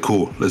just like,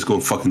 cool, let's go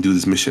fucking do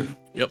this mission.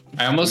 Yep.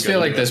 I almost feel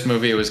like this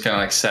movie was kind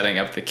of like setting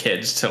up the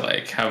kids to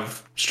like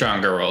have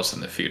stronger roles in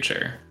the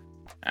future.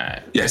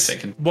 Yes.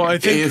 Well, I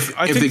think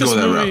they go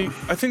that route.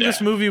 I think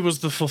this movie was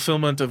the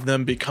fulfillment of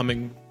them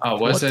becoming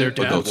what their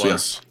dad adults,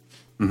 was.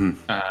 Yeah.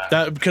 Mm-hmm.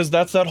 That because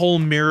that's that whole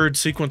mirrored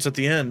sequence at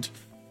the end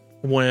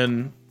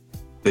when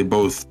they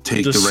both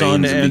take the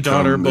son reins and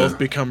daughter both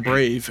become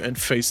brave and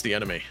face the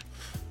enemy.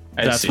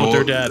 That's what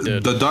their dad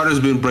did. The daughter's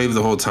been brave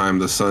the whole time.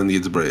 The son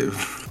gets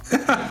brave.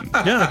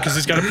 Yeah, because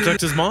he's got to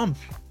protect his mom,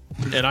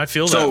 and I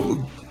feel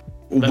so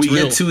we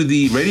get to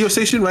the radio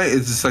station, right?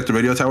 It's just like the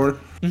radio tower,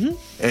 and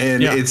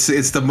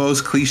it's the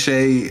most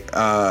cliche,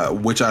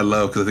 which I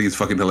love because I think it's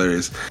fucking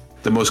hilarious.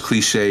 The most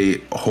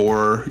cliche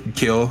horror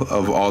kill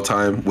of all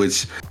time,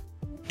 which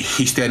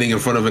he's standing in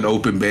front of an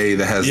open bay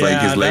that has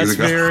like his legs.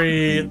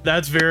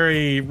 That's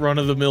very run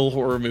of the mill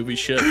horror movie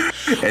shit.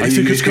 I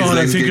think it's gone.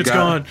 I think it's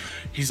gone.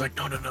 He's like,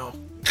 no.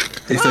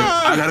 He's like,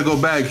 I gotta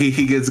go back.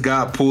 He gets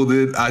got pulled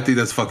in. I think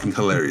that's fucking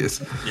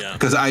hilarious. Yeah.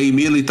 Because I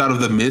immediately thought of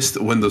The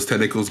Mist when those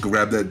tentacles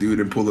grab that dude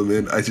and pull him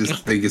in. I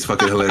just think it's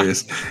fucking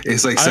hilarious.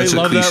 It's like such a cliche.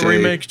 I love that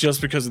remake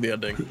just because of the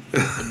ending.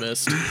 The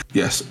Mist.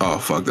 Yes. Oh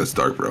fuck, that's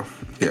dark, bro.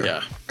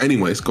 Yeah.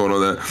 Anyways, going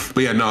on that.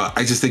 But yeah, no,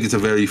 I just think it's a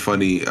very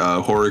funny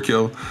horror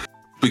kill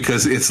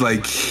because it's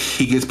like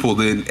he gets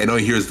pulled in and all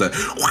he hears the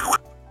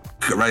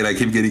right, like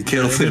him getting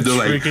killed. And they're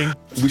like,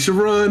 we should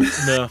run.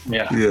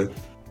 Yeah.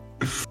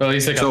 Well, at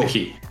least I got the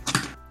key.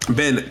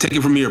 Ben, take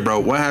it from here, bro.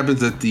 What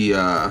happens at the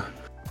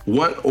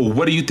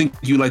what do you think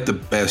you like the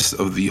best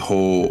of the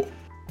whole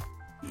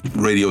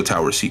radio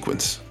tower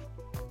sequence?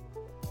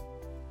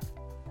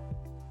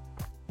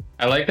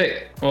 I like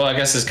that. Well, I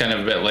guess it's kind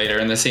of a bit later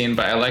in the scene,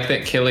 but I like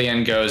that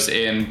Cillian goes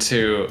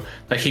into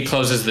like he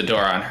closes the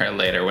door on her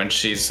later when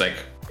she's like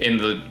in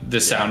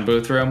the sound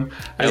booth room.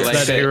 I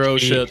like that hero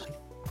shit.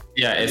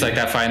 Yeah, it's like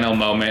that final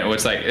moment where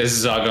it's like this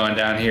is all going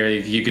down here.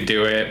 You could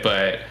do it,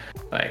 but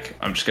like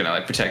I'm just gonna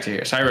like protect you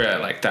here. So I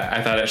really like that.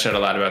 I thought it showed a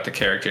lot about the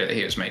character that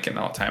he was making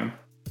the whole time.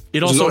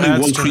 It also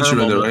adds one to creature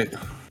her in there, right?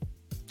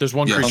 There's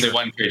one creature. Only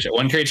one creature.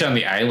 One creature on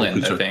the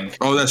island, I think.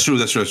 Oh, that's true.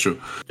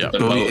 Yeah.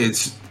 So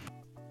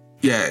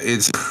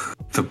it's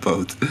the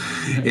boat.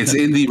 It's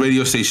in the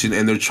radio station,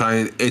 and they're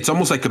trying. It's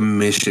almost like a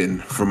mission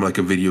from like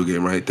a video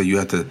game, right? That you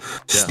have to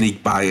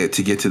sneak by it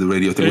to get to the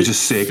radio thing, which is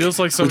sick. Feels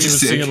like somebody was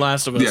singing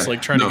Last of Us,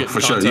 like trying to get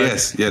in contact.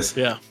 Sure. Yes.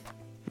 Yeah.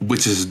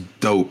 Which is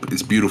dope.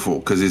 It's beautiful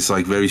because it's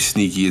like very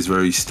sneaky. It's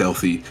very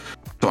stealthy.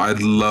 So I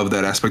love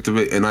that aspect of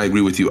it, and I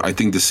agree with you. I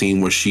think the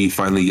scene where she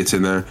finally gets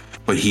in there,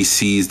 but he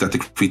sees that the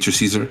creature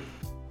sees her.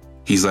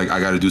 He's like, I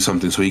got to do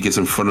something. So he gets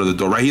in front of the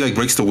door, right? He like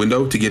breaks the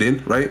window to get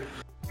in, right?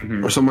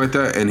 Or something like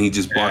that, and he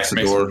just blocks the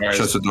door,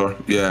 shuts the door.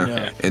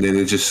 Yeah. And then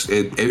it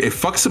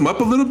fucks him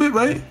up a little bit,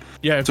 right?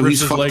 Yeah, so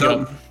he's fucked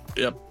up.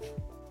 Yep.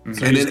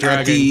 So and then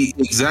at the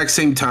exact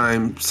same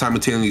time,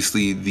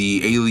 simultaneously,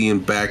 the alien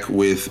back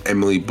with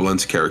Emily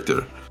Blunt's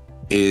character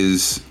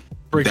is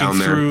breaking down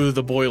there through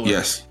the boiler.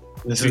 Yes.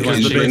 This is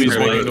when the baby's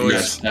making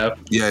noise.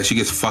 Yeah, she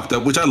gets fucked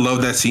up, which I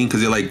love that scene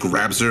because it like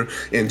grabs her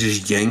and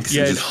just yanks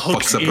and just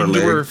fucks up her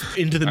leg.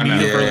 Into the meat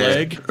of her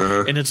leg,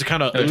 and it's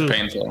kind of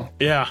painful.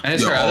 Yeah, and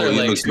it's her other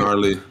leg. Looks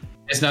gnarly.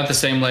 It's not the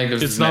same leg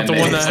as it's not the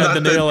one that had the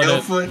nail in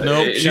it.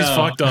 Nope, she's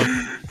fucked up.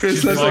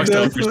 She's fucked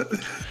up.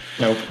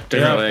 Nope,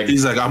 different leg.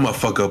 He's like, I'm gonna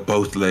fuck up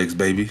both legs,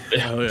 baby.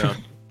 Hell yeah.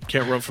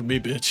 Can't run from me,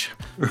 bitch.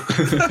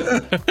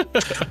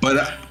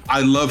 But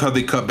I love how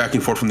they cut back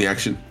and forth from the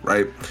action,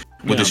 right?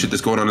 With the shit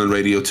that's going on the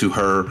radio to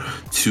her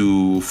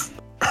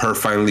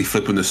finally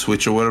flipping the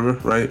switch or whatever,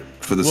 right?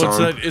 For the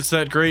song. It's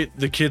that great.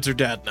 The kids are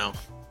dad now.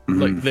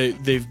 Like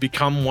they've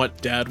become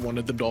what dad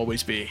wanted them to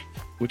always be,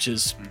 which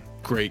is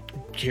great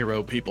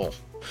hero people.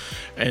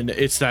 And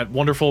it's that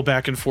wonderful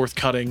back and forth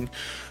cutting.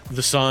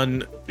 The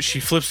son, she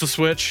flips the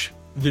switch,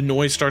 the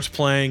noise starts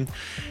playing,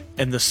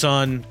 and the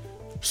son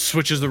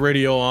switches the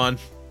radio on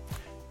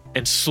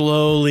and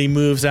slowly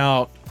moves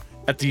out.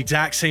 At the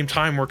exact same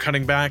time we're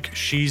cutting back,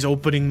 she's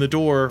opening the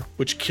door,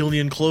 which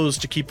Cillian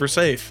closed to keep her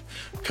safe,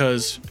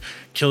 because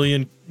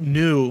Cillian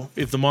knew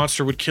if the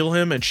monster would kill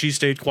him and she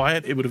stayed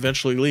quiet, it would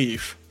eventually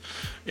leave.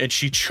 and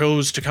she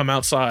chose to come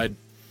outside.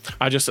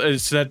 It's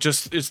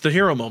the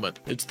hero moment.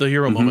 It's the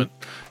hero moment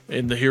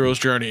in the hero's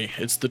journey.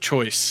 It's the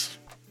choice.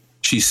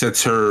 She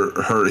sets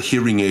her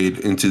hearing aid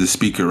into the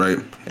speaker, right?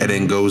 And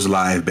then goes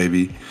live,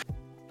 baby.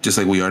 Just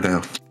like we are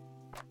now.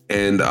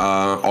 And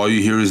all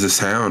you hear is the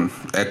sound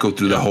echo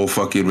through the whole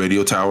fucking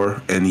radio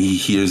tower. And he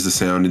hears the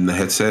sound in the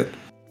headset.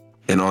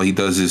 And all he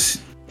does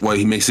is,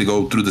 he makes it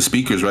go through the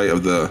speakers, right,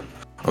 of the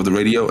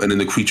radio. And then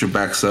the creature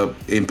backs up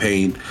in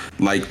pain,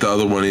 like the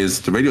other one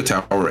is the radio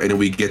tower. And then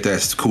we get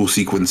that cool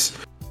sequence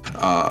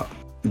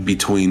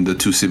between the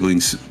two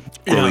siblings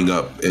growing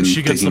up and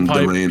she gets taking the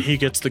pipe, reign. he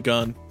gets the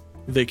gun.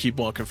 They keep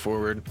walking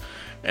forward,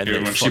 and Dude,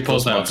 then when she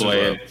pulls that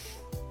blade,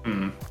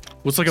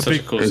 what's like a such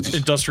big a cool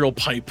industrial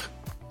pipe.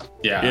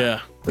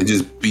 Yeah. It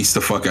just beats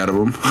the fuck out of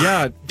him.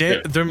 Yeah,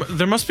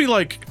 there must be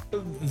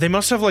they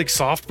must have like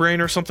soft brain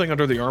or something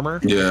under the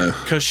armor. Yeah.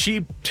 Because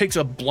she takes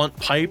a blunt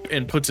pipe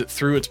and puts it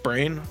through its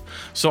brain.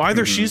 So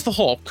either she's the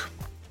Hulk,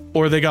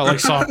 or they got like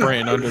soft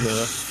brain under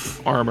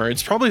the armor.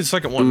 It's probably the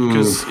second one,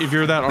 because if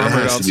you're that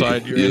armored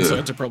outside, your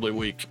insides are probably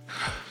weak.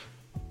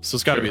 So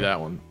it's got to be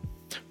that one.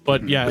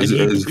 But yeah,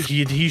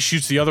 he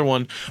shoots the other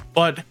one,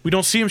 but we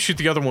don't see him shoot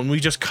the other one. We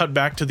just cut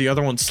back to the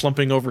other one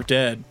slumping over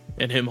dead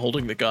and him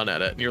holding the gun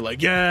at it. And you're like,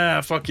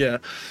 yeah, fuck yeah.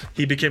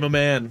 He became a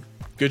man.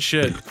 Good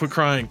shit. Quit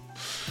crying.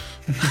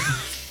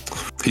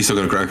 He's still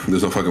gonna cry.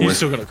 There's no fucking way. He's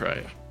still gonna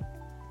cry.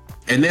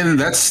 And then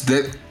that's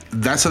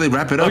how they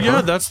wrap it up. Oh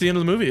yeah, that's the end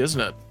of the movie, isn't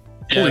it?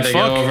 Yeah, Holy they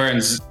fuck. go over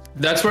and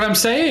that's what I'm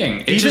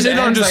saying. Even in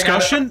our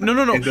discussion,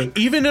 no.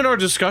 Even in our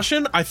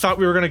discussion, I thought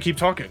we were gonna keep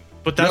talking.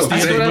 But that's the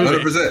end of the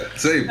movie. 100%.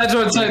 Same. That's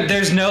what I'm saying.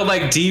 There's no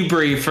like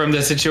debrief from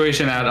the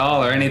situation at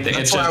all or anything.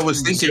 That's it's what just I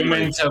was thinking,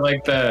 zooming to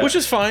like which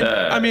is fine.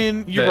 I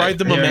mean, you ride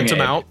the hearing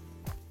momentum aid. out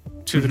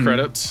to the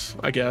credits,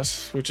 I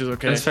guess, which is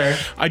okay. That's fair.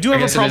 I do I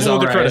have a guess it is problem with the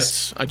alright.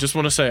 credits. I just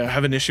want to say I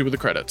have an issue with the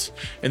credits.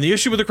 And the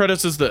issue with the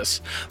credits is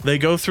this. They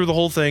go through the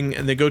whole thing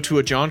and they go to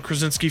a John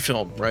Krasinski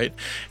film, right?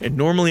 And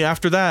normally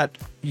after that,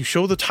 you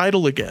show the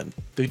title again.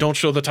 They don't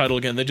show the title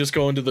again. They just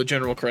go into the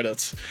general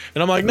credits.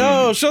 And I'm like,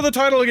 no, show the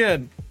title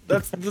again.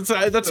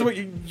 That's what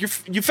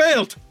you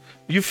failed.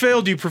 You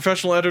failed, you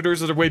professional editors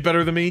that are way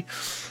better than me.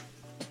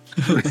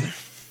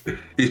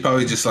 He's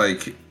probably just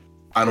like,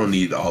 I don't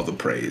need all the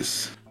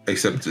praise.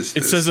 Except just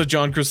It says a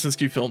John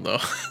Krasinski film, though.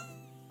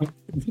 I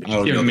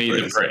don't Give know me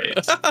the the praise.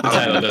 praise.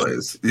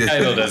 The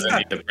title doesn't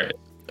need the praise.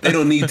 They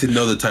don't need to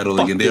know the title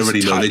again. They this already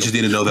know. title. They just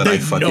need to know that They I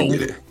fucking know.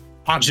 did it.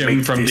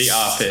 Jim from The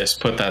Office,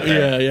 put that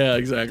there. Yeah,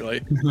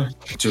 exactly.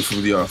 Just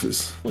from The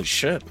Office. Holy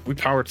shit, we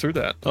powered through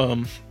that.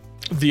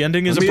 The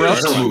ending is It's a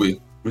abrupt. short movie.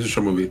 It's a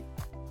short movie.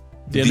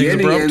 The The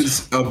ending ending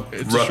is abrupt.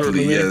 ends It's a short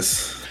abruptly, movie.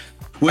 yes.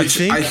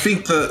 Which I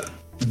think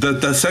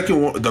the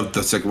second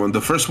one,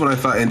 the first one I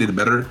thought ended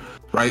better,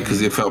 right?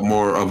 Because it felt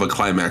more of a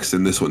climax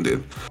than this one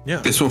did. Yeah.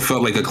 This one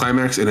felt like a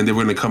climax, and then they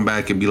were gonna come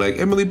back and be like,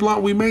 Emily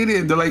Blunt, we made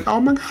it. And they're like, oh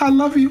my god, I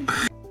love you.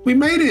 We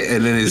made it.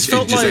 And then it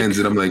felt just like- ends,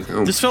 and I'm like,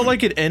 oh, This felt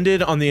like it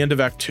ended on the end of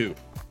Act 2.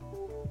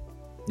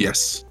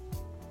 yes.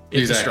 in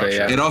Exactly,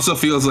 construction. yeah. It also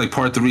feels like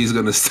part 3 is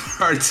gonna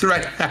start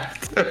right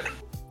after.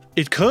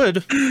 It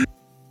could.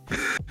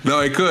 No,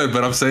 it could,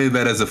 but I'm saying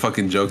that as a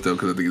fucking joke though,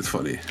 because I think it's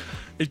funny.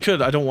 It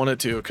could. I don't want it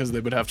to, because they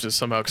would have to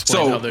somehow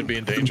explain how they'd be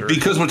in danger.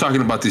 Because we're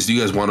talking about this, do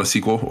you guys want a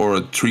sequel or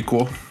a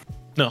trequel?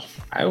 No.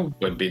 I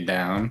would be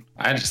down.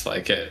 I just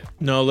like it.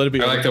 No, let it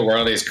be I over. like the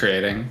world he's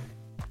creating.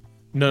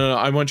 No.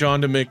 I want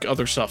John to make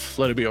other stuff.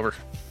 Let it be over.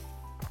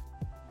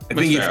 I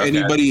think if fair, okay.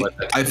 anybody,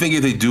 I think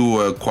if they do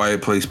a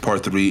Quiet Place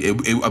Part 3,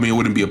 it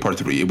wouldn't be a Part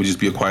 3. It would just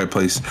be a Quiet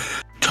Place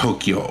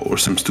Tokyo or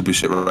some stupid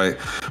shit, right?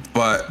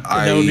 But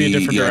that would be a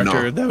different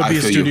director. That would be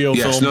a studio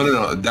Yes, film.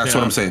 no. That's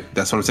what I'm saying.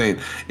 That's what I'm saying.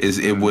 Is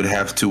it would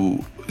have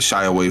to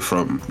shy away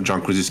from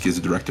John Krasinski as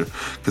a director,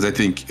 because I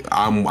think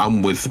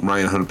I'm with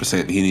Ryan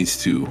 100%.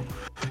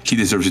 He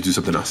deserves to do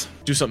something else.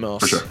 Do something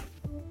else. For sure.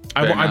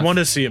 I enough. want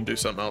to see him do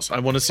something else. I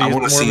want to see I more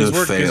wanna of see his him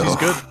work because he's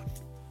fail.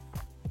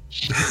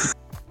 good.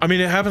 I mean,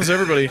 it happens to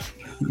everybody.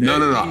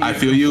 No. I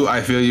feel you,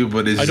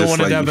 but it's I don't just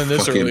want it like to happen you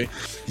this fucking, early.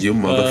 you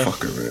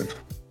motherfucker, man.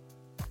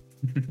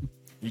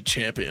 You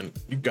champion.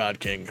 You god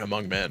king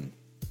among men.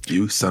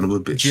 You son of a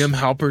bitch. Jim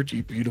Halpert,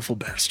 you beautiful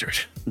bastard.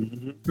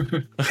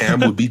 Cam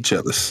would be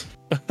jealous.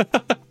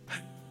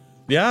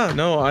 Yeah,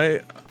 no, I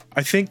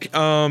think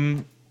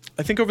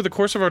over the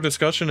course of our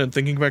discussion and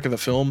thinking back of the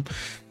film,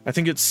 I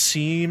think it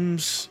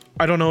seems,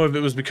 I don't know if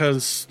it was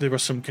because there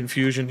was some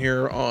confusion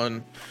here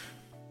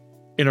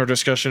in our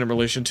discussion in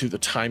relation to the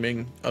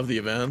timing of the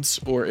events,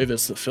 or if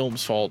it's the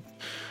film's fault.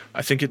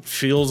 I think it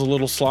feels a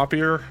little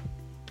sloppier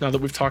now that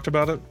we've talked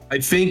about it. I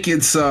think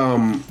it's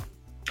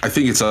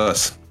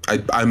us.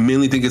 I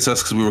mainly think it's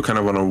us because we were kind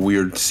of on a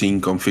weird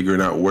sync on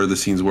figuring out where the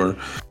scenes were,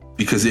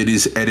 because it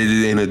is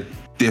edited in a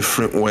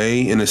different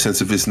way, in a sense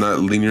of it's not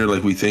linear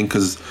like we think,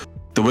 because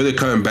the way they're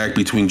coming back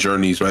between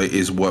journeys, right,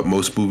 is what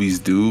most movies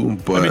do.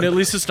 But I mean, at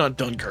least it's not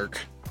Dunkirk.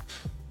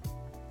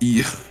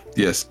 yeah,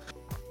 yes,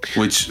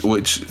 which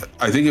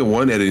I think it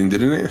won editing,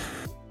 didn't it?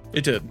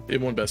 It did.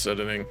 It won best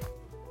editing.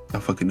 I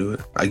fucking knew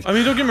it. I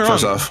mean, don't get me wrong.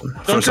 First off,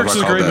 Dunkirk's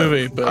is a great that,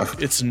 movie,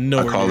 but it's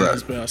nowhere near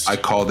his best. I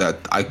called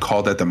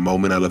that the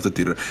moment I left the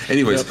theater.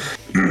 Anyways,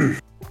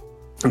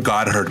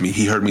 God heard me.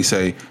 He heard me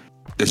say,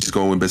 "Let's just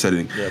go and win best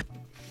editing." Yep.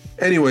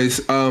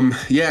 Anyways,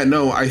 yeah,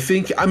 no, I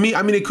think I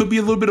mean it could be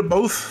a little bit of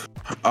both.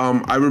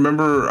 I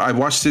remember I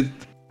watched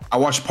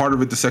part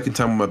of it the second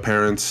time with my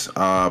parents,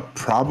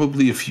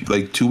 probably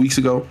 2 weeks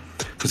ago,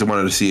 because I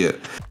wanted to see it.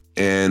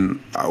 And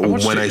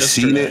when I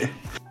seen it,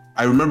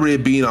 I remember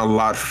it being a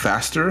lot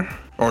faster.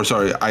 Or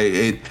sorry,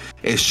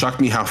 it shocked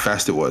me how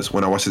fast it was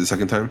when I watched it the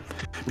second time,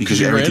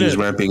 because everything was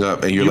ramping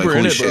up, and you're like,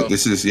 holy shit,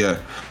 this is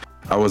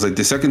I was like,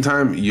 the second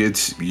time,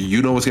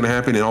 you know what's gonna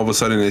happen, and all of a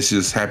sudden it's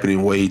just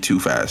happening way too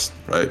fast,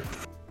 right?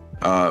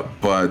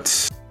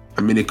 But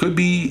I mean, it could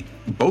be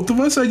both of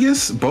us, I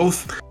guess.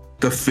 Both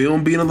the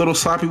film being a little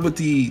sloppy with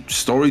the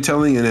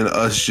storytelling, and then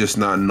us just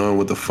not knowing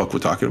what the fuck we're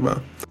talking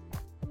about.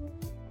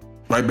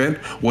 Right, Ben?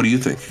 What do you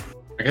think?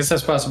 I guess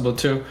that's possible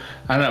too.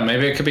 I don't know.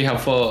 Maybe it could be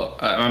helpful.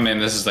 I mean,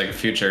 this is like a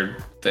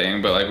future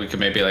thing, but like we could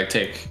maybe like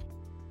take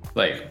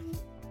like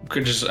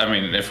could just. I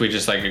mean, if we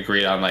just like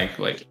agreed on like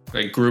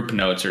group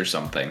notes or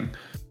something.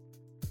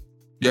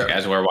 Yeah.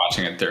 As we're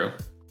watching it through.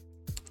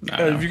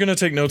 If you're gonna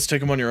take notes,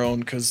 take them on your own,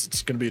 because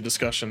it's gonna be a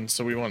discussion.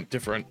 So we want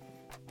different.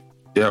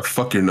 Yeah,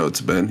 fuck your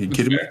notes, Ben. You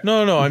kidding me?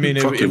 No. I mean,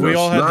 if we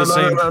all had the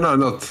same.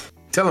 No.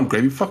 Tell him,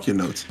 Gravy, fuck your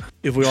notes.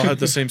 If we all had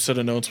the same set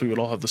of notes, we would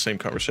all have the same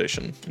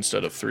conversation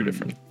instead of 3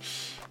 different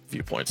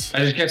viewpoints. I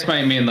just guess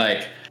might mean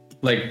like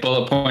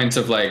bullet points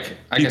of like,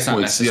 I guess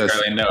not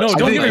necessarily notes. No,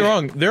 don't get me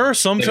wrong. There are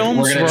some films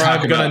where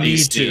I'm gonna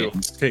need to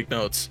take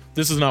notes.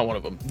 This is not one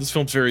of them. This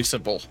film's very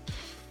simple.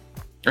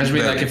 Or I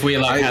mean, like if we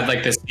had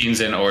like the scenes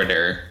in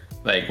order,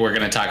 like we're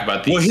gonna talk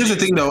about these. Well, here's the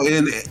thing though,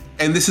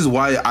 and this is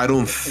why I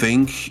don't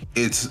think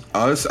it's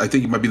us. I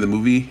think it might be the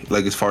movie,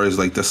 like as far as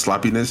like the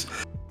sloppiness.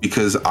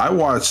 Because I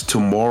watched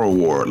Tomorrow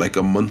War like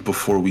a month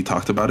before we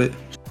talked about it,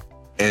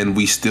 and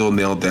we still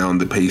nailed down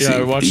the pacing.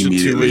 Yeah, I watched it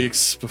 2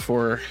 weeks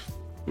before.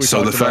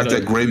 So the fact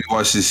that Gravy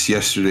watched this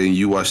yesterday and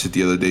you watched it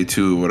the other day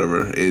too, or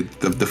whatever,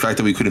 the fact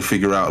that we couldn't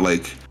figure out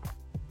like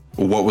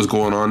what was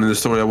going on in the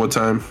story at what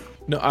time.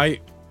 No, I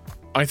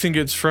think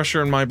it's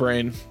fresher in my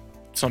brain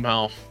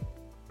somehow,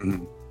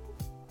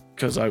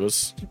 because I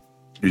was.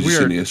 We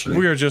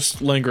are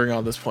just lingering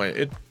on this point.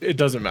 It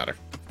doesn't matter.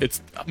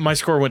 It's my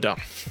score went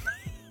down.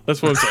 That's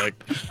what I'm saying.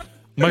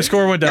 My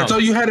score went down. That's all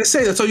you had to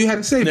say. Bro. You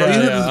had to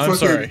I'm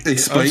sorry.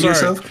 Explain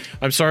yourself.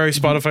 I'm sorry,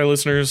 Spotify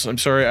listeners. I'm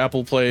sorry,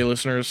 Apple Play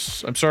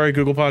listeners. I'm sorry,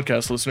 Google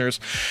Podcast listeners.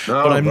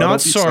 No, but I'm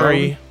not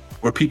sorry.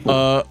 We're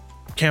people.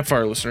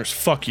 Campfire listeners.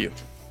 Fuck you.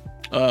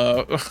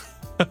 I'm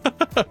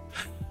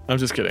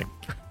just kidding.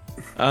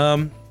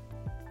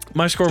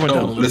 My score went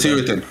down. Let's hear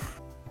it then.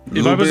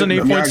 If I was an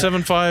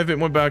 8.75,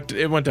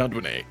 it went down to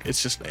an 8.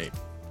 It's just an 8.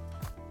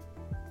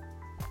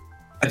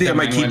 I think I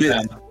might keep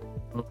it.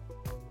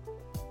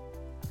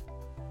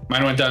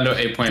 Mine went down to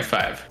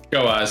 8.5.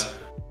 Go, Oz.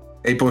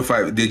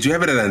 8.5. Did you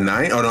have it at a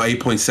 9? Oh no,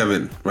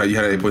 8.7. Right? You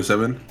had it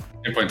 8.7?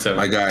 8.7.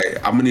 My guy,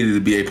 I'm gonna need it to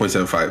be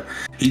 8.75.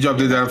 He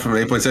dropped it down from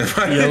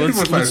 8.75. Yeah,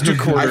 let's do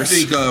quarters. I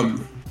think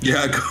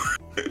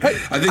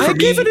I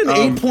gave it an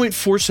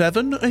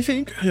 8.47, I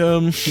think.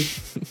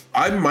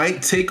 I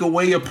might take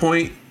away a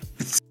point.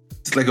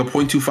 It's like a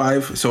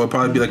 0.25, so it'll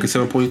probably be like a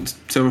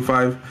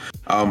 7.75.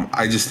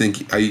 I just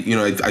think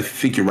I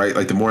think you're right.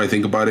 Like the more I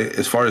think about it,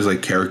 as far as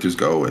like characters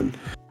go and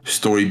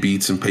story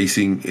beats and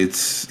pacing,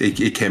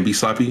 it can be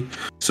sloppy.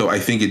 So I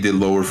think it did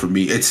lower for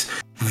me. It's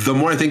the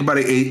more I think about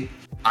it,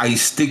 I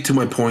stick to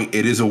my point.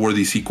 It is a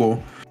worthy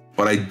sequel,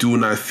 but I do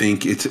not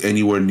think it's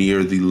anywhere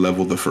near the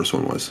level the first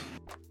one was.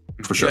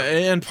 For sure.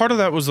 Yeah, and part of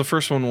that was the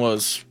first one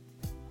was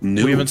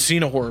new. We haven't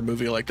seen a horror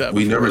movie like that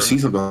before. We never seen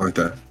something like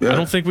that. Yeah. I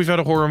don't think we've had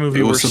a horror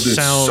movie where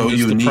sound so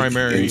is the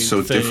primary and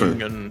so thing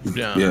different. And,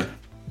 yeah.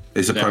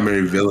 It's the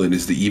primary villain.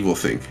 It's the evil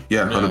thing.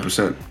 Yeah,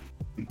 100%.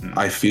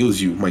 I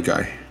feels you, my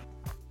guy.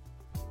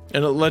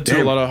 And it led to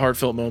a lot of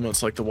heartfelt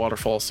moments, like the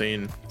waterfall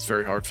scene. It's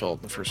very heartfelt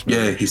in the first movie.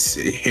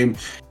 Yeah,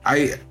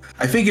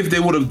 I think if they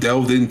would have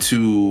delved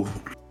into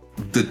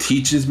the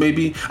teachings,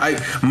 maybe.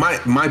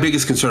 My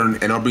biggest concern,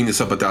 and I'll bring this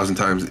up 1,000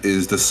 times,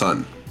 is the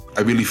son.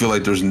 I really feel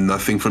like there's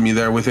nothing for me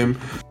there with him.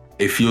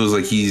 It feels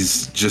like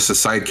he's just a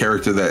side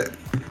character that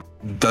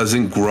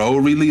doesn't grow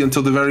really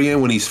until the very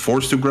end when he's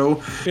forced to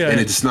grow. Yeah.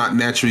 And it's not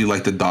naturally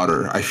like the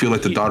daughter. I feel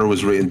like the daughter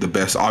was written the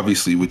best,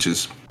 obviously, which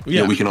is,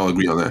 we can all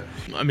agree on that.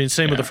 I mean,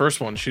 same with the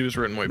first one. She was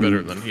written way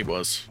better than he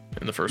was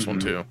in the first one,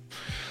 too.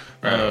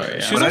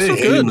 She's but I didn't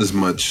hate him as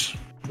much.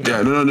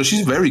 Yeah, no.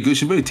 She's very good.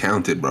 She's very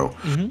talented, bro.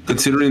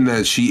 Considering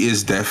that she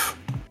is deaf,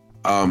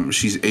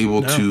 she's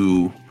able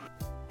to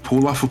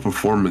pull off a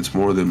performance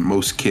more than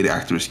most kid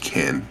actors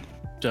can.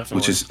 Definitely.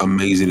 Which is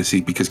amazing to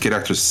see because kid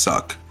actors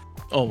suck.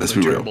 Oh, let's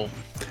be real.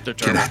 They're terrible.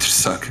 Kid actors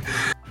suck.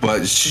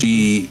 But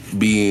she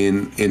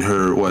being in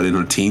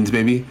her teens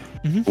maybe.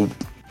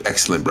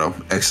 Excellent, bro.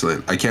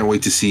 Excellent. I can't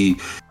wait to see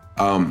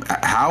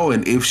how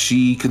and if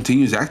she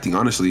continues acting,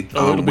 honestly.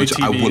 It'll be which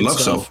TV I would love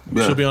stuff. So.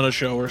 Yeah. She'll be on a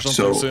show or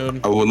something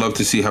soon. I would love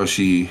to see how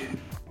she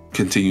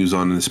continues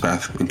on in this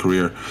path in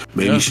career.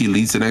 Maybe she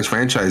leads the next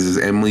franchises.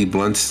 Emily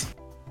Blunt's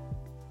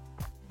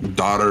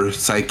daughter,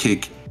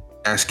 sidekick,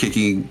 ass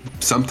kicking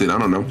something. I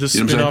don't know. The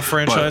spin-off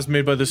franchise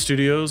made by the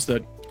studios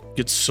that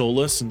gets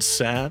soulless and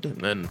sad,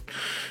 and then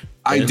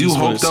I do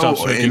hope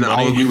though, and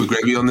I'll agree with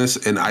Greggy on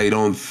this, and I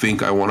don't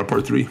think I want a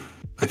part 3.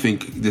 I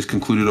think this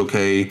concluded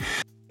okay.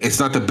 It's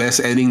not the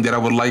best ending that I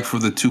would like for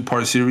the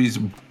 2-part series,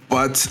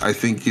 but I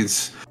think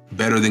it's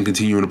better than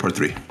continuing a part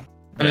 3.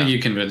 I think you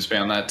convinced me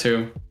on that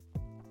too.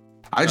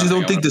 I just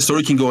don't think the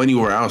story can go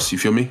anywhere else. You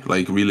feel me?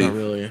 Like really? Not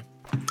really.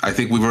 I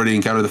think we've already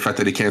encountered the fact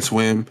that he can't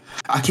swim.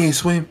 I can't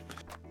swim.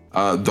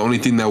 The only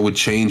thing that would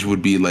change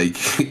would be like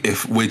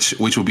which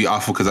would be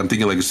awful because I'm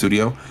thinking like a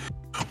studio.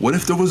 What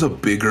if there was a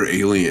bigger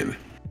alien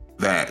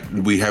that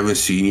we haven't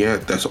seen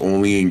yet? That's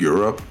only in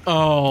Europe.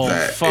 Oh,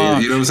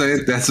 fuck! You know what I'm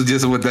saying? That's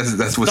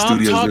what Stop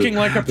studios do. talking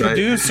like a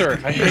producer.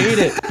 Right? I hate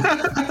it.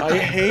 I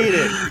hate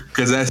it.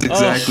 Because that's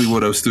exactly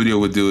what a studio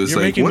would do. Is You're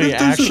like, making what me if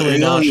there's an actually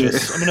alien?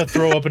 nauseous. I'm gonna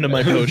throw up into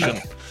my potion.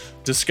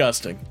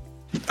 Disgusting.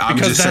 I'm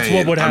Because just that's saying,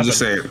 what would happen. I'm just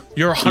saying.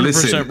 You're 100%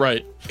 Listen,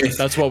 right.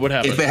 That's what would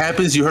happen. If it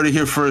happens, you heard it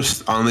here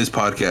first on this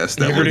podcast.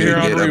 That You heard it here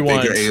on a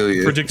Rewind, bigger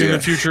alien. predicting the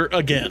future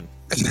again.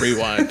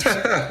 Rewind,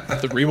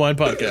 the Rewind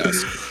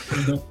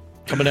podcast,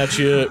 coming at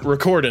you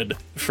recorded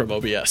from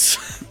OBS.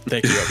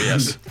 Thank you,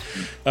 OBS.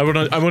 I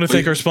want to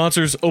thank our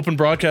sponsors, Open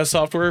Broadcast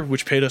Software,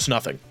 which paid us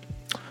nothing.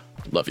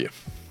 Love you.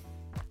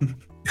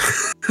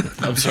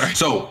 I'm sorry.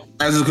 So,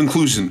 as a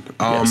conclusion,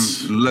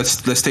 Yes.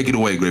 let's take it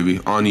away, Gravy.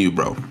 On you,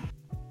 bro.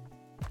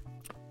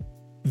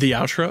 The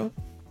outro.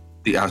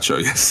 The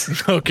outro,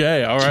 yes.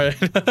 Okay, all right.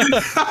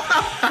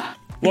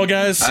 Well,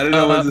 guys, I don't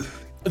know.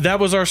 that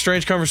was our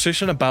strange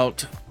conversation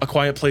about A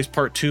Quiet Place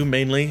Part 2,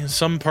 mainly.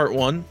 Some Part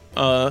 1.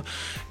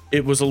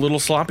 It was a little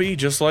sloppy,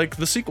 just like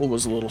the sequel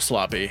was a little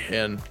sloppy.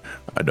 And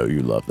I know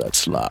you love that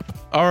slop.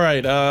 All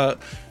right,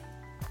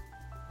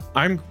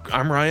 I'm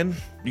Ryan.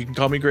 You can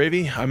call me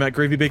Gravy. I'm at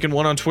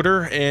GravyBacon1 on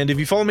Twitter. And if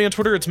you follow me on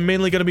Twitter, it's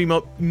mainly going to be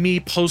me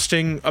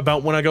posting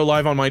about when I go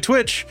live on my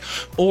Twitch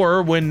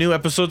or when new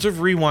episodes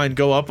of Rewind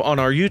go up on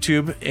our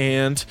YouTube.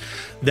 And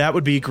that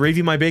would be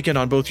Gravy My Bacon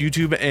on both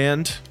YouTube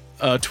and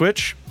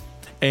Twitch.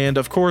 And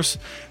of course,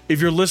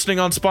 if you're listening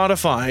on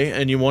Spotify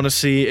and you want to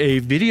see a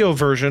video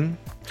version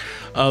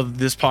of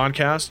this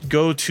podcast,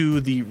 go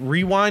to the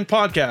Rewind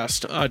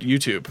podcast on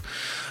YouTube.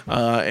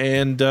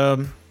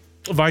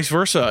 Vice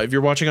versa. If you're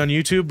watching on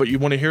YouTube, but you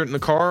want to hear it in the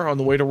car on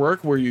the way to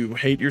work where you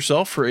hate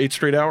yourself for 8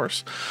 straight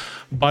hours,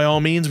 by all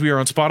means, we are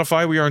on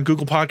Spotify. We are on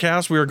Google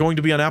Podcasts. We are going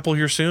to be on Apple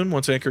here soon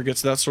once Anchor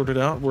gets that sorted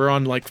out. We're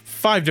on like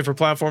 5 different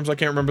platforms. I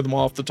can't remember them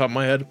all off the top of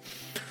my head.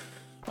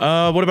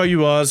 What about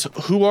you, Oz?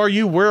 Who are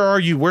you? Where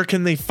are you? Where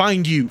can they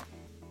find you?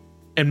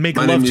 And make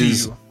love to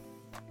you.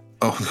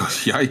 Oh,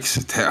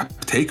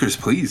 yikes. Takers,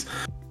 please.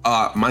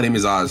 My name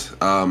is Oz.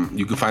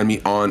 You can find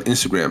me on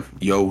Instagram,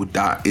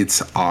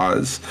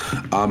 yo.itsoz.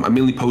 I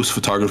mainly post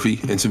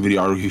photography and some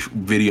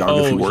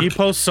videography work. He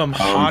posts some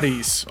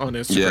hotties on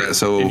Instagram. Yeah,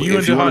 so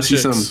if you want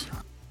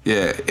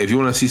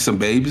to see some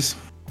babes,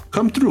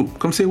 come through.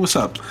 Come say what's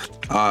up.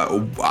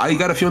 I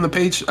got a few on the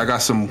page. I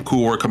got some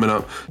cool work coming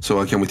up, so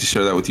I can't wait to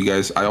share that with you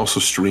guys. I also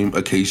stream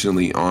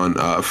occasionally on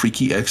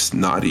Freaky X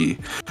Naughty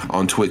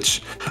on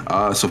Twitch.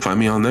 So find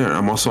me on there.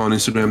 I'm also on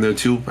Instagram there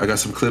too. I got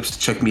some clips.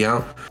 Check me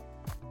out.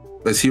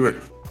 Let's hear it.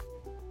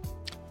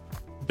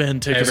 Ben,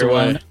 take us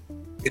away.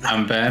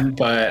 I'm Ben,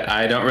 but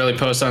I don't really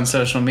post on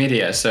social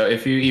media. So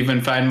if you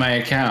even find my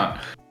account,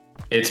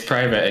 it's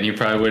private and you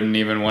probably wouldn't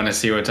even want to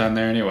see what's on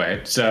there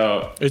anyway.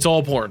 So it's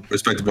all porn.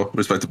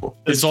 Respectable.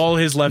 It's all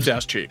his left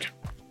ass cheek.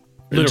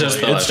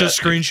 Literally, it's just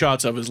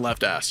screenshots of his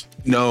left ass.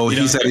 No,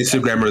 he's that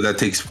Instagrammer that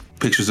takes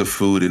pictures of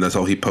food and that's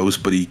all he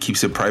posts, but he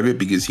keeps it private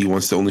because he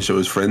wants to only show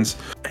his friends.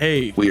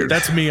 Hey, weird.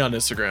 That's me on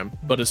Instagram,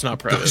 but it's not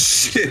private. Oh,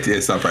 shit, yeah,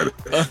 it's not private.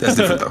 That's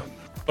different though.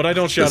 But I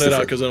don't shout it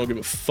out because I don't give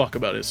a fuck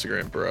about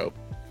Instagram, bro.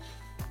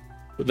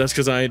 But that's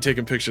because I ain't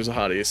taking pictures of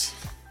hotties.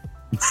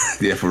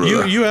 Yeah, for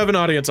real. You have an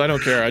audience. I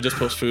don't care. I just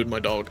post food, my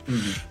dog.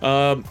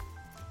 Mm-hmm.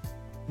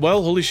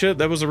 Well, holy shit,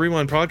 that was the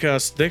Rewind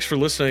podcast. Thanks for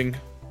listening.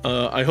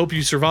 I hope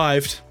you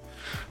survived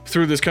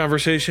through this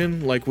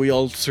conversation like we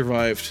all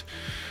survived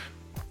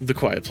The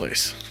Quiet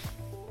Place.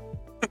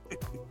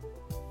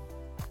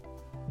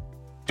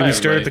 Do we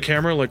stare at the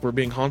camera like we're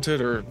being haunted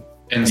or...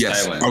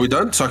 Yes. Are we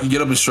done? So I can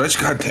get up and stretch?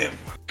 God damn.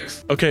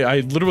 Okay, I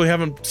literally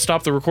haven't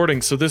stopped the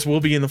recording, so this will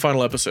be in the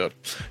final episode.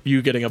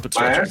 You getting up and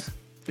stretching.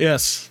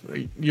 Yes,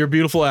 your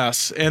beautiful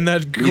ass and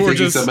that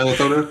gorgeous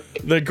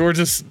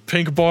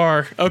pink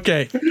bar.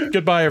 Okay,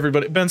 goodbye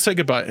everybody. Ben, say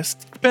goodbye.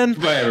 Ben,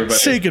 goodbye everybody.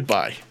 Say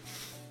goodbye.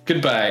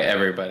 Goodbye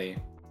everybody.